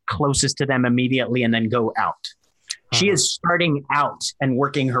what's closest to them immediately and then go out. Uh-huh. She is starting out and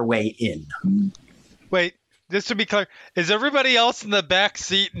working her way in. Wait, just to be clear, is everybody else in the back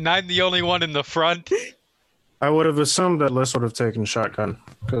seat and I'm the only one in the front? I would have assumed that Liss would have taken shotgun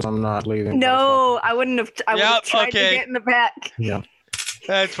because I'm not leaving. No, I wouldn't have. I would have tried to get in the back. Yeah.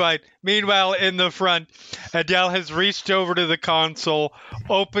 That's fine. Meanwhile, in the front, Adele has reached over to the console,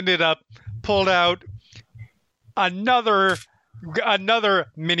 opened it up, pulled out another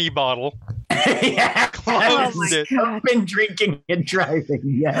mini bottle. Yeah, closed it. I've been drinking and driving.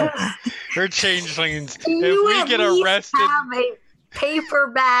 Yes. Her changelings. If You we at get least arrested, have a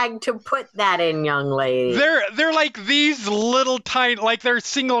paper bag to put that in, young lady. they're like these little tiny, like they're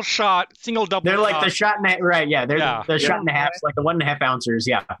single double. They're like the shot and a, right? Yeah, they're the shot and a half, like the 1.5 ounces.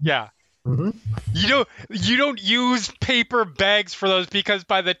 Yeah. Yeah. Mm-hmm. You don't use paper bags for those because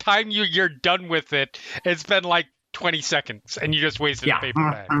by the time you're done with it, it's been like 20 seconds and you just wasted a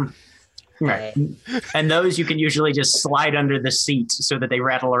paper bag. Right. And those you can usually just slide under the seat so that they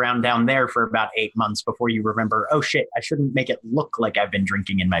rattle around down there for about 8 months before you remember, oh shit, I shouldn't make it look like I've been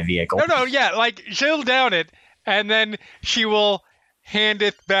drinking in my vehicle. No, yeah, like she'll down it and then she will hand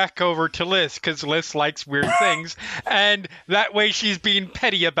it back over to Liss because Liss likes weird things. And that way she's being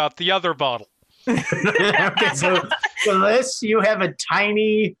petty about the other bottle. Okay, so Liss, you have a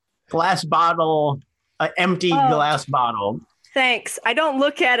tiny glass bottle, empty glass bottle. Thanks. I don't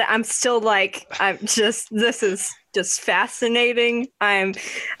look at it. I'm still like, this is just fascinating.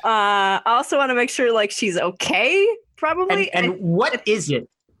 I also want to make sure like she's okay, probably. And what is it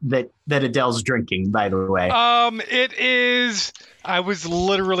that Adele's drinking, by the way? It is, I was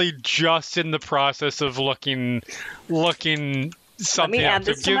literally just in the process of looking something Let me add up.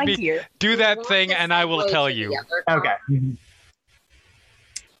 this So to my gear. do that thing and I will tell you. Okay.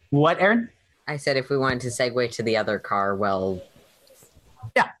 What, Erin? I said if we wanted to segue to the other car, well...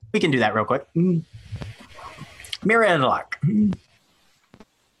 Yeah, we can do that real quick. Mira and Lark.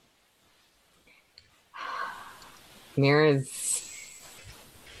 Mira's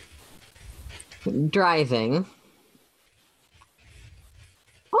driving.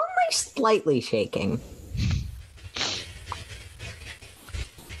 Only slightly shaking.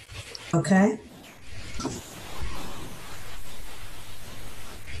 Okay.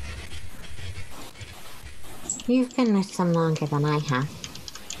 You've been with some longer than I have.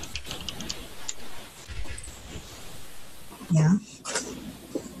 Yeah.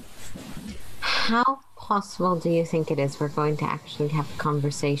 How possible do you think it is we're going to actually have a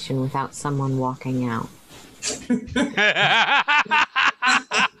conversation without someone walking out?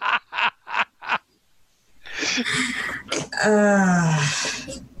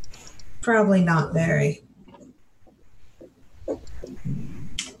 Probably not very.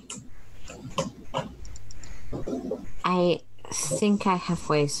 I think I have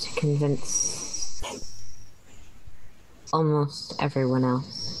ways to convince almost everyone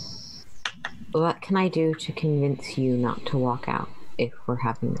else. What can I do to convince you not to walk out if we're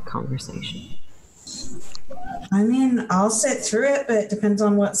having a conversation? I mean, I'll sit through it, but it depends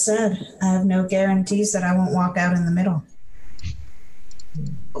on what's said. I have no guarantees that I won't walk out in the middle.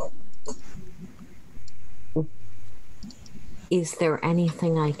 Is there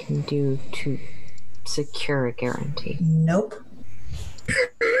anything I can do to secure a guarantee? Nope.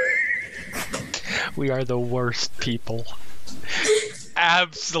 We are the worst people.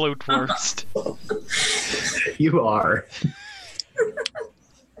 Absolute worst. You are.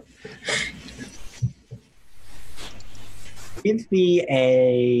 Give me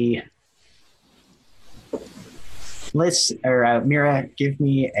a Liss or Mira. Give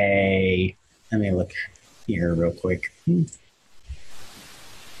me a. Let me look here real quick.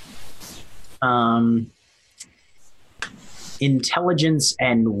 Intelligence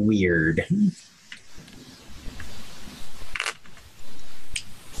and weird.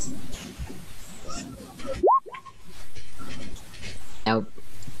 Nope.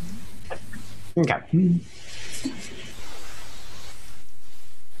 Okay.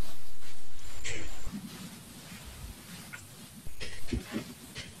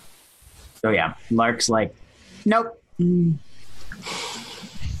 So yeah, Lark's like, nope. And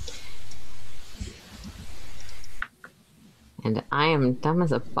I am dumb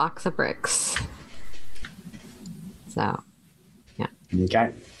as a box of bricks. So, yeah.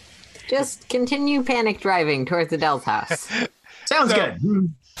 Okay. Just continue panic driving towards Adele's house. Sounds good.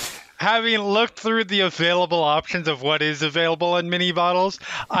 Having looked through the available options of what is available in mini bottles,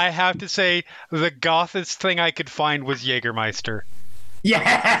 I have to say the gothest thing I could find was Jägermeister. Yes!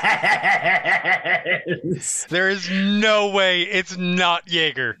 There is no way it's not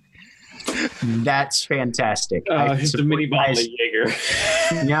Jaeger. That's fantastic. It's a mini bottle of Jaeger.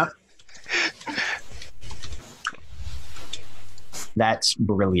 Yep. That's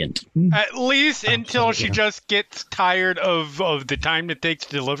brilliant. At least until she just gets tired of the time it takes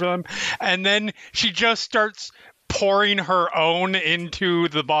to deliver them. And then she just starts pouring her own into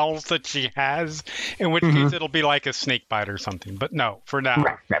the bottles that she has, in which case it'll be like a snake bite or something. But no, for now.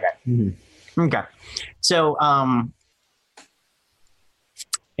 Right. Mm-hmm. Okay. So,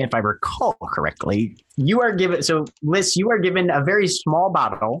 if I recall correctly, you are given, so Liss, you are given a very small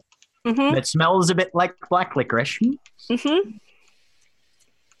bottle that smells a bit like black licorice.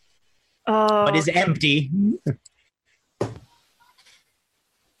 But is empty.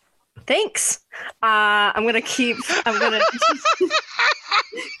 Thanks. I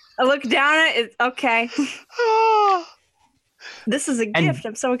look down at it. Okay. This is a gift.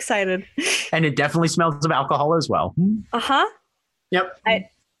 I'm so excited. And it definitely smells of alcohol as well. Uh-huh. Yep.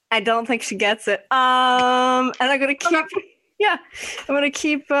 I don't think she gets it. And I'm gonna keep I'm gonna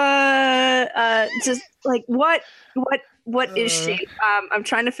keep just like what is she? I'm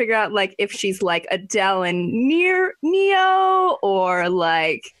trying to figure out like if she's like Adele and Neo or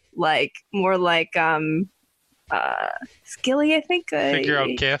like more like Skilly, I think. Figure out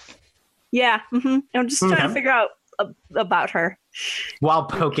Kith. Yeah. I'm just trying to figure out about her while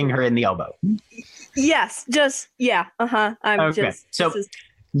poking her in the elbow. Yes, just I'm okay. just so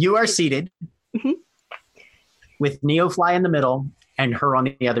you are seated with Neofly in the middle and her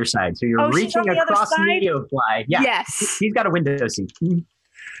on the other side. So you're reaching across Neofly. Yeah. Yes. He's got a window seat.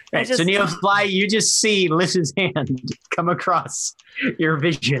 Right. So Neofly, you just see Liss's hand come across your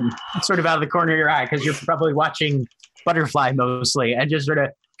vision, sort of out of the corner of your eye, because you're probably watching Butterfly mostly, and just sort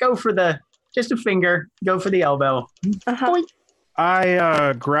of go for just a finger, go for the elbow.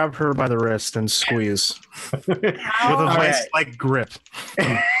 I grab her by the wrist and squeeze with a nice like grip.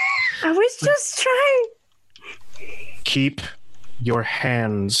 I was just trying. Keep your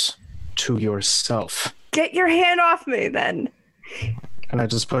hands to yourself. Get your hand off me, then. And I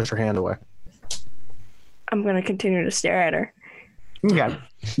just push her hand away. I'm going to continue to stare at her. Okay.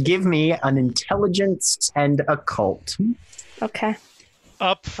 Give me an intelligence and occult. Okay.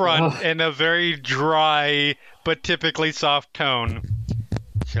 Up front in a very dry but typically soft tone.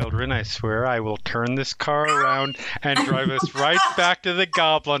 Children, I swear I will turn this car around and drive us right back to the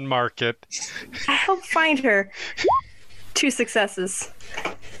goblin market. I help find her. 2 successes.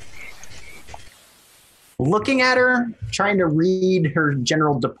 looking at her, trying to read her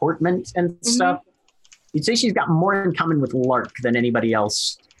general deportment and stuff, you'd say she's got more in common with Lark than anybody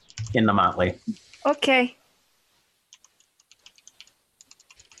else in the Motley. Okay.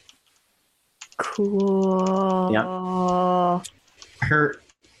 Cool. Yep.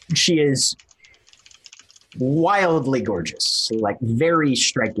 She is wildly gorgeous, like very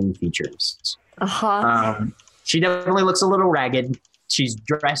striking features. She definitely looks a little ragged. She's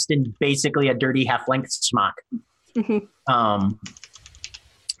dressed in basically a dirty half-length smock.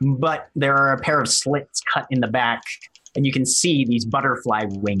 But there are a pair of slits cut in the back, and you can see these butterfly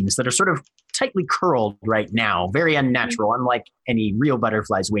wings that are sort of tightly curled right now. Very unnatural, unlike any real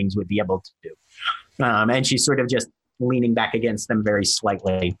butterfly's wings would be able to do. And she's sort of just leaning back against them very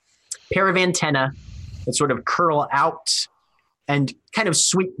slightly. Pair of antennae that sort of curl out and kind of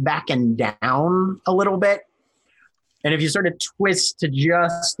sweep back and down a little bit. And if you sort of twist to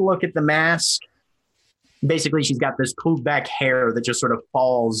just look at the mask, basically she's got this pulled back hair that just sort of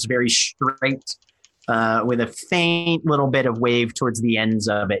falls very straight with a faint little bit of wave towards the ends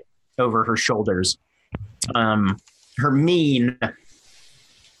of it over her shoulders.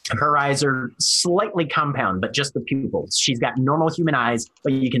 Her eyes are slightly compound, but just the pupils. She's got normal human eyes,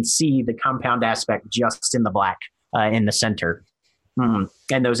 but you can see the compound aspect just in the black in the center. And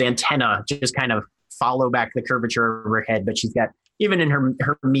those antennae just kind of follow back the curvature of her head, but she's got, even in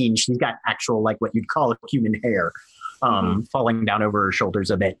her mien, she's got actual, like what you'd call human hair falling down over her shoulders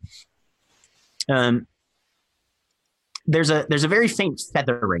a bit. There's a very faint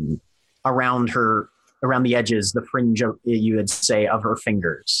feathering around the edges, the fringe of, you would say, of her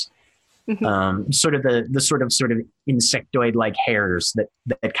fingers. Sort of the sort of insectoid like hairs that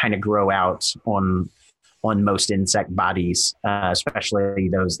kind of grow out on most insect bodies, especially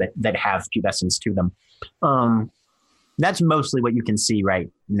those that have pubescence to them. That's mostly what you can see right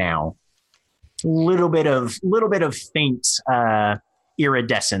now. Little bit of faint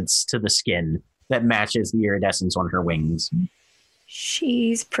iridescence to the skin that matches the iridescence on her wings.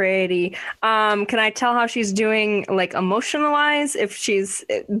 She's pretty. Can I tell how she's doing, like, emotional-wise? If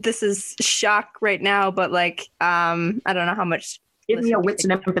this is shock right now, but like, I don't know how much. Give me a wits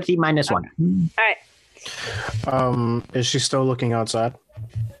and empathy -1. All right. Is she still looking outside?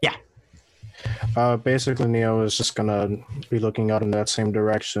 Yeah. Basically, Neo is just gonna be looking out in that same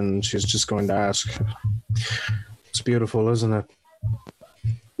direction. She's just going to ask, "It's beautiful, isn't it?"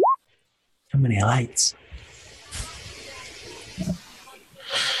 How many lights?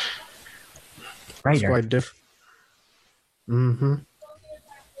 Brighter. It's quite different.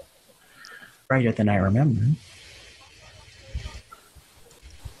 Brighter than I remember.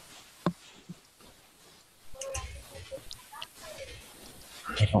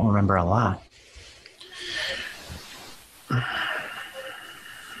 I don't remember a lot.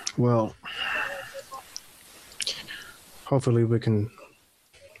 Well, hopefully we can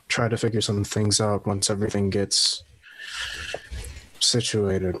try to figure some things out once everything gets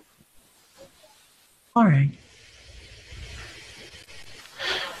situated. All right.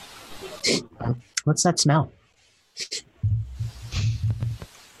 What's that smell? It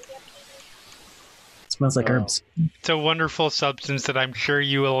smells like herbs. It's a wonderful substance that I'm sure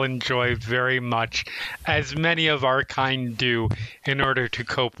you will enjoy very much, as many of our kind do, in order to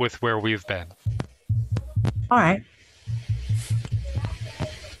cope with where we've been. All right.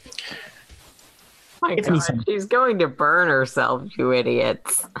 My God, she's going to burn herself, you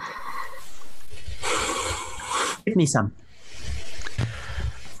idiots. Give me some.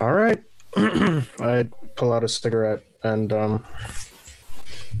 All right. I pull out a cigarette and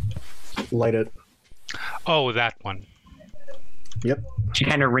light it. Oh, that one. Yep. She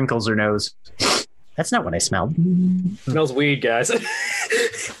kind of wrinkles her nose. That's not what I smelled. Smells weed, guys.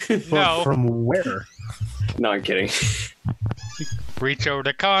 No. From where? No, I'm kidding. Reach over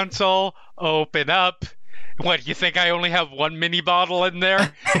to console, open up. What, you think I only have one mini bottle in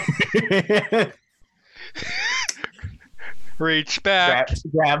there? Reach back.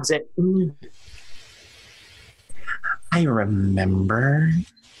 Grabs it. I remember.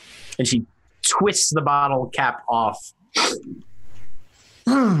 And she twists the bottle cap off.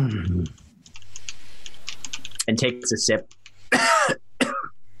 And takes a sip.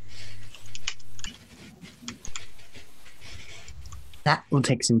 That will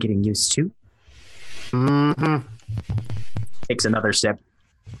take some getting used to. Takes another sip.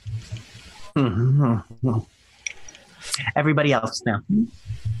 Everybody else now.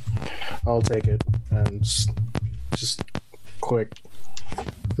 I'll take it and just quick.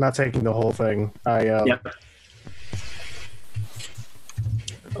 Not taking the whole thing. I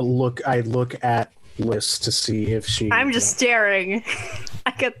look at Liss to see if she. I'm just staring.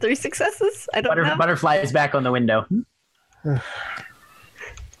 I got 3 successes. I don't know. Butterfly is back on the window.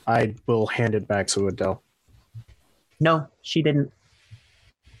 I will hand it back to Adele. No, she didn't.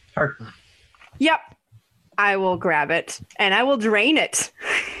 Her. Yep. I will grab it and I will drain it.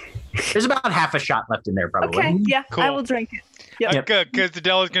 There's about half a shot left in there, probably. Okay, yeah, Cool. I will drink it. Yep. Good, because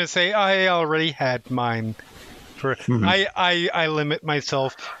Adele is going to say, I already had mine. I limit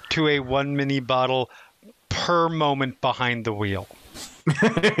myself to a 1 mini bottle per moment behind the wheel.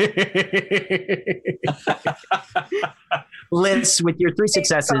 Liss, with your 3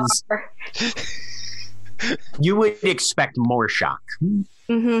 successes, you would expect more shock.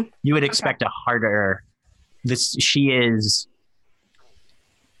 Mm-hmm. You would expect a harder. She is,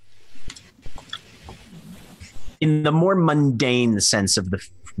 in the more mundane sense of the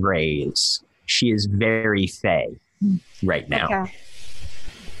phrase, she is very fey right now. Okay.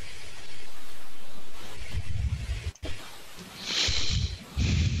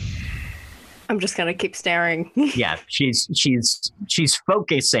 I'm just gonna keep staring. Yeah, she's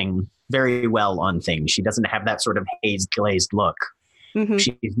focusing very well on things. She doesn't have that sort of hazed, glazed look. Mm-hmm.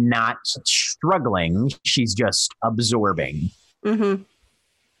 She's not struggling. She's just absorbing. Mm-hmm.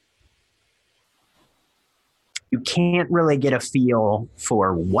 You can't really get a feel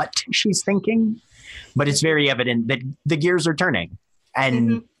for what she's thinking, but it's very evident that the gears are turning,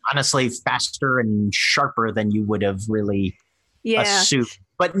 and honestly, faster and sharper than you would have really assumed.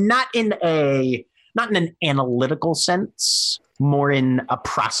 But not in an analytical sense, more in a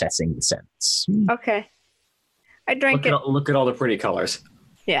processing sense. Okay. I drank it. Look at all the pretty colors.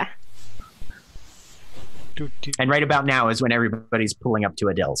 Yeah. And right about now is when everybody's pulling up to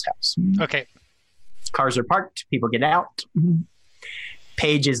Adele's house. Okay. Cars are parked. People get out.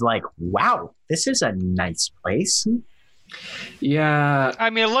 Phage is like, wow, this is a nice place. Yeah. I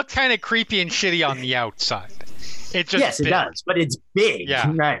mean, it looked kind of creepy and shitty on the outside. It just yes, it does, but it's big.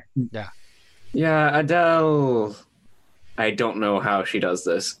 Yeah. Right. Yeah. Yeah, Adele. I don't know how she does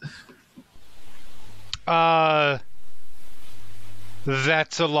this.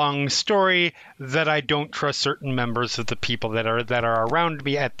 That's a long story that I don't trust certain members of the people that are around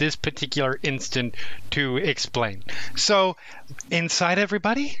me at this particular instant to explain. So, inside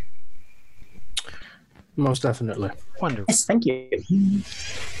everybody? Most definitely. Wonderful. Yes, thank you.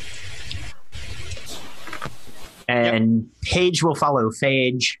 And Phage will follow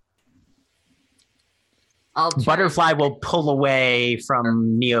Phage. Butterfly will pull away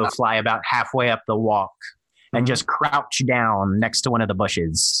from Neofly about halfway up the walk and just crouch down next to one of the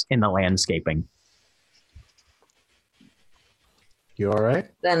bushes in the landscaping. You all right?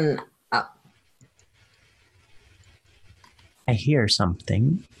 Then up. I hear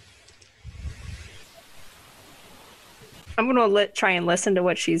something. I'm gonna try and listen to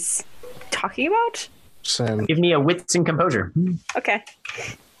what she's talking about. Same. Give me a wits and composure. Okay.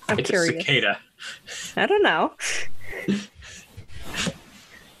 I'm It's curious. a cicada. I don't know.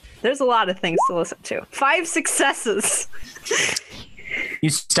 There's a lot of things to listen to. 5 successes. You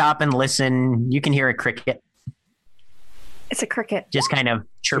stop and listen. You can hear a cricket. It's a cricket. Just kind of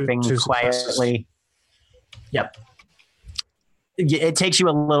chirping Two quietly. Yep. It takes you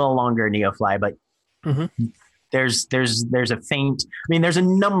a little longer, Neofly, but there's a faint. I mean, there's a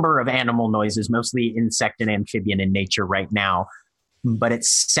number of animal noises, mostly insect and amphibian in nature right now, but it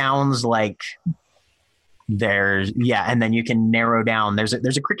sounds like and then you can narrow down. There's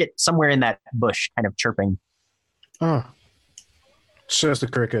a cricket somewhere in that bush, kind of chirping. Oh, it's just a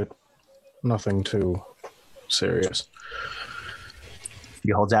cricket. Nothing too serious.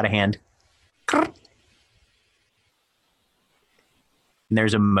 He holds out a hand. And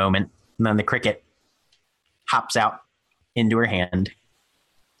there's a moment, and then the cricket hops out into her hand.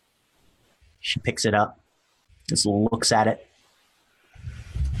 She picks it up, just looks at it,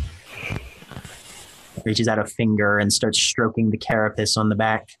 reaches out a finger and starts stroking the carapace on the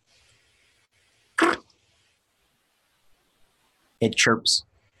back. It chirps.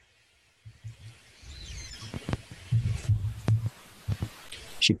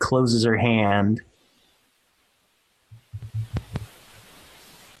 She closes her hand,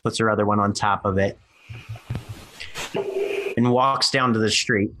 puts her other one on top of it, and walks down to the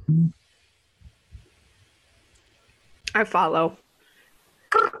street. I follow.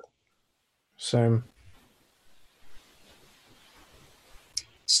 Same.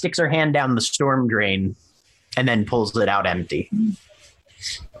 Sticks her hand down the storm drain and then pulls it out empty.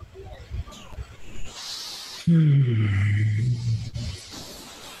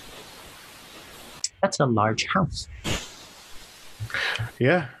 That's a large house.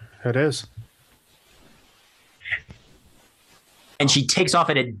 Yeah, it is. And she takes off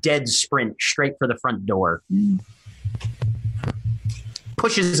at a dead sprint straight for the front door.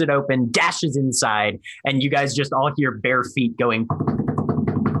 pushes it open, dashes inside, and you guys just all hear bare feet going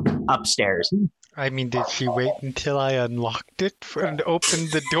upstairs. I mean, did she wait until I unlocked it and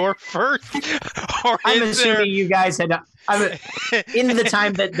opened the door first? Or I'm is assuming there... you guys had... in the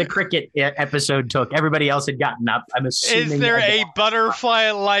time that the cricket episode took, everybody else had gotten up. I'm assuming... Is there a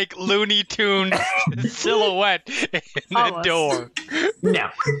butterfly-like Looney Tunes silhouette in the door? No.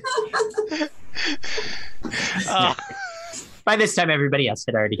 By this time, everybody else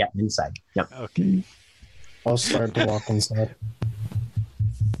had already gotten inside. Yep. Okay. I'll start to walk inside.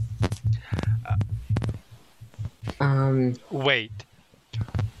 Wait.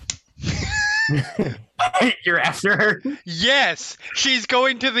 You're after her? Yes! She's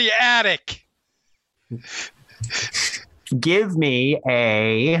going to the attic! Give me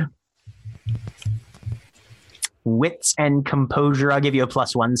a wits and composure. I'll give you a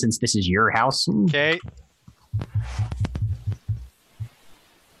 +1 since this is your house. Okay.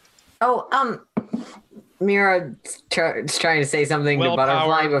 Oh, Mira is trying to say something to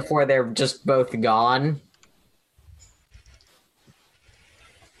Butterfly before they're just both gone.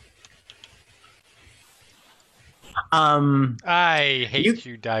 I hate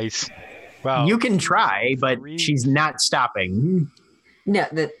you, Dice. Wow. You can try, but she's not stopping. No,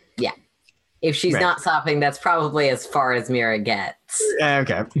 yeah. If she's not stopping, that's probably as far as Mira gets.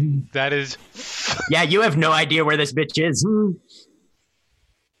 Okay. That is... Yeah, you have no idea where this bitch is.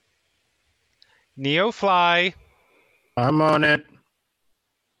 Neofly. I'm on it.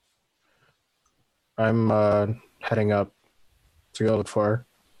 I'm heading up to go look for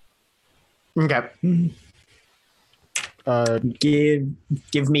her. Okay.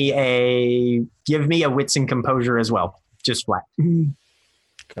 Give me a wits and composure as well. Just flat.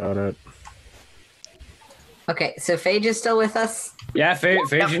 Got it. Okay, so Phage is still with us? Yeah,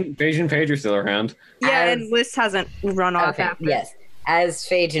 Phage and Page are still around. Yeah, and Liss hasn't run off after. Yes. As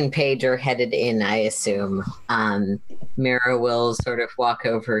Phage and Page are headed in, I assume, Mira will sort of walk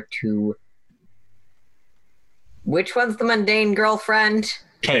over to... Which one's the mundane girlfriend?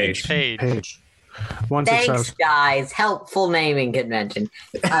 Page. One Thanks, success. guys. Helpful naming convention.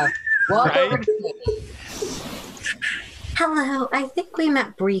 Walk over to Page. Hello, I think we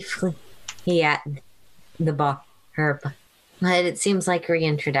met briefly at the bar, but it seems like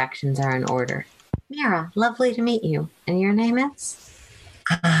reintroductions are in order. Mira, lovely to meet you. And your name is?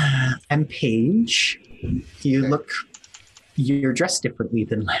 I'm Paige. You're dressed differently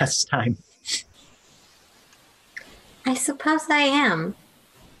than last time. I suppose I am.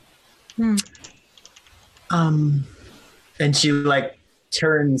 And she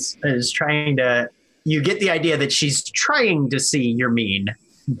turns, is trying to, you get the idea that she's trying to see you're mean,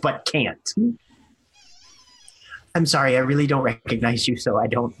 but can't. I'm sorry, I really don't recognize you, so I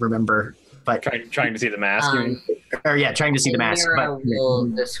don't remember. But trying to see the mask. Trying to see the mask. Mira will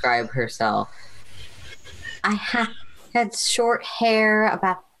describe herself. I had short hair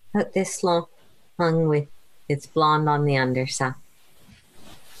about this long, with it's blonde on the underside.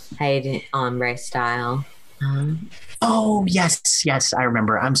 I had it ombre style. Oh yes, I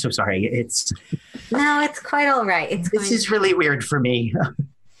remember. I'm so sorry. No, it's quite all right. This is really weird for me.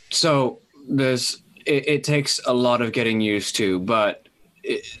 So it takes a lot of getting used to, but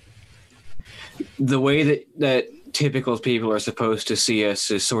the way that typical people are supposed to see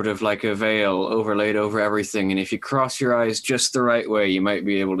us is sort of like a veil overlaid over everything, and if you cross your eyes just the right way, you might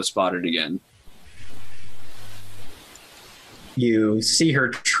be able to spot it again. You see her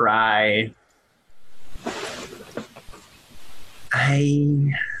try.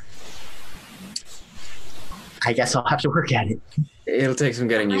 I guess I'll have to work at it. It'll take some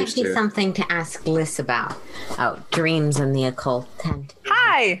getting used to. Might be something to ask Liss about. Oh, dreams and the occult.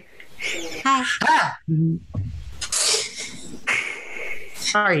 Hi. Ah!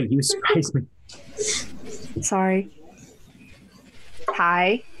 Sorry, you surprised me. Sorry.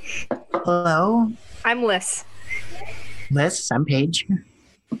 Hi. Hello? I'm Liss. Liss, I'm Paige.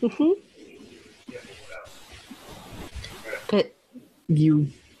 But you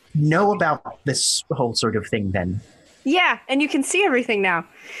know about this whole sort of thing then? Yeah, and you can see everything now.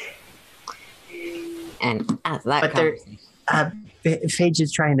 And as that Phage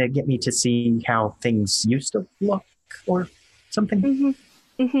is trying to get me to see how things used to look or something.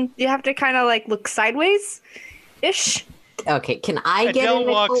 You have to kind of look sideways-ish. Okay, can I get in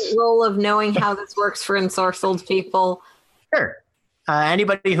the role of knowing how this works for ensorcelled people? Sure.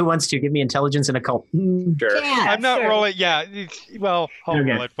 Anybody who wants to give me intelligence and occult. Sure. Yeah, I'm not rolling. Yeah. I'll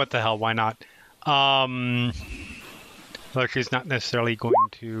roll it. What the hell? Why not? Well, she's not necessarily going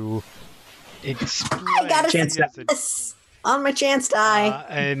to explain. I got a chance on my chance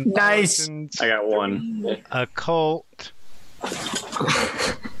die. Nice. I got one. Occult.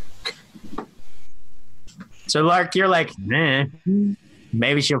 So, Lark, you're like,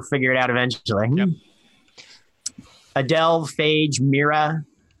 maybe she'll figure it out eventually. Yep. Adele, Phage, Mira.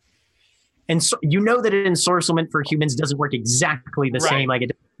 And so, you know that ensorcelment for humans doesn't work exactly the same. Like,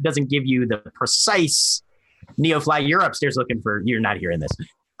 it doesn't give you the precise Neofly. You're upstairs looking for, you're not hearing this.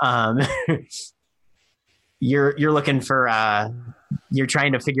 You're looking for, you're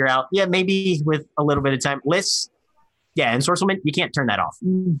trying to figure out, maybe with a little bit of time. Liss, ensorcelment, you can't turn that off.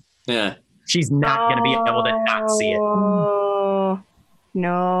 Yeah. She's not going to be able to not see it. Oh,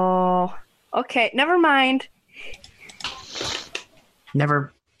 no. Okay, never mind.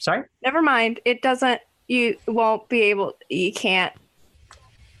 Sorry? Never mind. It doesn't, you won't be able, you can't.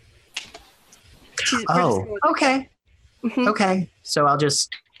 Okay. Mm-hmm. Okay. So I'll just,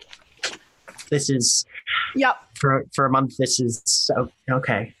 this is, for a month, this is,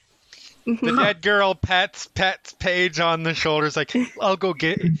 okay. Mm-hmm. The dead girl pats Phage on the shoulders like, I'll go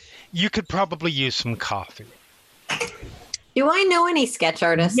get, you could probably use some coffee. Do I know any sketch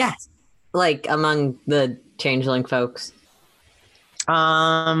artists? Yes. Like among the changeling folks?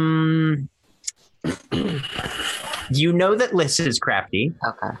 You know that Liss is crafty.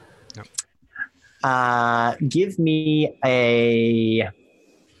 Okay. Give me a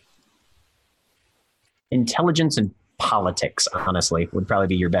intelligence and politics, honestly, would probably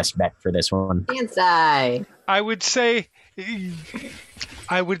be your best bet for this one. Inside. I would say you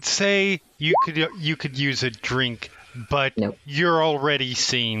could use a drink, but you're already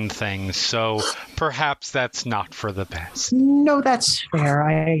seeing things, so perhaps that's not for the best. No, that's fair.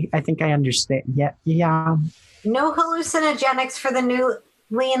 I think I understand. Yeah. No hallucinogenics for the newly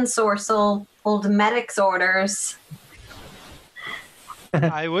ensorcelled medics orders.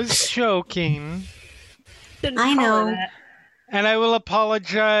 I was joking. I know. And I will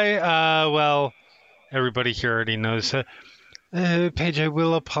apologize. Well, everybody here already knows. Phage, I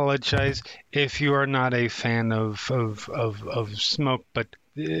will apologize if you are not a fan of smoke, but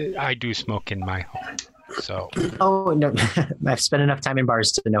I do smoke in my home. So. Oh no, I've spent enough time in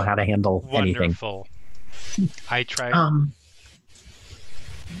bars to know how to handle anything. Wonderful. I try.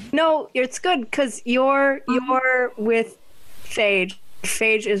 No, it's good because you're with Phage.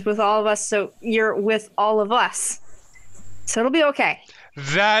 Phage is with all of us, so you're with all of us. So it'll be okay.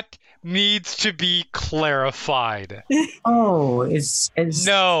 That needs to be clarified. Oh, is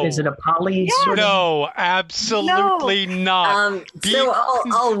it a poly? Yeah. No, absolutely not. So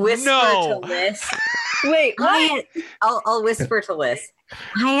I'll whisper to Liss. Wait, what? I'll whisper to Liss.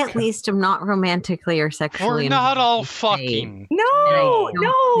 I at least am not romantically or sexually. We're not all fucking.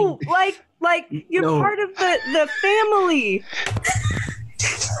 No, like you're part of the family.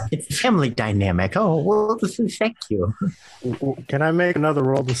 It's family dynamic. Oh, well, thank you. Can I make another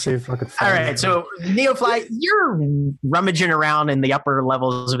roll to see if I could find All right, so Neofly, you're rummaging around in the upper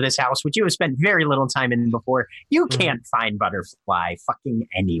levels of this house, which you have spent very little time in before. You can't find Butterfly fucking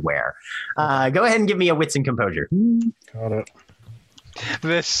anywhere. Go ahead and give me a wits and composure. Got it.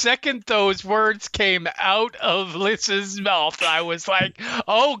 The second those words came out of Liss's mouth, I was like,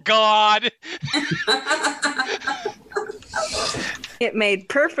 oh, God. It made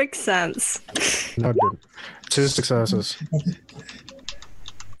perfect sense. No, it didn't. 2 successes.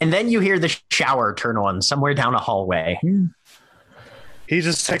 And then you hear the shower turn on somewhere down a hallway. He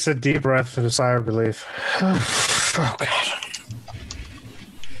just takes a deep breath and a sigh of relief. Oh, God.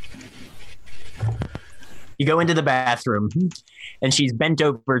 You go into the bathroom, and she's bent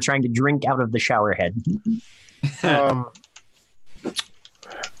over trying to drink out of the shower head.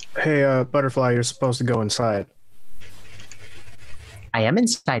 Hey, Butterfly, you're supposed to go inside. I am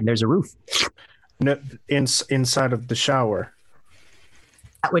inside. There's a roof. No, inside of the shower.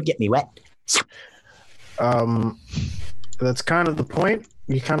 That would get me wet. That's kind of the point.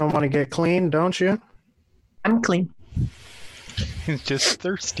 You kind of want to get clean, don't you? I'm clean. He's just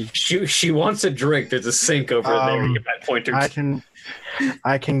thirsty. She wants a drink. There's a sink over there. You might point her.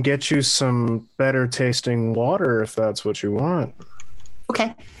 I can get you some better tasting water if that's what you want.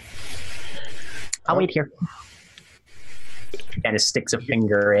 Okay. I'll wait here. Kind of sticks a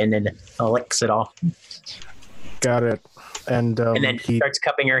finger in and licks it off. Got it. And then he starts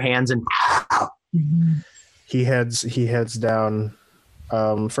cupping her hands and he heads down.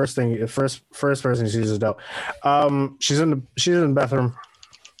 First person he sees is Adele. She's in the bathroom.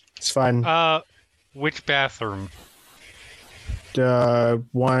 It's fine. Which bathroom?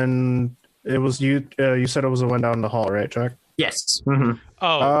 One. It was you. You said it was the one down the hall, right, Jack? Yes. Mm-hmm.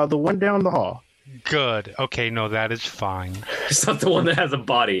 Oh, the one down the hall. Good. Okay, no, that is fine. It's not the one that has a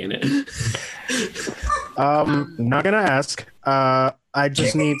body in it. Not gonna ask. I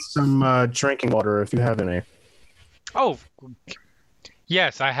just need some drinking water if you have any. Oh,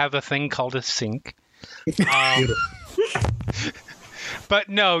 yes, I have a thing called a sink. But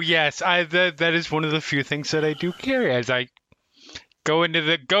no, yes, that is one of the few things that I do carry as I go into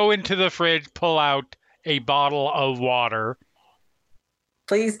the fridge, pull out a bottle of water.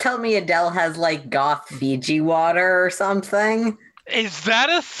 Please tell me Adele has like goth Fiji water or something. Is that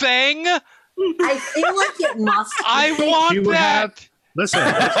a thing? I feel like it must. I want She would that. Listen,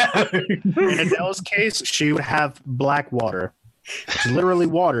 in Adele's case, she would have black water. It's literally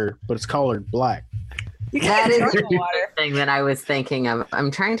water, but it's colored black. That is the thing that I was thinking of.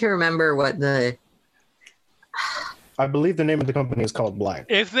 I'm trying to remember what the. I believe the name of the company is called Black.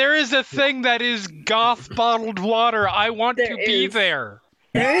 If there is a thing that is goth bottled water, I want to be there.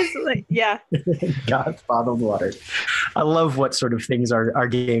 There is, like, yeah. Goth bottled water. I love what sort of things our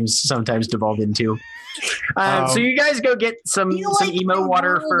games sometimes devolve into. So you guys go get some emo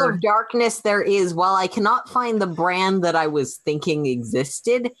water World for of Darkness. There is, while I cannot find the brand that I was thinking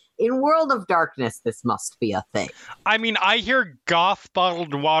existed, in World of Darkness, this must be a thing. I mean, I hear goth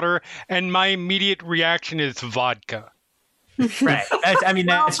bottled water, and my immediate reaction is vodka. right.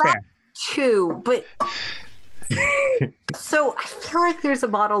 That's fair. True, but so I feel like there's a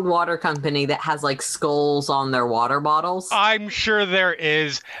bottled water company that has like skulls on their water bottles. I'm sure there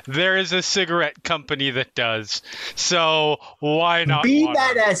is. There is a cigarette company that does. So why not? Be water?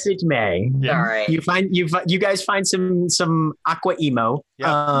 that as it may. Yeah. All right. You guys find some aqua emo.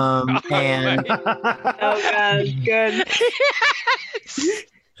 Yeah. And Oh god, good.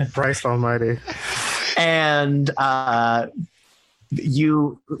 Christ almighty. and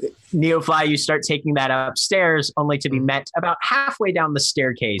Neofly, you start taking that upstairs, only to be met about halfway down the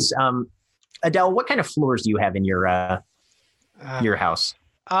staircase. Adele, what kind of floors do you have in your house?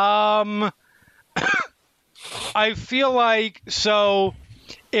 I feel like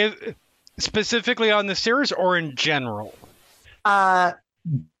if specifically on the stairs or in general.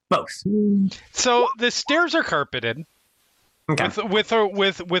 Both. So the stairs are carpeted. Okay. With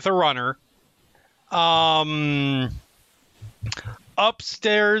a runner.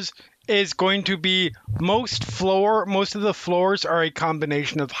 Upstairs is going to be most of the floors are a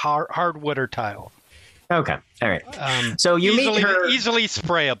combination of hardwood or tile. Okay. All right. So you meet her easily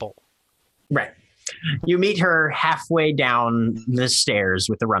sprayable. Right. You meet her halfway down the stairs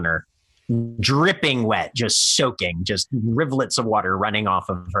with the runner, dripping wet, just soaking, just rivulets of water running off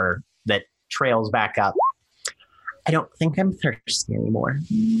of her that trails back up. I don't think I'm thirsty anymore.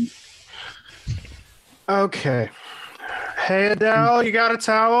 Okay. Hey, Adele, you got a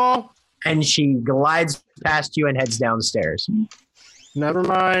towel? And she glides past you and heads downstairs. Never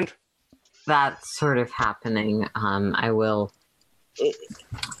mind. That's sort of happening. I will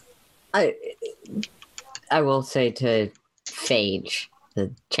say to Phage,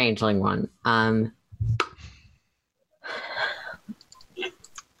 the changeling one.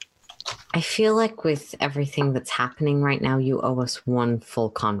 I feel like with everything that's happening right now, you owe us one full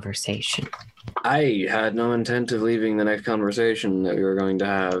conversation. I had no intent of leaving the next conversation that we were going to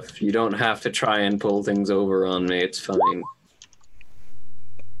have. You don't have to try and pull things over on me. It's fine.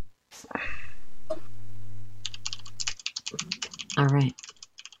 All right.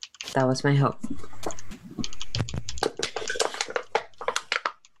 That was my hope.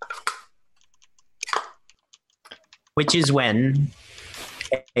 Which is when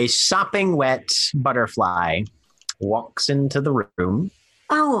a sopping wet butterfly walks into the room.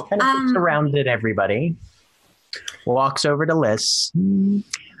 Oh, kind of looks around at everybody, walks over to Liss,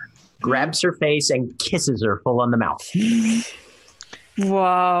 grabs her face and kisses her full on the mouth.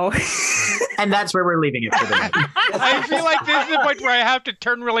 Wow. And that's where we're leaving it for the night. I feel like this is the point where I have to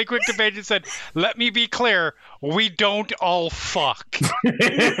turn really quick to Phage and said, let me be clear, we don't all fuck.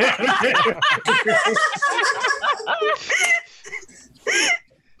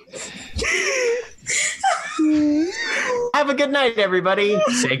 Have a good night, everybody.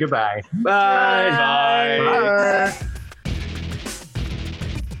 Say goodbye. Bye. Bye. Bye.